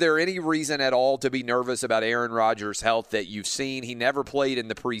 Is there any reason at all to be nervous about Aaron Rodgers' health that you've seen? He never played in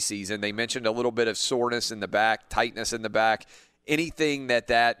the preseason. They mentioned a little bit of soreness in the back, tightness in the back. Anything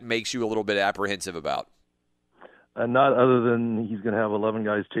that makes you a little bit apprehensive about? Not other than he's going to have 11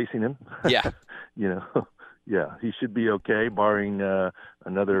 guys chasing him. Yeah. Yeah, he should be okay, barring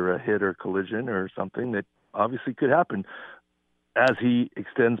another hit or collision or something that obviously could happen as he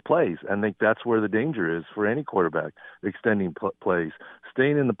extends plays. I think that's where the danger is for any quarterback, extending plays.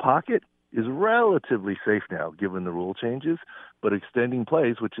 Staying in the pocket is relatively safe now, given the rule changes, but extending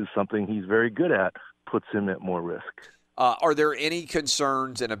plays, which is something he's very good at, puts him at more risk. Are there any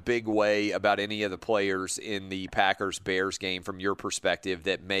concerns in a big way about any of the players in the Packers-Bears game from your perspective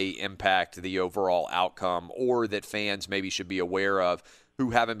that may impact the overall outcome, or that fans maybe should be aware of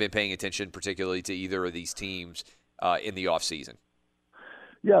who haven't been paying attention particularly to either of these teams in the offseason?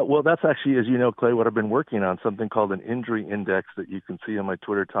 Yeah, well, that's actually, as you know, Clay, what I've been working on, something called an injury index that you can see on my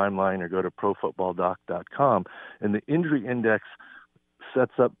Twitter timeline or go to profootballdoc.com. And the injury index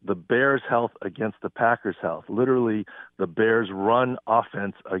sets up the Bears' health against the Packers' health. Literally, the Bears' run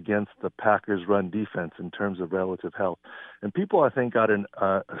offense against the Packers' run defense in terms of relative health. And people, I think, got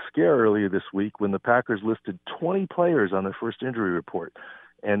a scare earlier this week when the Packers listed 20 players on their first injury report.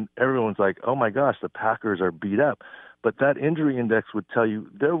 And everyone's like, oh, my gosh, the Packers are beat up. But that injury index would tell you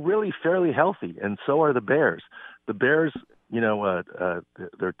they're really fairly healthy, and so are the Bears. The Bears,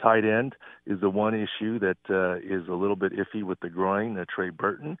 their tight end is the one issue that is a little bit iffy with the groin, Trey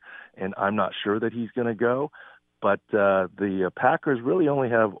Burton, and I'm not sure that he's going to go. But the Packers really only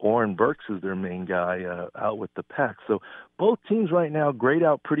have Oren Burks as their main guy out with the Pack. So both teams right now grade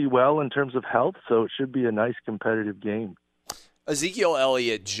out pretty well in terms of health, so it should be a nice competitive game. Ezekiel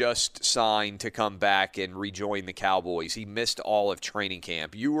Elliott just signed to come back and rejoin the Cowboys. He missed all of training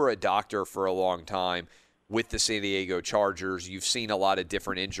camp. You were a doctor for a long time with the San Diego Chargers. You've seen a lot of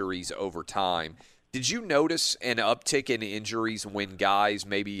different injuries over time. Did you notice an uptick in injuries when guys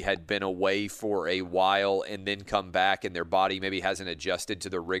maybe had been away for a while and then come back and their body maybe hasn't adjusted to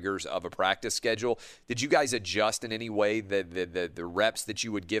the rigors of a practice schedule? Did you guys adjust in any way the reps that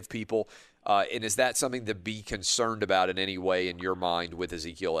you would give people? And is that something to be concerned about in any way in your mind with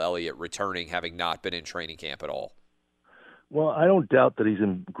Ezekiel Elliott returning, having not been in training camp at all? Well, I don't doubt that he's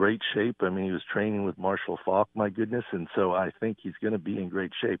in great shape. I mean, he was training with Marshall Faulk, my goodness, and so I think he's going to be in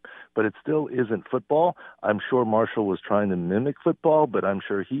great shape. But it still isn't football. I'm sure Marshall was trying to mimic football, but I'm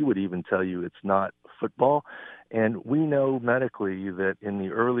sure he would even tell you it's not football. And we know medically that in the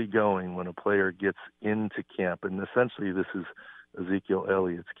early going, when a player gets into camp, and essentially this is Ezekiel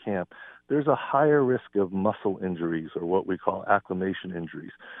Elliott's camp, there's a higher risk of muscle injuries or what we call acclimation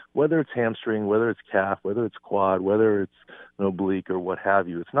injuries, whether it's hamstring, whether it's calf, whether it's quad, whether it's an oblique or what have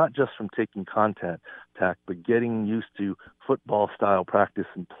you. It's not just from taking contact, but getting used to football-style practice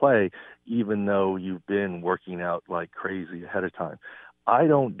and play, even though you've been working out like crazy ahead of time. I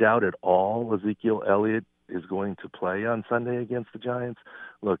don't doubt at all Ezekiel Elliott is going to play on Sunday against the Giants.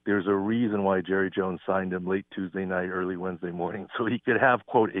 Look, there's a reason why Jerry Jones signed him late Tuesday night, early Wednesday morning, so he could have,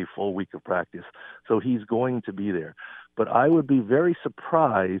 quote, a full week of practice. So he's going to be there. But I would be very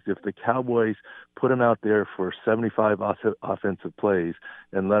surprised if the Cowboys put him out there for 75 offensive plays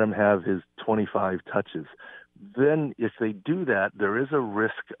and let him have his 25 touches. Then if they do that, there is a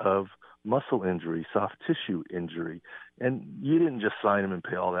risk of muscle injury, soft tissue injury. And you didn't just sign him and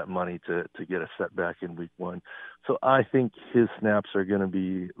pay all that money to get a setback in week one. So I think his snaps are going to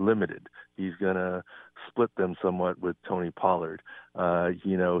be limited. He's going to split them somewhat with Tony Pollard.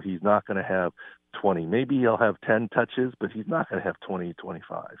 He's not going to have 20. Maybe he'll have 10 touches, but he's not going to have 20,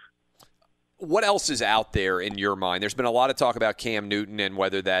 25. What else is out there in your mind? There's been a lot of talk about Cam Newton and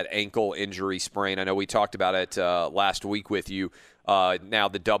whether that ankle injury sprain. I know we talked about it last week with you. Now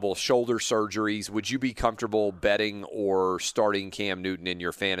the double shoulder surgeries. Would you be comfortable betting or starting Cam Newton in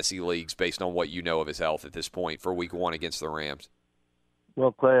your fantasy leagues based on what you know of his health at this point for week one against the Rams?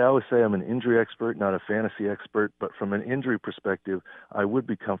 Well, Clay, I always say I'm an injury expert, not a fantasy expert. But from an injury perspective, I would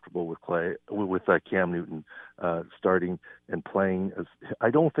be comfortable with Cam Newton starting and playing. I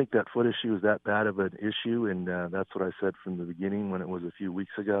don't think that foot issue is that bad of an issue, and that's what I said from the beginning when it was a few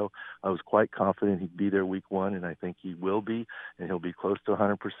weeks ago. I was quite confident he'd be there week one, and I think he will be, and he'll be close to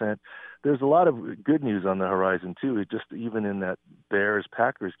 100%. There's a lot of good news on the horizon, too. Even in that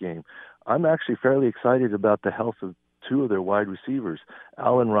Bears-Packers game, I'm actually fairly excited about the health of two of their wide receivers.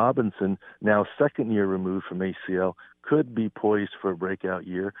 Allen Robinson, now second year removed from ACL, could be poised for a breakout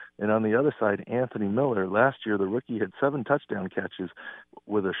year. And on the other side, Anthony Miller, last year the rookie had 7 touchdown catches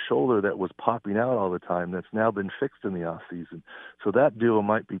with a shoulder that was popping out all the time that's now been fixed in the offseason. So that duo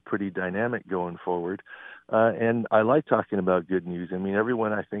might be pretty dynamic going forward. And I like talking about good news. I mean,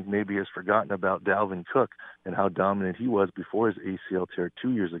 everyone I think maybe has forgotten about Dalvin Cook and how dominant he was before his ACL tear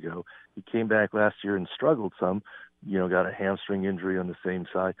 2 years ago. He came back last year and struggled some, got a hamstring injury on the same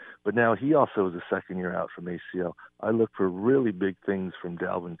side. But now he also is a second year out from ACL. I look for really big things from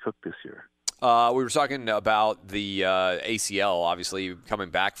Dalvin Cook this year. We were talking about the ACL, obviously coming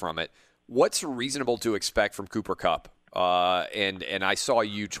back from it. What's reasonable to expect from Cooper Kupp? And I saw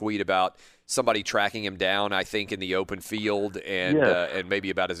you tweet about somebody tracking him down, I think, in the open field and maybe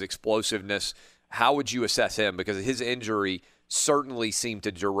about his explosiveness. How would you assess him? Because his injury certainly seemed to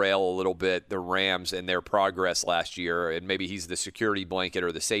derail a little bit the Rams and their progress last year, and maybe he's the security blanket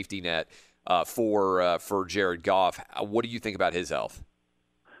or the safety net for Jared Goff. What do you think about his health?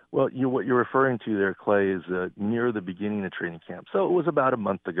 Well, what you're referring to there, Clay, is near the beginning of training camp. So it was about a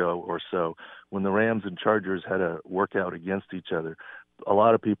month ago or so when the Rams and Chargers had a workout against each other. A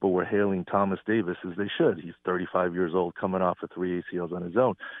lot of people were hailing Thomas Davis, as they should. He's 35 years old, coming off of 3 ACLs on his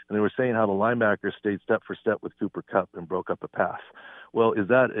own. And they were saying how the linebacker stayed step for step with Cooper Kupp and broke up a pass. Well, is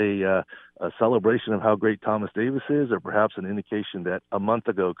that a celebration of how great Thomas Davis is, or perhaps an indication that a month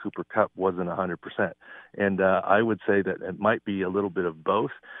ago Cooper Kupp wasn't 100%? And I would say that it might be a little bit of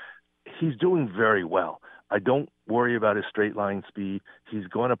both. He's doing very well. I don't worry about his straight line speed. He's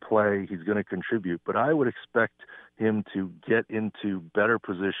going to play. He's going to contribute. But I would expect him to get into better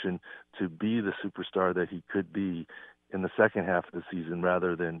position to be the superstar that he could be in the second half of the season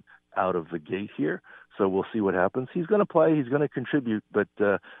rather than out of the gate here. So we'll see what happens. He's going to play. He's going to contribute. But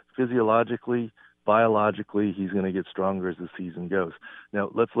physiologically, biologically, he's going to get stronger as the season goes. Now,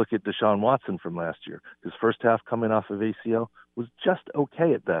 let's look at Deshaun Watson from last year. His first half coming off of ACL was just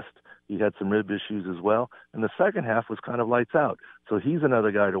okay at best. He had some rib issues as well, and the second half was kind of lights out. So he's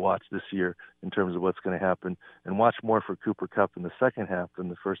another guy to watch this year in terms of what's going to happen, and watch more for Cooper Kupp in the second half than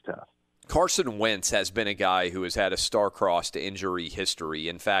the first half. Carson Wentz has been a guy who has had a star-crossed injury history.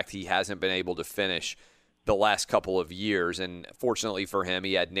 In fact, he hasn't been able to finish the last couple of years, and fortunately for him,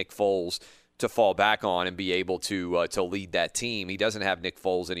 he had Nick Foles to fall back on and be able to lead that team. He doesn't have Nick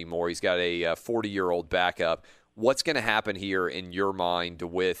Foles anymore. He's got a 40-year-old backup. What's going to happen here in your mind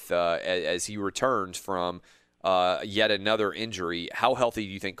with as he returns from yet another injury? How healthy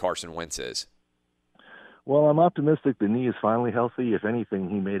do you think Carson Wentz is? Well, I'm optimistic the knee is finally healthy. If anything,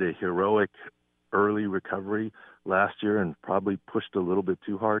 he made a heroic early recovery last year and probably pushed a little bit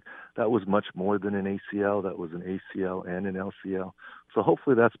too hard. That was much more than an ACL. That was an ACL and an LCL. So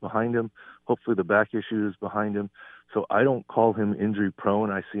hopefully that's behind him. Hopefully the back issue is behind him. So I don't call him injury prone.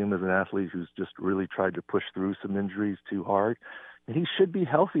 I see him as an athlete who's just really tried to push through some injuries too hard. And he should be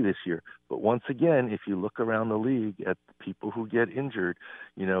healthy this year. But once again, if you look around the league at the people who get injured,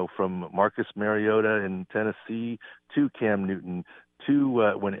 from Marcus Mariota in Tennessee to Cam Newton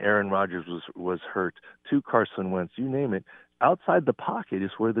to when Aaron Rodgers was hurt to Carson Wentz, you name it, outside the pocket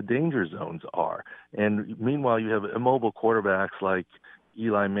is where the danger zones are. And meanwhile, you have immobile quarterbacks like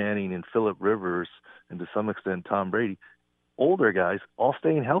Eli Manning and Phillip Rivers and to some extent Tom Brady, older guys all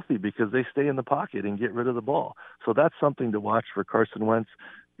staying healthy because they stay in the pocket and get rid of the ball. So that's something to watch for Carson Wentz.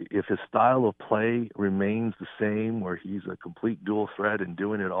 If his style of play remains the same, where he's a complete dual threat and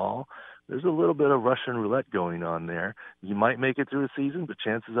doing it all, there's a little bit of Russian roulette going on there. He might make it through a season, but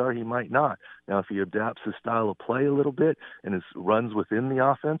chances are he might not. Now, if he adapts his style of play a little bit and runs within the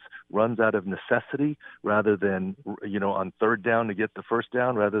offense, runs out of necessity rather than, on third down to get the first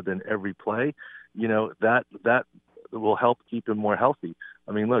down rather than every play, that will help keep him more healthy.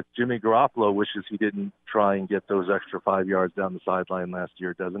 I mean, look, Jimmy Garoppolo wishes he didn't try and get those extra 5 yards down the sideline last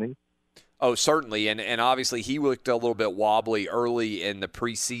year, doesn't he? Oh, certainly. And obviously he looked a little bit wobbly early in the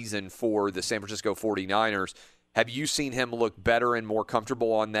preseason for the San Francisco 49ers. Have you seen him look better and more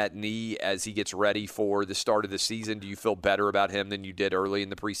comfortable on that knee as he gets ready for the start of the season? Do you feel better about him than you did early in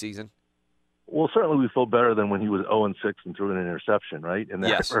the preseason? Well, certainly we feel better than when he was 0-6 and threw an interception, right, in that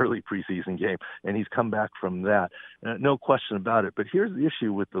yes. early preseason game, and he's come back from that. No question about it. But here's the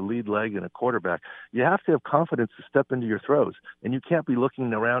issue with the lead leg and a quarterback. You have to have confidence to step into your throws, and you can't be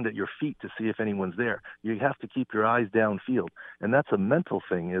looking around at your feet to see if anyone's there. You have to keep your eyes downfield, and that's a mental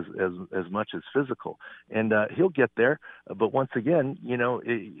thing as much as physical. And he'll get there, but once again,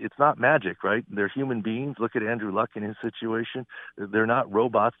 it's not magic, right? They're human beings. Look at Andrew Luck in his situation. They're not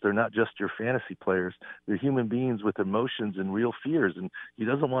robots. They're not just your fantasy players. They're human beings with emotions and real fears, and he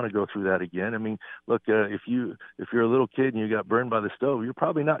doesn't want to go through that again. I mean, look, if you're a little kid and you got burned by the stove, you're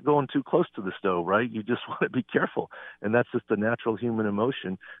probably not going too close to the stove, right? You just want to be careful, and that's just a natural human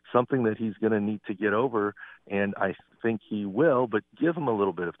emotion, something that he's going to need to get over, and I think he will, but give him a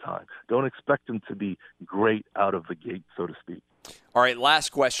little bit of time. Don't expect him to be great out of the gate, so to speak. All right, last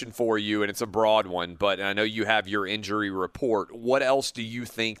question for you, and it's a broad one, but I know you have your injury report. What else do you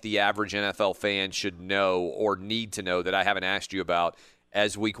think the average NFL fan should know or need to know that I haven't asked you about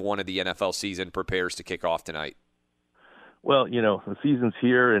as week one of the NFL season prepares to kick off tonight? Well, the season's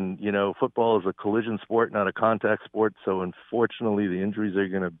here, and, football is a collision sport, not a contact sport. So, unfortunately, the injuries are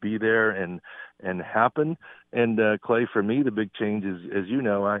going to be there and happen. And, Clay, for me, the big change is, as you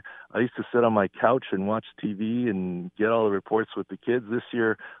know, I used to sit on my couch and watch TV and get all the reports with the kids. This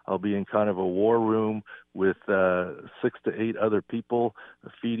year, I'll be in kind of a war room with 6 to 8 other people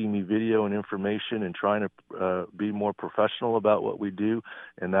feeding me video and information and trying to be more professional about what we do.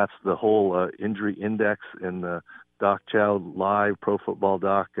 And that's the whole injury index and the Doc Child Live Pro Football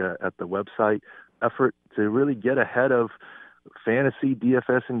Doc at the website effort to really get ahead of fantasy,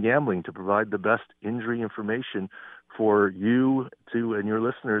 DFS, and gambling to provide the best injury information for you and your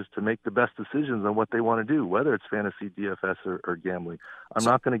listeners to make the best decisions on what they want to do, whether it's fantasy, DFS, or gambling. I'm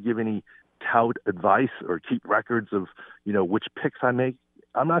not going to give any tout advice or keep records of which picks I make.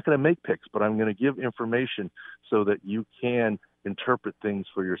 I'm not going to make picks, but I'm going to give information so that you can interpret things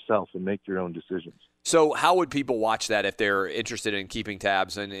for yourself and make your own decisions. So how would people watch that if they're interested in keeping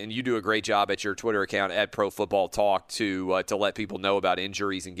tabs? And you do a great job at your Twitter account at Pro Football Talk to let people know about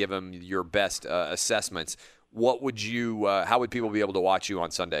injuries and give them your best assessments. What would how would people be able to watch you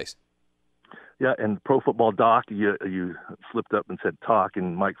on Sundays? Yeah, and Pro Football Doc, you slipped up and said Talk,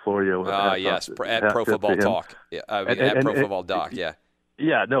 and Mike Florio. Yes, at Pro Football Talk. Yeah, at Pro Football Doc, yeah.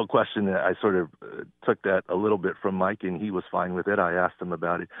 Yeah, no question. I sort of took that a little bit from Mike, and he was fine with it. I asked him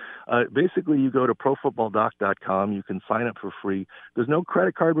about it. Basically, you go to profootballdoc.com. You can sign up for free. There's no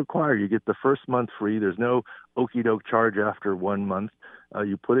credit card required. You get the first month free. There's no okey-doke charge after 1 month.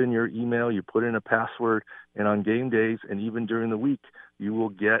 You put in your email, you put in a password, and on game days and even during the week, you will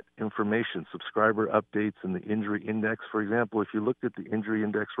get information, subscriber updates, and the injury index. For example, if you looked at the injury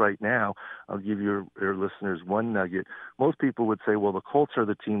index right now, I'll give your listeners one nugget. Most people would say, well, the Colts are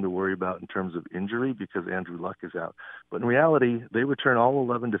the team to worry about in terms of injury because Andrew Luck is out. But in reality, they return all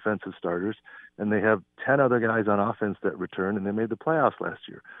 11 defensive starters, and they have 10 other guys on offense that return, and they made the playoffs last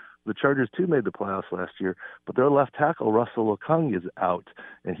year. The Chargers, too, made the playoffs last year, but their left tackle, Russell Okung, is out,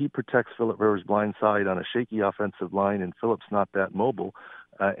 and he protects Phillip Rivers' blind side on a shaky offensive line, and Phillip's not that mobile.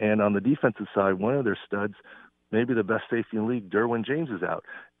 And on the defensive side, one of their studs, maybe the best safety in the league, Derwin James, is out.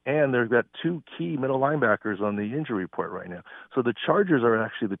 And they've got 2 key middle linebackers on the injury report right now. So the Chargers are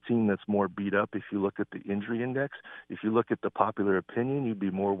actually the team that's more beat up if you look at the injury index. If you look at the popular opinion, you'd be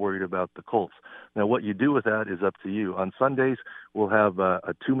more worried about the Colts. Now, what you do with that is up to you. On Sundays, we'll have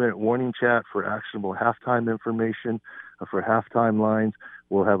a 2-minute warning chat for actionable halftime information, for halftime lines.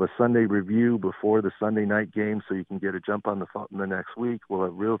 We'll have a Sunday review before the Sunday night game so you can get a jump on the phone the next week. We'll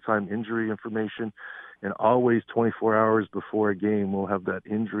have real-time injury information. And always 24 hours before a game, we'll have that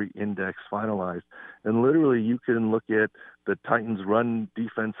injury index finalized. And literally, you can look at the Titans' run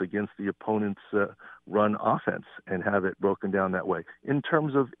defense against the opponent's run offense and have it broken down that way in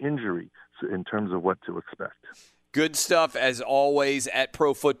terms of injury, so in terms of what to expect. Good stuff, as always, at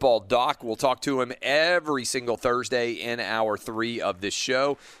Pro Football Doc. We'll talk to him every single Thursday in hour 3 of this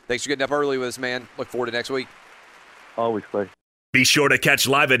show. Thanks for getting up early with us, man. Look forward to next week. Always, Clay. Be sure to catch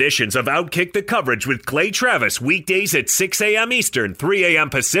live editions of Outkick the Coverage with Clay Travis weekdays at 6 a.m. Eastern, 3 a.m.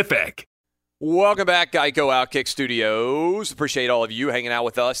 Pacific. Welcome back, Geico Outkick Studios. Appreciate all of you hanging out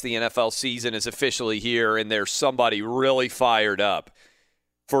with us. The NFL season is officially here, and there's somebody really fired up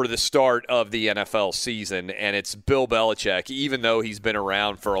for the start of the NFL season, and it's Bill Belichick. Even though he's been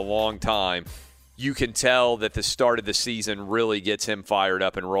around for a long time, you can tell that the start of the season really gets him fired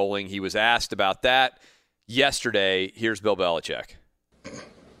up and rolling. He was asked about that yesterday. Here's Bill Belichick.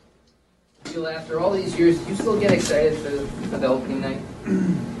 Bill, after all these years, do you still get excited for the opening night?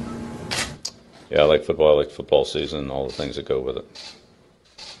 Yeah, I like football. I like football season and all the things that go with it.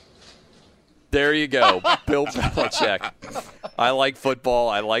 There you go, Bill Belichick. I like football.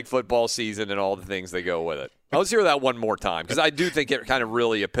 I like football season and all the things that go with it. Let's hear that one more time, because I do think it kind of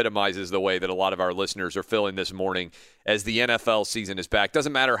really epitomizes the way that a lot of our listeners are feeling this morning as the NFL season is back.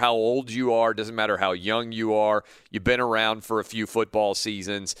 Doesn't matter how old you are. Doesn't matter how young you are. You've been around for a few football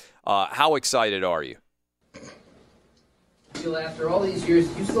seasons. How excited are you? Bill, after all these years,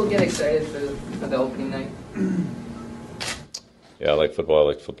 do you still get excited for the opening night? Yeah, I like football. I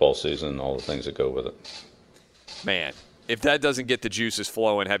like football season and all the things that go with it. Man, if that doesn't get the juices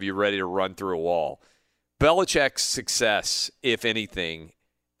flowing, have you ready to run through a wall? Belichick's success, if anything,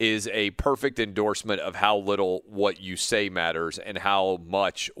 is a perfect endorsement of how little what you say matters and how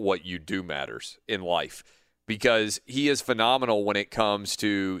much what you do matters in life. Because he is phenomenal when it comes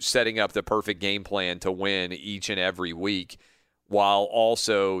to setting up the perfect game plan to win each and every week, while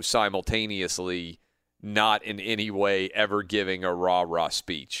also simultaneously not in any way ever giving a rah-rah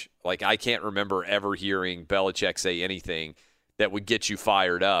speech. Like, I can't remember ever hearing Belichick say anything that would get you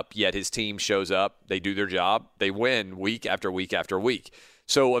fired up, yet his team shows up, they do their job, they win week after week after week.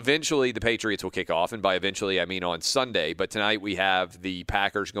 So eventually the Patriots will kick off, and by eventually I mean on Sunday. But tonight we have the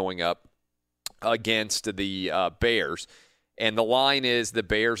Packers going up against the Bears, and the line is the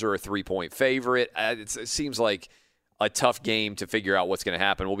Bears are a 3-point favorite. It seems like a tough game to figure out what's going to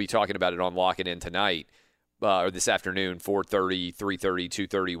happen. We'll be talking about it on Lock It In tonight, or this afternoon, 4:30, 3:30,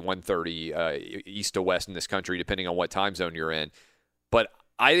 2:30, 1:30, east to west in this country, depending on what time zone you're in. But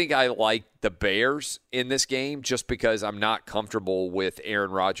I think I like the Bears in this game just because I'm not comfortable with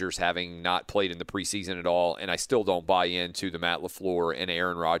Aaron Rodgers having not played in the preseason at all, and I still don't buy into the Matt LaFleur and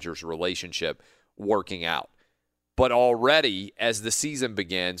Aaron Rodgers relationship working out. But already, as the season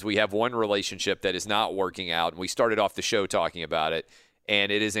begins, we have one relationship that is not working out, and we started off the show talking about it,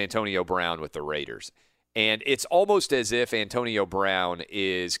 and it is Antonio Brown with the Raiders. And it's almost as if Antonio Brown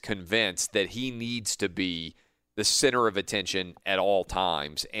is convinced that he needs to be the center of attention at all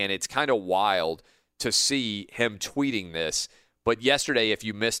times, and it's kind of wild to see him tweeting this. But yesterday, if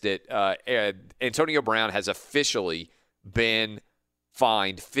you missed it, Antonio Brown has officially been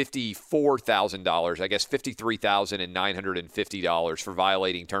fined $54,000, I guess $53,950 for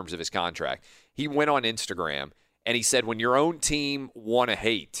violating terms of his contract. He went on Instagram and he said, when your own team want to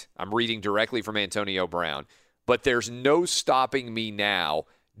hate, I'm reading directly from Antonio Brown, but there's no stopping me now.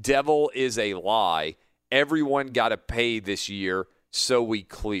 Devil is a lie. Everyone got to pay this year, so we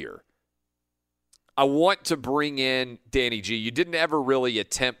clear. I want to bring in Danny G. You didn't ever really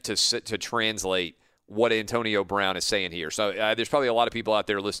attempt to translate what Antonio Brown is saying here. So there's probably a lot of people out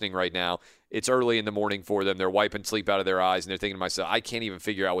there listening right now. It's early in the morning for them. They're wiping sleep out of their eyes, and they're thinking to myself, I can't even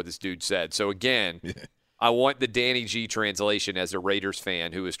figure out what this dude said. So again, I want the Danny G translation as a Raiders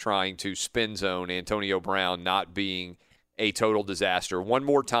fan who is trying to spin zone Antonio Brown not being a total disaster. One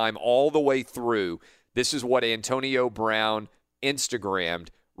more time, all the way through, this is what Antonio Brown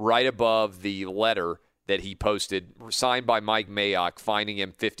Instagrammed right above the letter that he posted, signed by Mike Mayock, fining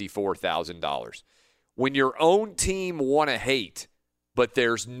him $54,000. When your own team want to hate, but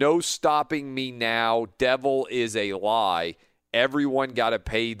there's no stopping me now, devil is a lie, everyone got to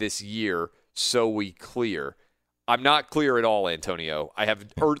pay this year, so we clear. I'm not clear at all, Antonio. I have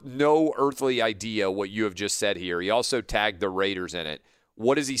no earthly idea what you have just said here. He also tagged the Raiders in it.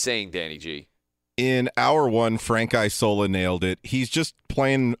 What is he saying, Danny G? In hour one, Frank Isola nailed it. He's just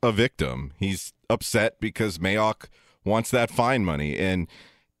playing a victim. He's upset because Mayock wants that fine money, and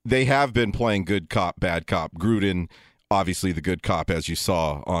they have been playing good cop, bad cop. Gruden, obviously the good cop, as you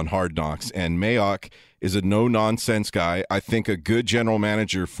saw on Hard Knocks, and Mayock is a no-nonsense guy. I think a good general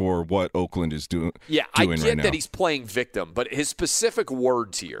manager for what Oakland is doing. Yeah, I right get now. that he's playing victim, but his specific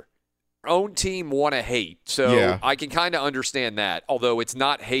words here, our own team want to hate. So Yeah. I can kind of understand that, although it's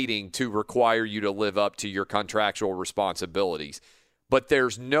not hating to require you to live up to your contractual responsibilities. But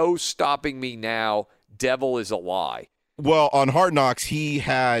there's no stopping me now. Devil is a lie. Well, on Hard Knocks, he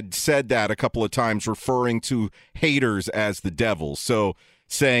had said that a couple of times, referring to haters as the devil. So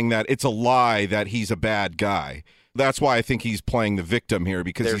saying that it's a lie that he's a bad guy. That's why I think he's playing the victim here,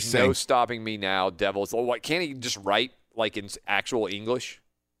 because There's he's saying, no stopping me now. Devil is. What, can't he just write like in actual English?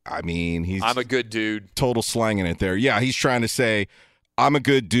 I mean, I'm a good dude. Total slanging it there. Yeah, he's trying to say, I'm a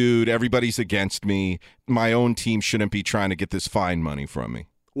good dude. Everybody's against me. My own team shouldn't be trying to get this fine money from me.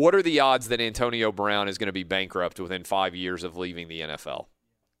 What are the odds that Antonio Brown is going to be bankrupt within 5 years of leaving the NFL?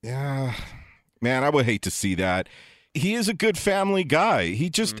 Yeah, man, I would hate to see that. He is a good family guy. He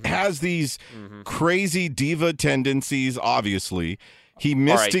just has these crazy diva tendencies, obviously. He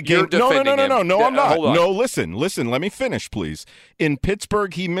missed a game. No, I'm not. No, listen. Let me finish, please. In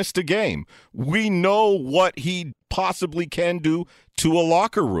Pittsburgh, he missed a game. We know what he possibly can do to a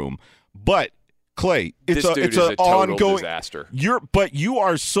locker room. But, Clay, it's this dude it's is an a total ongoing disaster. But you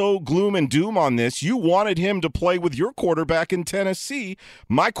are so gloom and doom on this. You wanted him to play with your quarterback in Tennessee.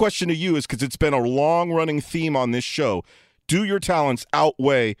 My question to you is, because it's been a long-running theme on this show, do your talents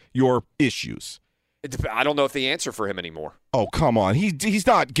outweigh your issues? I don't know if the answer for him anymore. Oh, come on. He's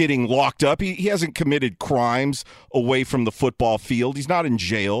not getting locked up. He hasn't committed crimes away from the football field. He's not in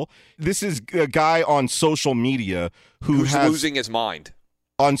jail. This is a guy on social media who's losing his mind.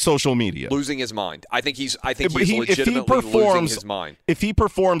 On social media. Losing his mind. I think he's legitimately losing his mind. If he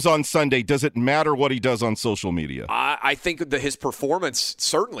performs on Sunday, does it matter what he does on social media? I think that his performance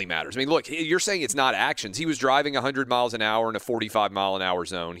certainly matters. I mean, look, you're saying it's not actions. He was driving 100 miles an hour in a 45-mile-an-hour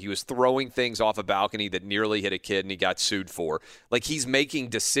zone. He was throwing things off a balcony that nearly hit a kid, and he got sued for. Like, he's making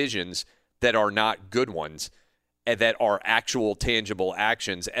decisions that are not good ones and that are actual tangible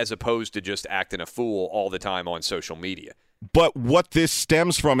actions, as opposed to just acting a fool all the time on social media. But what this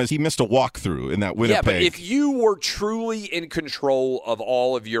stems from is he missed a walkthrough in that Winnipeg. Yeah, but if you were truly in control of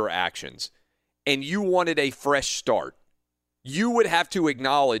all of your actions and you wanted a fresh start, you would have to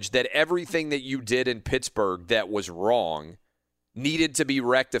acknowledge that everything that you did in Pittsburgh that was wrong needed to be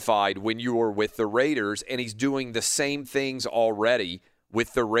rectified when you were with the Raiders, and he's doing the same things already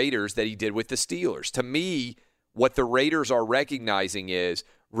with the Raiders that he did with the Steelers. To me, what the Raiders are recognizing is,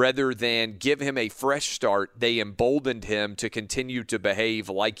 rather than give him a fresh start, they emboldened him to continue to behave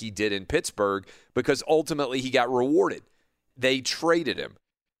like he did in Pittsburgh, because ultimately he got rewarded. They traded him.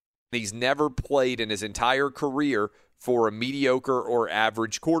 He's never played in his entire career for a mediocre or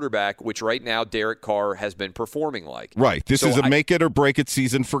average quarterback, which right now Derek Carr has been performing like. Right. This is a make-it-or-break-it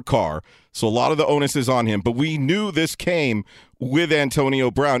season for Carr, so a lot of the onus is on him. But we knew this came with Antonio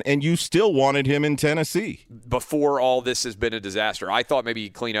Brown, and you still wanted him in Tennessee. Before all this has been a disaster, I thought maybe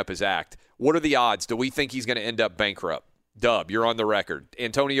he'd clean up his act. What are the odds? Do we think he's going to end up bankrupt? Dub, you're on the record.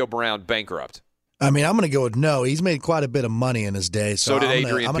 Antonio Brown, bankrupt. I mean, I'm going to go with no. He's made quite a bit of money in his day. So did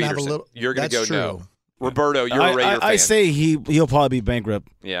Adrian Peterson. Have a little, you're going to go true. no. Roberto, you're a Raider fan. I say he'll probably be bankrupt.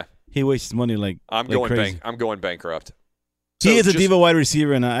 Yeah. He wastes money like crazy. I'm going bankrupt. He is a diva wide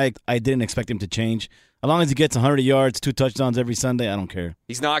receiver, and I didn't expect him to change. As long as he gets 100 yards, 2 touchdowns every Sunday, I don't care.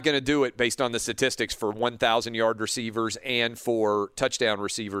 He's not going to do it based on the statistics for 1,000-yard receivers and for touchdown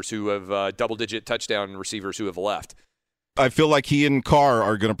receivers who have double-digit touchdown receivers who have left. I feel like he and Carr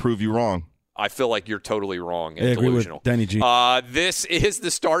are going to prove you wrong. I feel like you're totally wrong and I agree delusional. with Danny G. This is the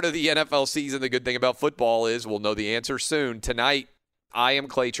start of the NFL season. The good thing about football is we'll know the answer soon. Tonight, I am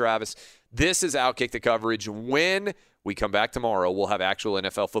Clay Travis. This is Outkick the Coverage. When we come back tomorrow, we'll have actual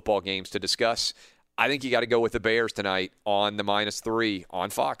NFL football games to discuss. I think you got to go with the Bears tonight on the -3 on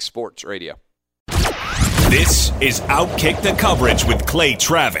Fox Sports Radio. This is Outkick the Coverage with Clay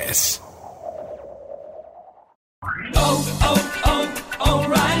Travis.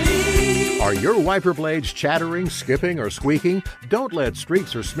 O'Reilly. Are your wiper blades chattering, skipping, or squeaking? Don't let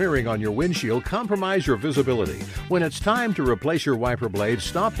streaks or smearing on your windshield compromise your visibility. When it's time to replace your wiper blades,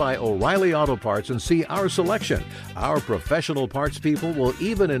 stop by O'Reilly Auto Parts and see our selection. Our professional parts people will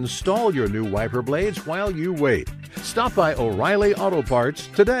even install your new wiper blades while you wait. Stop by O'Reilly Auto Parts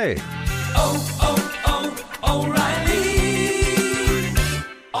today. O'Reilly.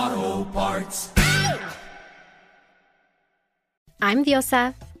 I'm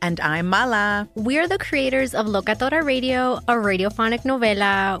Diosa. And I'm Mala. We're the creators of Locatora Radio, a radiophonic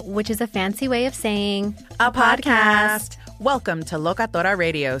novela, which is a fancy way of saying a podcast. Welcome to Locatora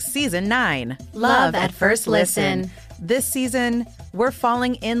Radio Season 9. Love at First Listen. This season, we're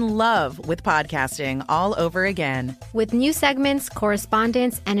falling in love with podcasting all over again. With new segments,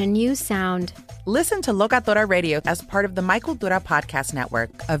 correspondence, and a new sound. Listen to Locatora Radio as part of the Michael Dura Podcast Network.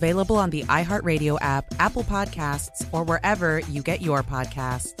 Available on the iHeartRadio app, Apple Podcasts, or wherever you get your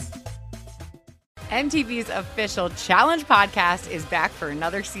podcasts. MTV's official Challenge podcast is back for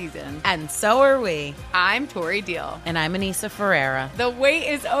another season. And so are we. I'm Tori Deal. And I'm Anissa Ferreira. The wait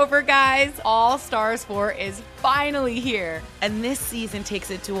is over, guys. All Stars 4 is finally here. And this season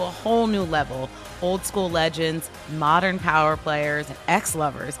takes it to a whole new level. Old school legends, modern power players, and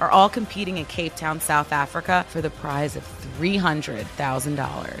ex-lovers are all competing in Cape Town, South Africa for the prize of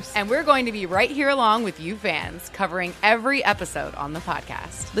 $300,000. And we're going to be right here along with you fans, covering every episode on the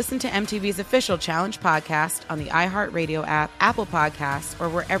podcast. Listen to MTV's official Challenge podcast on the iHeartRadio app, Apple Podcasts, or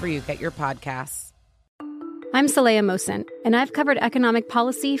wherever you get your podcasts. I'm Saleha Mohsen, and I've covered economic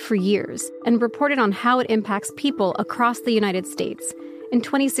policy for years and reported on how it impacts people across the United States. In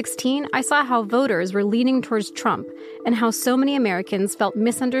 2016, I saw how voters were leaning towards Trump and how so many Americans felt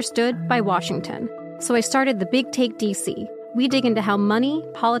misunderstood by Washington. So I started The Big Take DC. We dig into how money,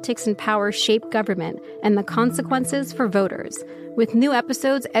 politics, and power shape government and the consequences for voters. With new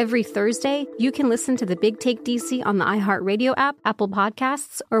episodes every Thursday, you can listen to The Big Take DC on the iHeartRadio app, Apple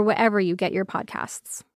Podcasts, or wherever you get your podcasts.